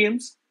to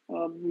ATMs.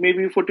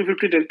 maybe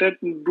 40-50 delta.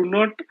 Do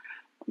not.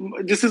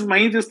 This is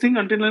my this thing.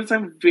 Until unless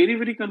I'm very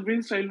very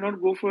convinced, I'll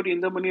not go for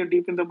in the money or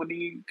deep in the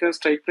money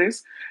strike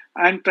price,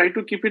 and try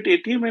to keep it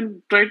ATM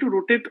and try to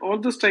rotate all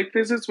the strike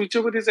prices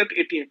whichever is at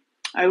ATM.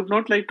 I would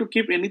not like to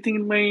keep anything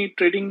in my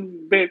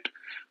trading bet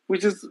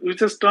which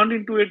has turned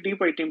into a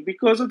deep item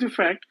because of the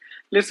fact.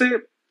 Let's say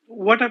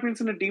what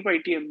happens in a deep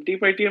ITM.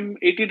 Deep ITM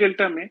 80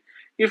 delta may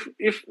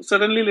if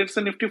suddenly let's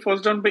say Nifty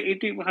falls down by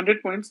 80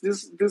 100 points,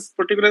 this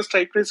particular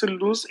strike price will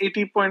lose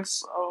 80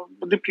 points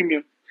the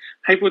premium,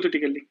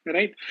 hypothetically,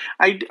 right?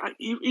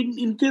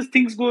 In case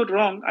things go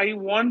wrong,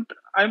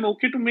 I'm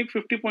okay to make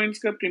 50 points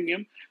ka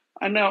premium,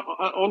 and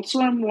also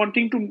I'm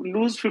wanting to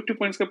lose 50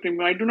 points ka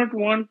premium. I do not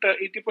want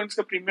 80 points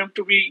ka premium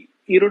to be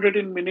eroded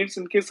in minutes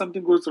in case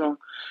something goes wrong.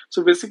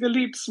 So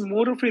basically it's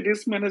more of a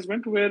risk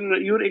management where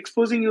you're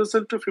exposing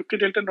yourself to 50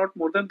 delta, not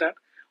more than that,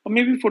 or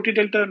maybe 40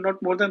 delta,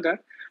 not more than that.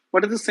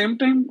 But at the same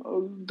time,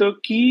 the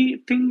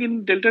key thing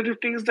in delta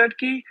drifting is that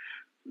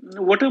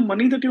whatever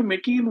money that you're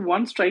making in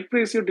one strike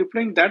price, you're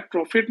deploying that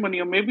profit money,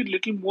 or maybe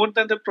little more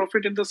than the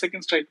profit in the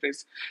second strike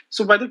price.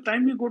 So by the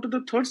time you go to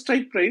the third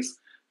strike price,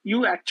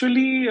 you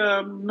actually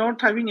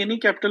not having any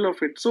capital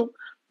of it. So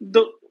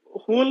the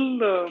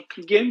whole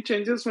game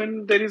changes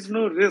when there is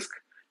no risk.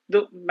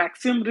 The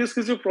maximum risk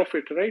is your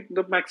profit, right?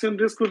 The maximum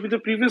risk would be the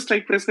previous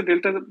strike price, the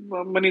delta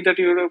money that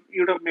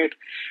you'd have made.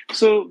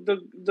 So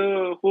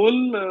the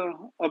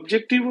whole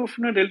objective of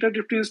delta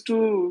drift is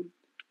to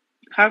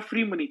have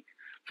free money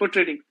for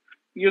trading.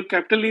 Your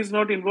capital is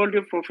not involved,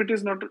 your profit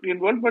is not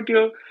involved, but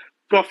your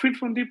profit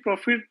from the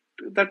profit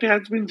that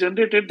has been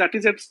generated, that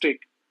is at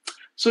stake.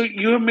 So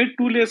you have made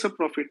two layers of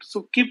profit.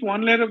 So keep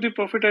one layer of the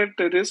profit at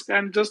risk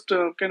and just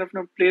kind of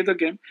play the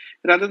game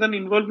rather than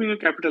involving your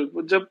capital.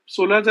 जब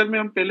 16,000 में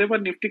हम पहले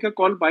बार Nifty का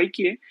call bye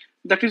किए,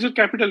 that is your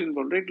capital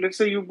involved, right? Let's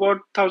say you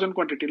bought 1,000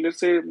 quantity. Let's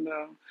say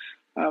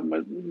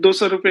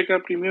 200 रुपए का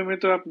premium है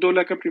तो आप 2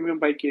 लाख का प्रीमियम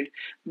बाय किए.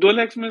 2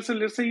 लाख में से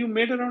let's say you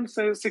made around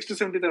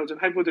 60-70,000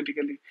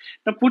 hypothetically.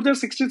 Now put the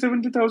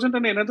 60-70,000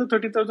 and another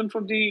 30,000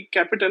 from the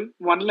capital,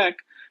 1 lakh,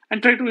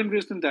 and try to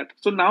invest in that.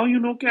 So now you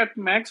know कि at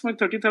max my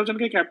 30,000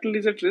 का capital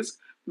is at risk.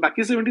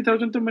 बाकी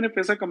 70,000 तो मैंने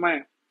पैसा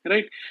कमाया,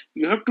 right?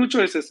 You have two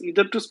choices: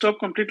 either to stop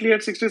completely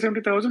at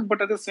 60-70,000,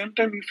 but at the same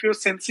time, if you're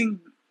sensing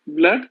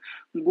blood,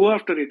 go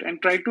after it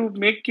and try to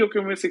make your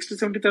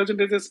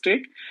 60-70,000 as a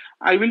stake.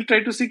 I will try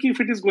to see if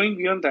it is going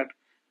beyond that.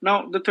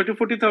 Now the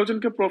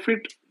 30-40,000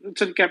 profit,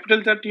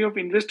 capital that you have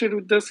invested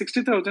with the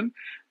 60,000,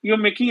 you're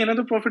making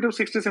another profit of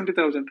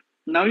 60-70,000.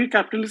 Now your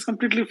capital is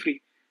completely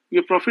free.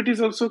 Your profit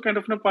is also kind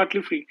of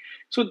partly free.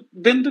 So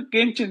then the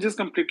game changes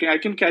completely. I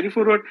can carry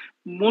forward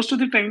most of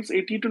the times,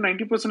 80 to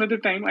 90% of the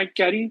time, I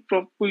carry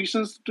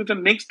positions to the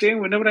next day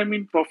whenever I'm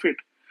in profit.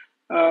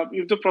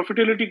 If the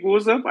profitability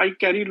goes up, I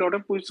carry a lot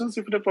of positions.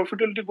 If the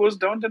profitability goes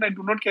down, then I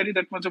do not carry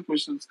that much of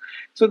positions.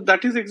 So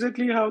that is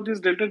exactly how this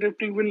delta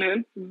drifting will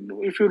help.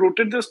 If you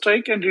rotate the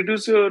strike and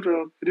reduce your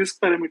risk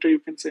parameter, you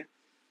can say.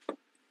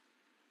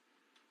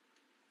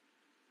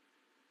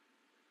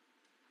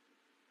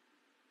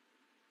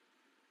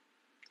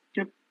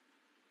 Yep.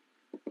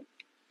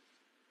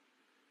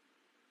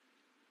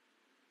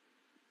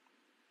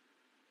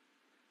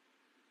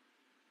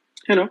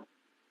 Hello.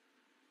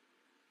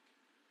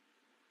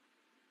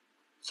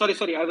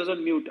 Sorry, I was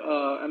on mute.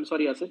 I'm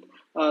sorry, Asit.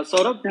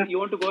 Saurabh, you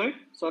want to go ahead?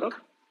 Saurabh?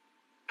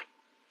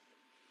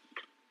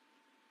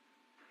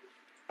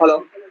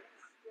 Hello.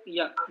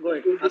 Yeah, go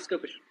ahead. Ask a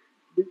question.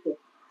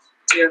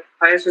 Yeah.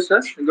 Hi,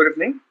 sir. Good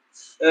evening.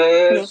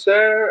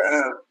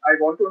 Sir, I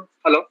want to.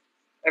 Hello.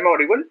 Am I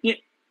audible? Yeah.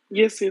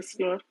 Yes, you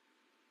are.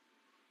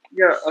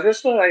 Yeah. Okay,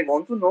 sir. I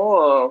want to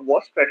know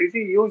what strategy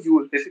you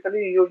use.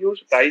 Basically, you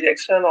use price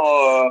action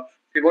or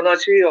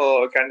Fibonacci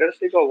or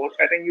candlestick, or what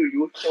pattern you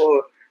use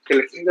for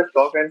selecting the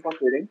stock and for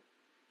trading.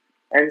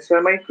 And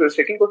sir, my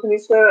second question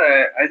is,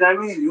 as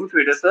I'm a new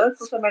trader, sir,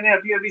 so sir, मैंने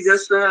अभी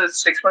just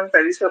 6 months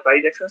पहले से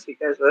price action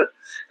सीखा है, sir.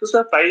 So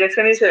sir, price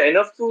action is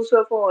enough to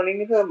sir for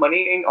earning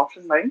money in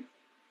option buying,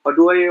 or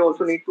do I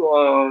also need to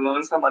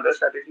learn some other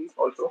strategies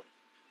also?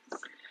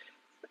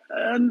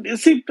 And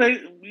see,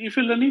 if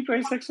you're learning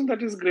price action,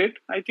 that is great.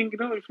 I think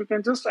if you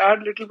can just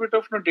add a little bit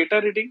of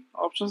data reading,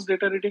 options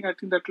data reading, I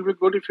think that will be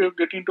good if you're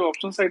getting to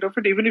option side of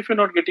it. Even if you're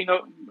not getting a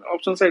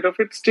option side of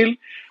it, still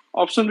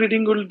option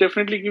reading will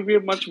definitely give you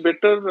a much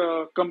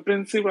better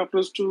comprehensive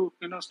approach to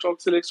stock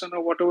selection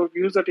or whatever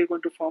views that you're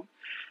going to form.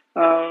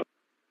 I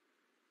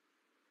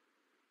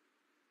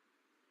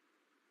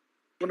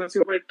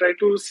try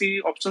to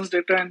see options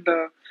data and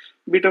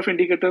bit of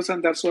indicators,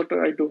 and that's what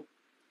I do.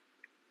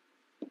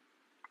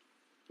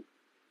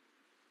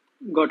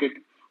 Got it.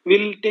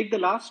 We'll take the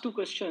last two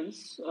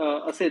questions,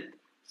 Asit,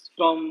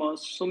 from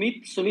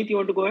Sumit. Sumit, you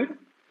want to go ahead?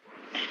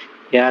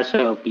 Yeah,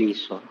 sir,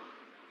 please, sir.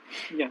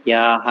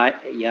 Yeah.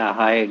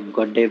 Hi.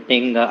 Good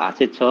evening,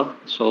 Asit, sir.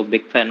 So,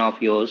 big fan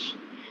of yours.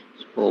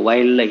 So,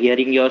 while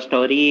hearing your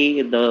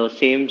story, the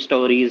same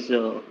stories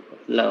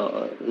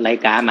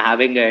like I'm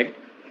having it,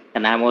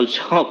 and I'm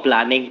also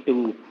planning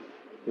to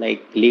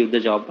like leave the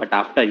job. But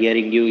after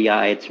hearing you,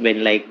 yeah, it's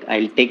been like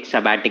I'll take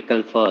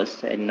sabbatical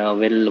first and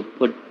we'll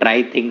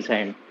try things.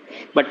 And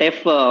but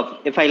if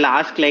I'll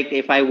ask, like,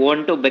 if I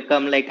want to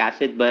become like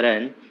Asit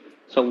Baran,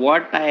 so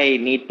what I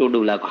need to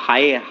do, like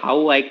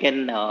how I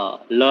can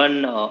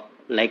learn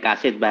like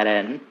Asit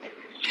Baran,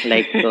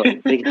 like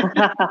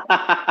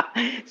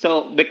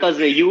so because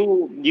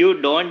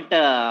you don't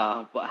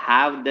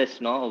have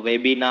this no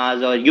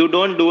webinars, or you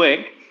don't do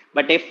it.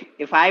 But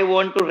if I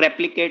want to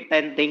replicate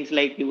and things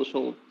like you,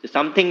 so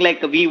something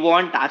like we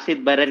want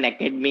Asit Baran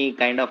Academy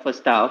kind of a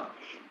stuff,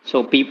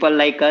 so people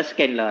like us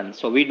can learn.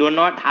 So we do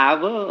not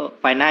have a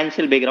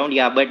financial background,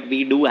 yeah, but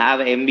we do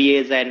have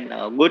MBAs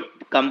and good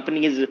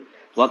companies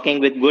working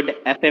with good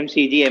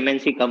FMCG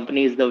MNC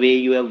companies, the way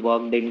you have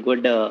worked in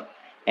good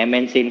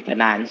MNC in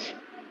finance.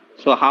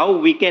 So how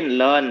we can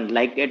learn,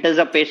 like it is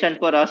a passion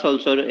for us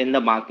also in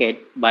the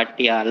market, but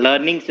yeah,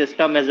 learning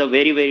system is a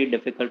very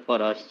difficult for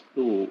us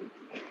to.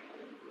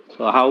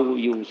 So how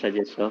you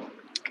suggest, sir?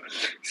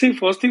 See,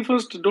 first thing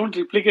first, don't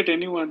replicate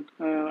anyone.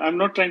 I'm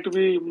not trying to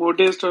be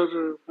modest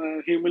or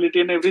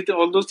humility and everything,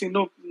 all those things.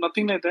 No,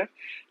 nothing like that.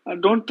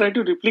 Don't try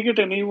to replicate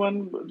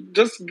anyone.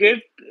 Just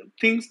get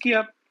things कि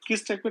आप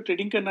किस type of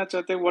trading करना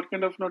चाहते हैं, what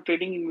kind of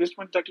trading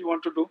investment that you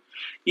want to do.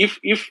 If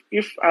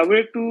I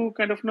were to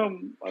kind of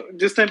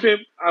this time पे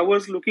I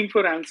was looking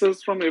for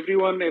answers from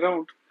everyone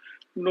around.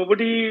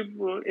 Nobody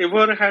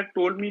ever had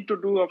told me to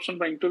do option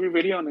buying, to be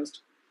very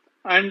honest.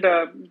 And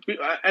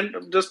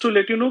just to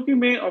let you know कि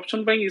मैं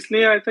option buying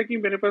इसलिए आया था कि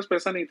मेरे पास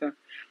पैसा नहीं था.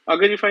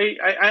 अगर if I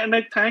and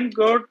I thank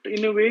God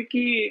इन अ वे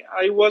कि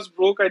I was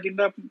broke, I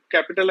didn't have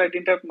capital, I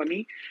didn't have money,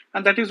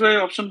 and that is why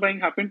option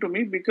buying happened to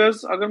me.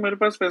 Because अगर मेरे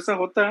पास पैसा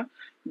होता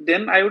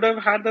then I would have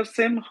had the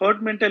same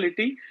herd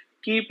mentality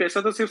कि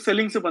पैसा तो सिर्फ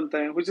selling से बनता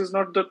है, which is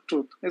not the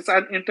truth. It's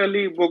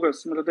entirely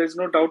bogus. मतलब there is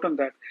no doubt on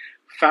that.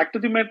 Fact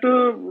of the matter,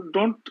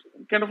 don't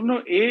kind of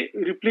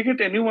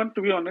replicate anyone,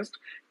 to be honest.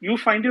 You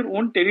find your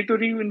own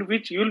territory in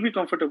which you'll be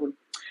comfortable.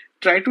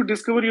 Try to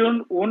discover your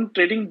own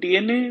trading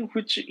DNA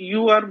which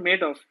you are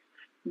made of.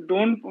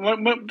 Don't,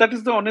 that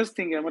is the honest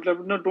thing है.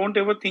 मतलब don't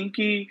ever think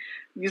कि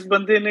इस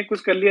बंदे ने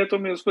कुछ कर लिया तो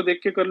मैं उसको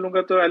देख के कर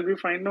लूंगा तो I'll be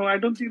fine. No, I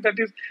don't think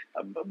that is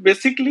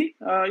basically,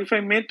 if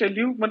I may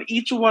tell you,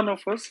 each one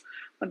of us,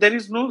 there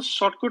is no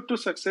shortcut to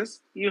success.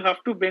 You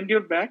have to bend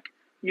your back.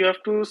 You have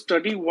to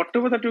study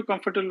whatever that you're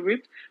comfortable with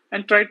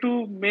and try to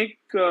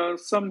make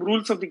some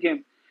rules of the game.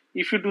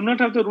 If you do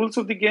not have the rules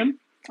of the game,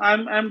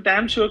 I'm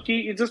damn sure कि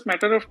it's just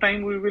matter of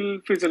time we will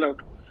fizzle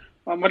out.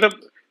 मतलब,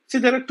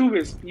 see, there are two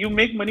ways. You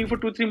make money for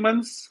 2-3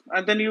 months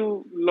and then you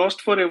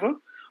lost forever,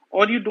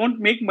 or you don't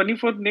make money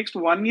for next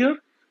 1 year,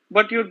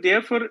 but you're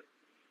there for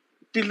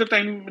till the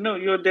time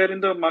you're there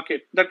in the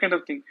market. That kind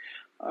of thing.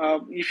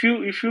 If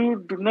you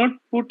do not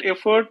put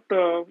effort,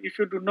 if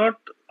you do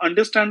not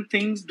understand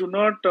things, do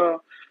not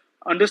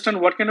understand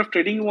what kind of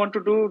trading you want to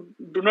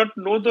do not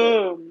know the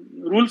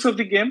rules of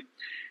the game,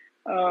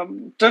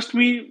 trust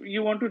me,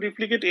 you want to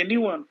replicate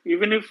anyone,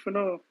 even if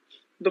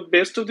the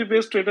best of the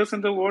best traders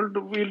in the world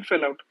will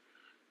fail out.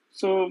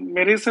 So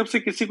मेरे हिसाब से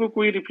किसी को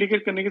कोई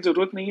replicate करने की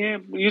जरूरत नहीं है.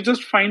 You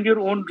just find your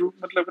own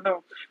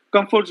मतलब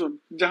comfort zone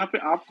जहाँ पे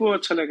आपको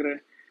अच्छा लग रहा है,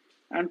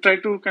 and try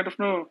to kind of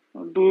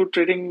do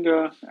trading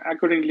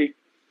accordingly.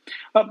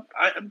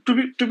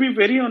 To be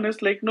very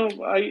honest, like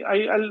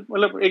I'll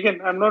well, again,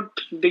 I'm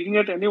not digging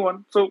at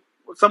anyone. So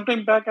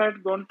sometime back I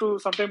had gone to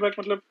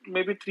मतलब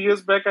maybe 3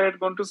 years back I had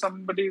gone to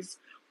somebody's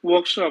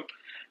workshop,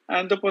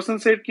 and the person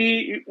said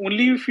कि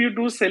only if you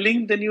do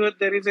selling then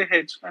there is a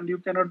hedge and you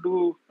cannot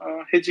do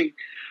hedging.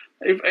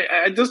 If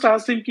I just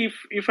asked him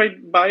if I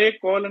buy a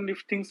call and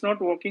if things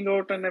not working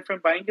out and if I'm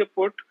buying a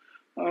put,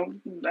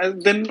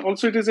 then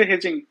also it is a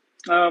hedging.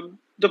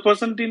 The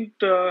person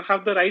didn't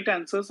have the right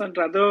answers and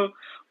rather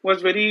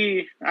was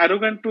very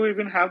arrogant to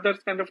even have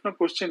that kind of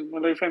question,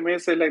 if I may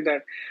say like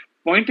that.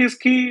 Point is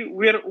key,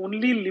 we are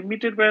only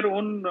limited by our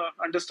own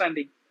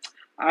understanding.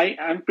 I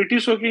am pretty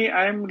sure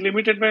I am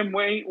limited by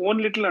my own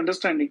little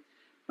understanding.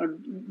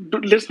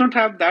 Let's not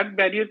have that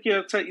barrier कि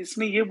अच्छा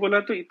इसने ये बोला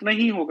तो इतना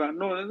ही होगा.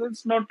 No,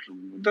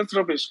 that's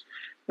rubbish.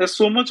 There's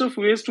so much of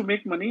ways to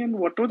make money, and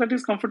whatever that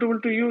is comfortable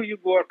to you, you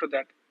go after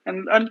that.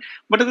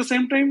 But at the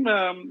same time,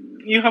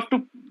 you have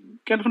to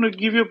kind of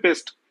give your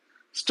best.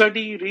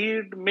 Study,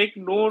 read, make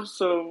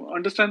notes,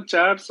 understand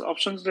charts,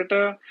 options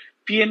data,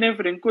 PNF,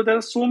 Renko. There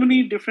are so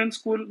many different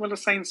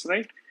science,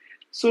 right?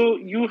 So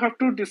you have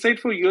to decide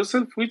for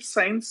yourself which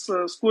science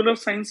school of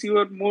science you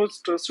are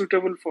most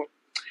suitable for,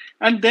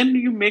 and then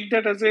you make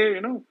that as a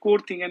core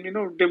thing and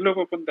develop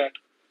upon that.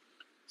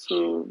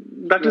 So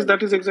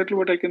that is exactly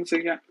what I can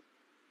say. Yeah.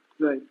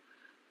 Right.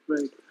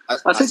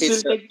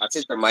 Asit,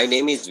 sir, my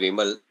name is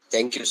Vimal.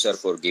 Thank you, sir,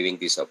 for giving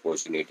this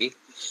opportunity.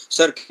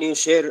 Sir, can you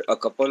share a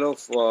couple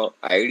of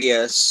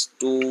ideas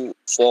to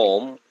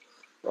form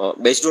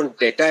based on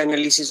data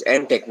analysis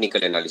and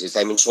technical analysis?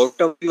 I mean,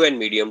 short-term view and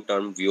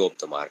medium-term view of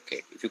the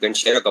market. If you can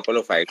share a couple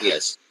of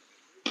ideas.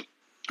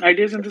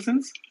 Ideas in the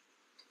sense?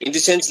 In the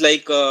sense,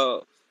 like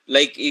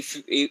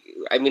if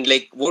I mean,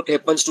 like what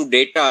happens to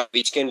data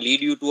which can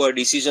lead you to a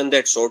decision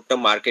that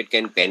short-term market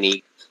can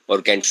panic,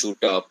 or can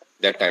shoot up,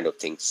 that kind of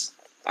things.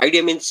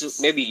 Idea means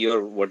maybe your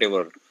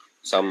whatever,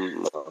 some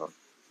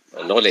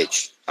knowledge,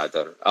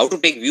 other how to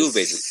take view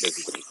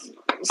basically.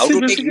 How See,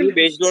 to take view basically,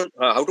 based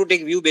on how to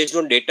take view based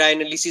on data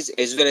analysis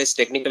as well as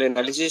technical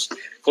analysis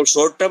for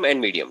short term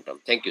and medium term.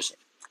 Thank you, sir.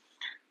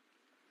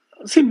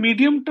 see,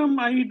 medium term,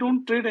 I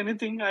don't trade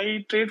anything.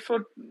 I trade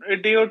for a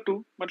day or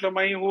two. Matlab,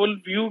 my whole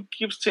view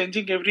keeps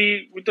changing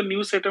every with a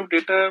new set of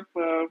data,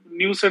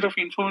 new set of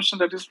information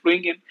that is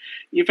flowing in.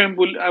 If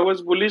I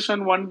was bullish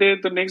on one day,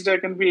 the next day I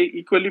can be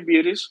equally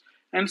bearish,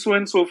 and so on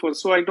and so forth.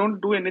 So I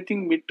don't do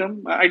anything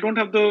midterm. I don't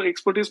have the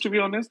expertise, to be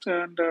honest,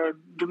 and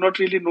do not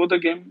really know the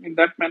game in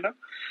that manner.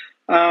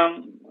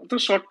 The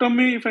short term,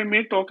 if I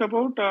may talk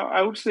about,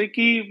 I would say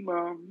ki,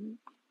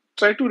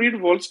 try to read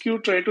Wall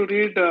Street, try to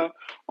read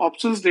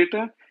options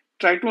data,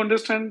 try to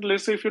understand,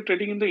 let's say if you're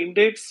trading in the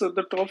index,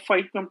 the top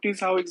 5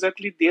 companies, how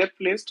exactly they are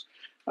placed.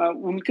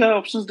 उनका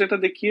options data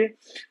देखिए,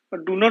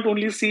 but do not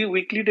only see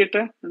weekly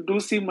data,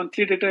 do see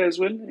monthly data as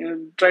well,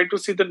 and try to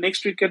see the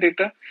next week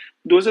data.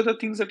 Those are the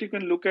things that you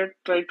can look at.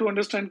 Try to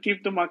understand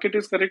if the market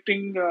is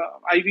correcting,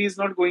 IV is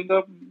not going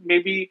up,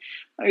 maybe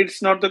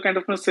it's not the kind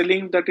of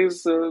selling that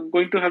is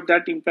going to have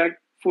that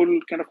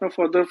impactful kind of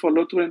further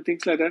follow through and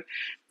things like that.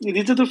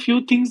 These are the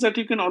few things that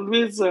you can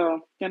always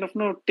kind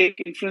of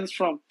take influence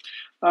from.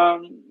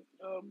 Um,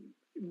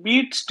 be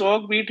it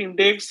stock, be it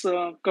index,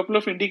 couple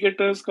of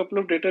indicators, couple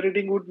of data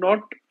reading would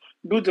not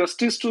do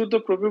justice to the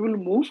probable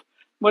move.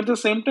 But at the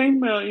same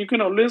time, you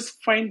can always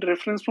find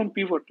reference from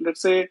pivot.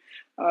 Let's say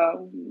uh,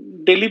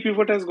 daily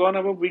pivot has gone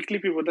above weekly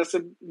pivot. That's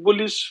a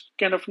bullish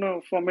kind of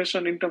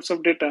formation in terms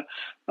of data.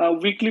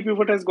 Weekly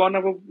pivot has gone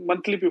above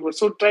monthly pivot.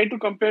 So try to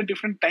compare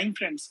different time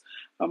frames.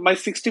 My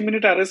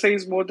 60-minute RSI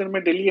is more than my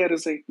daily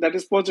RSI. That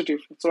is positive.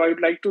 So I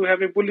would like to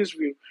have a bullish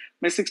view.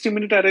 My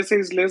 60-minute RSI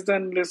is less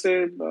than, let's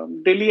say,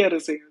 daily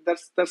RSI.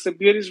 That's a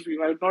bearish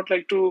view. I would not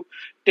like to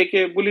take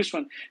a bullish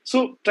one.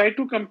 So try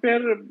to compare,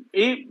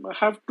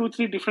 have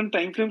 2-3 different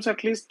time frames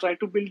at least. Try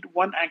to build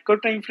one anchor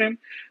time frame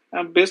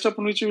based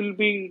upon which you will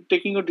be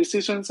taking your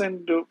decisions,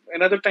 and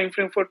another time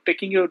frame for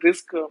taking your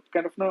risk,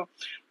 kind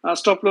of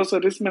stop loss or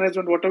risk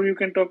management, whatever you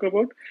can talk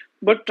about.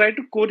 But try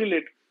to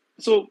correlate.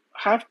 So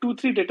have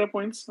 2-3 data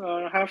points,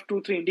 have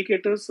 2-3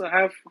 indicators,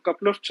 have a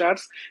couple of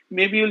charts.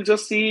 Maybe you'll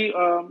just see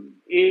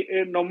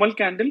a normal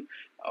candle.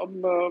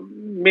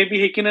 Maybe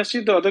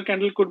Heikin-Ashi, the other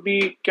candle could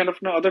be kind of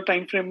other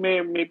time frame,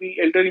 maybe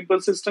Elder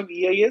Impulse System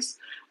EIS,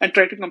 and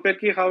try to compare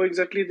how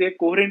exactly they're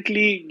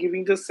coherently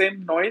giving the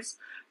same noise.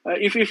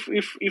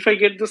 If I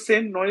get the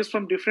same noise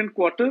from different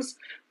quarters,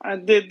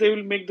 they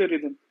will make the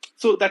rhythm.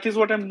 So that is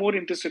what I'm more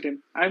interested in.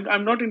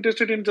 I'm not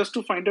interested in just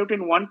to find out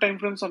in one time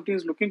frame something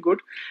is looking good.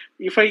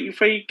 If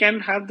I can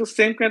have the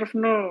same kind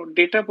of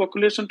data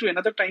population to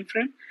another time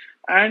frame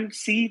and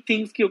see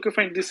things, okay,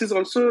 fine, this is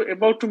also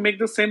about to make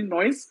the same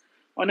noise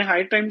on a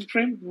high time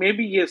frame,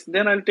 maybe yes,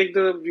 then I'll take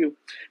the view.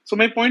 So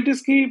my point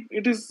is ki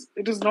it is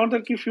not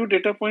that few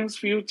data points,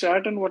 few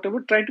chart and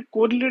whatever, try to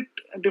correlate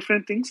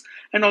different things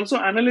and also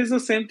analyze the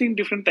same thing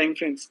different time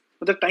frames.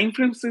 But the time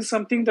frames is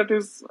something that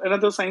is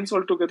another science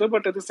altogether,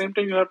 but at the same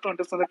time you have to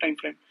understand the time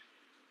frame.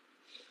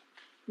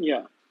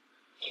 Yeah,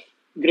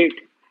 great.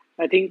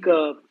 I think,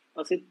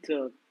 Asit,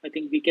 I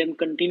think we can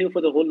continue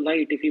for the whole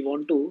night if you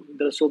want to.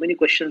 There are so many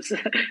questions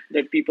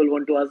that people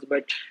want to ask,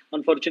 but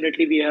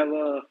unfortunately we have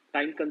a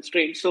time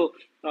constraint. So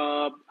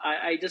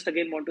I just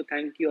again want to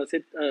thank you,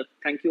 Asit.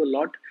 Thank you a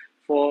lot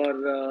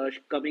for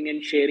coming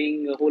and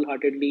sharing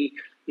wholeheartedly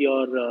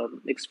your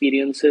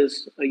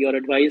experiences, your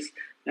advice,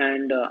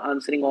 and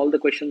answering all the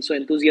questions so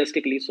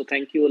enthusiastically. So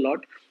thank you a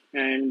lot,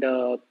 and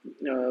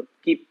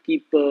keep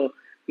keep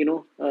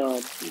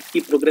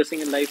progressing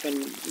in life, and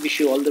wish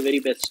you all the very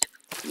best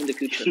in the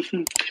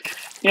future.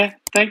 Yeah,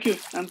 thank you,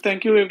 and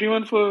thank you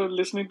everyone for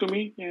listening to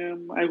me.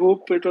 I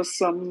hope it was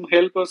some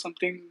help or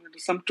something,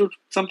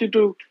 something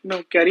to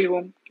carry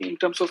home in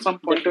terms of some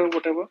pointer or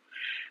whatever.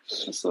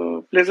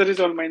 So pleasure is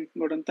all mine,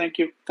 Gordon. Thank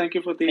you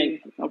for the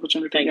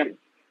opportunity.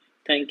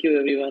 Thank you,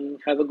 everyone.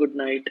 Have a good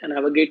night and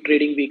have a great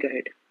trading week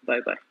ahead.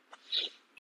 Bye bye.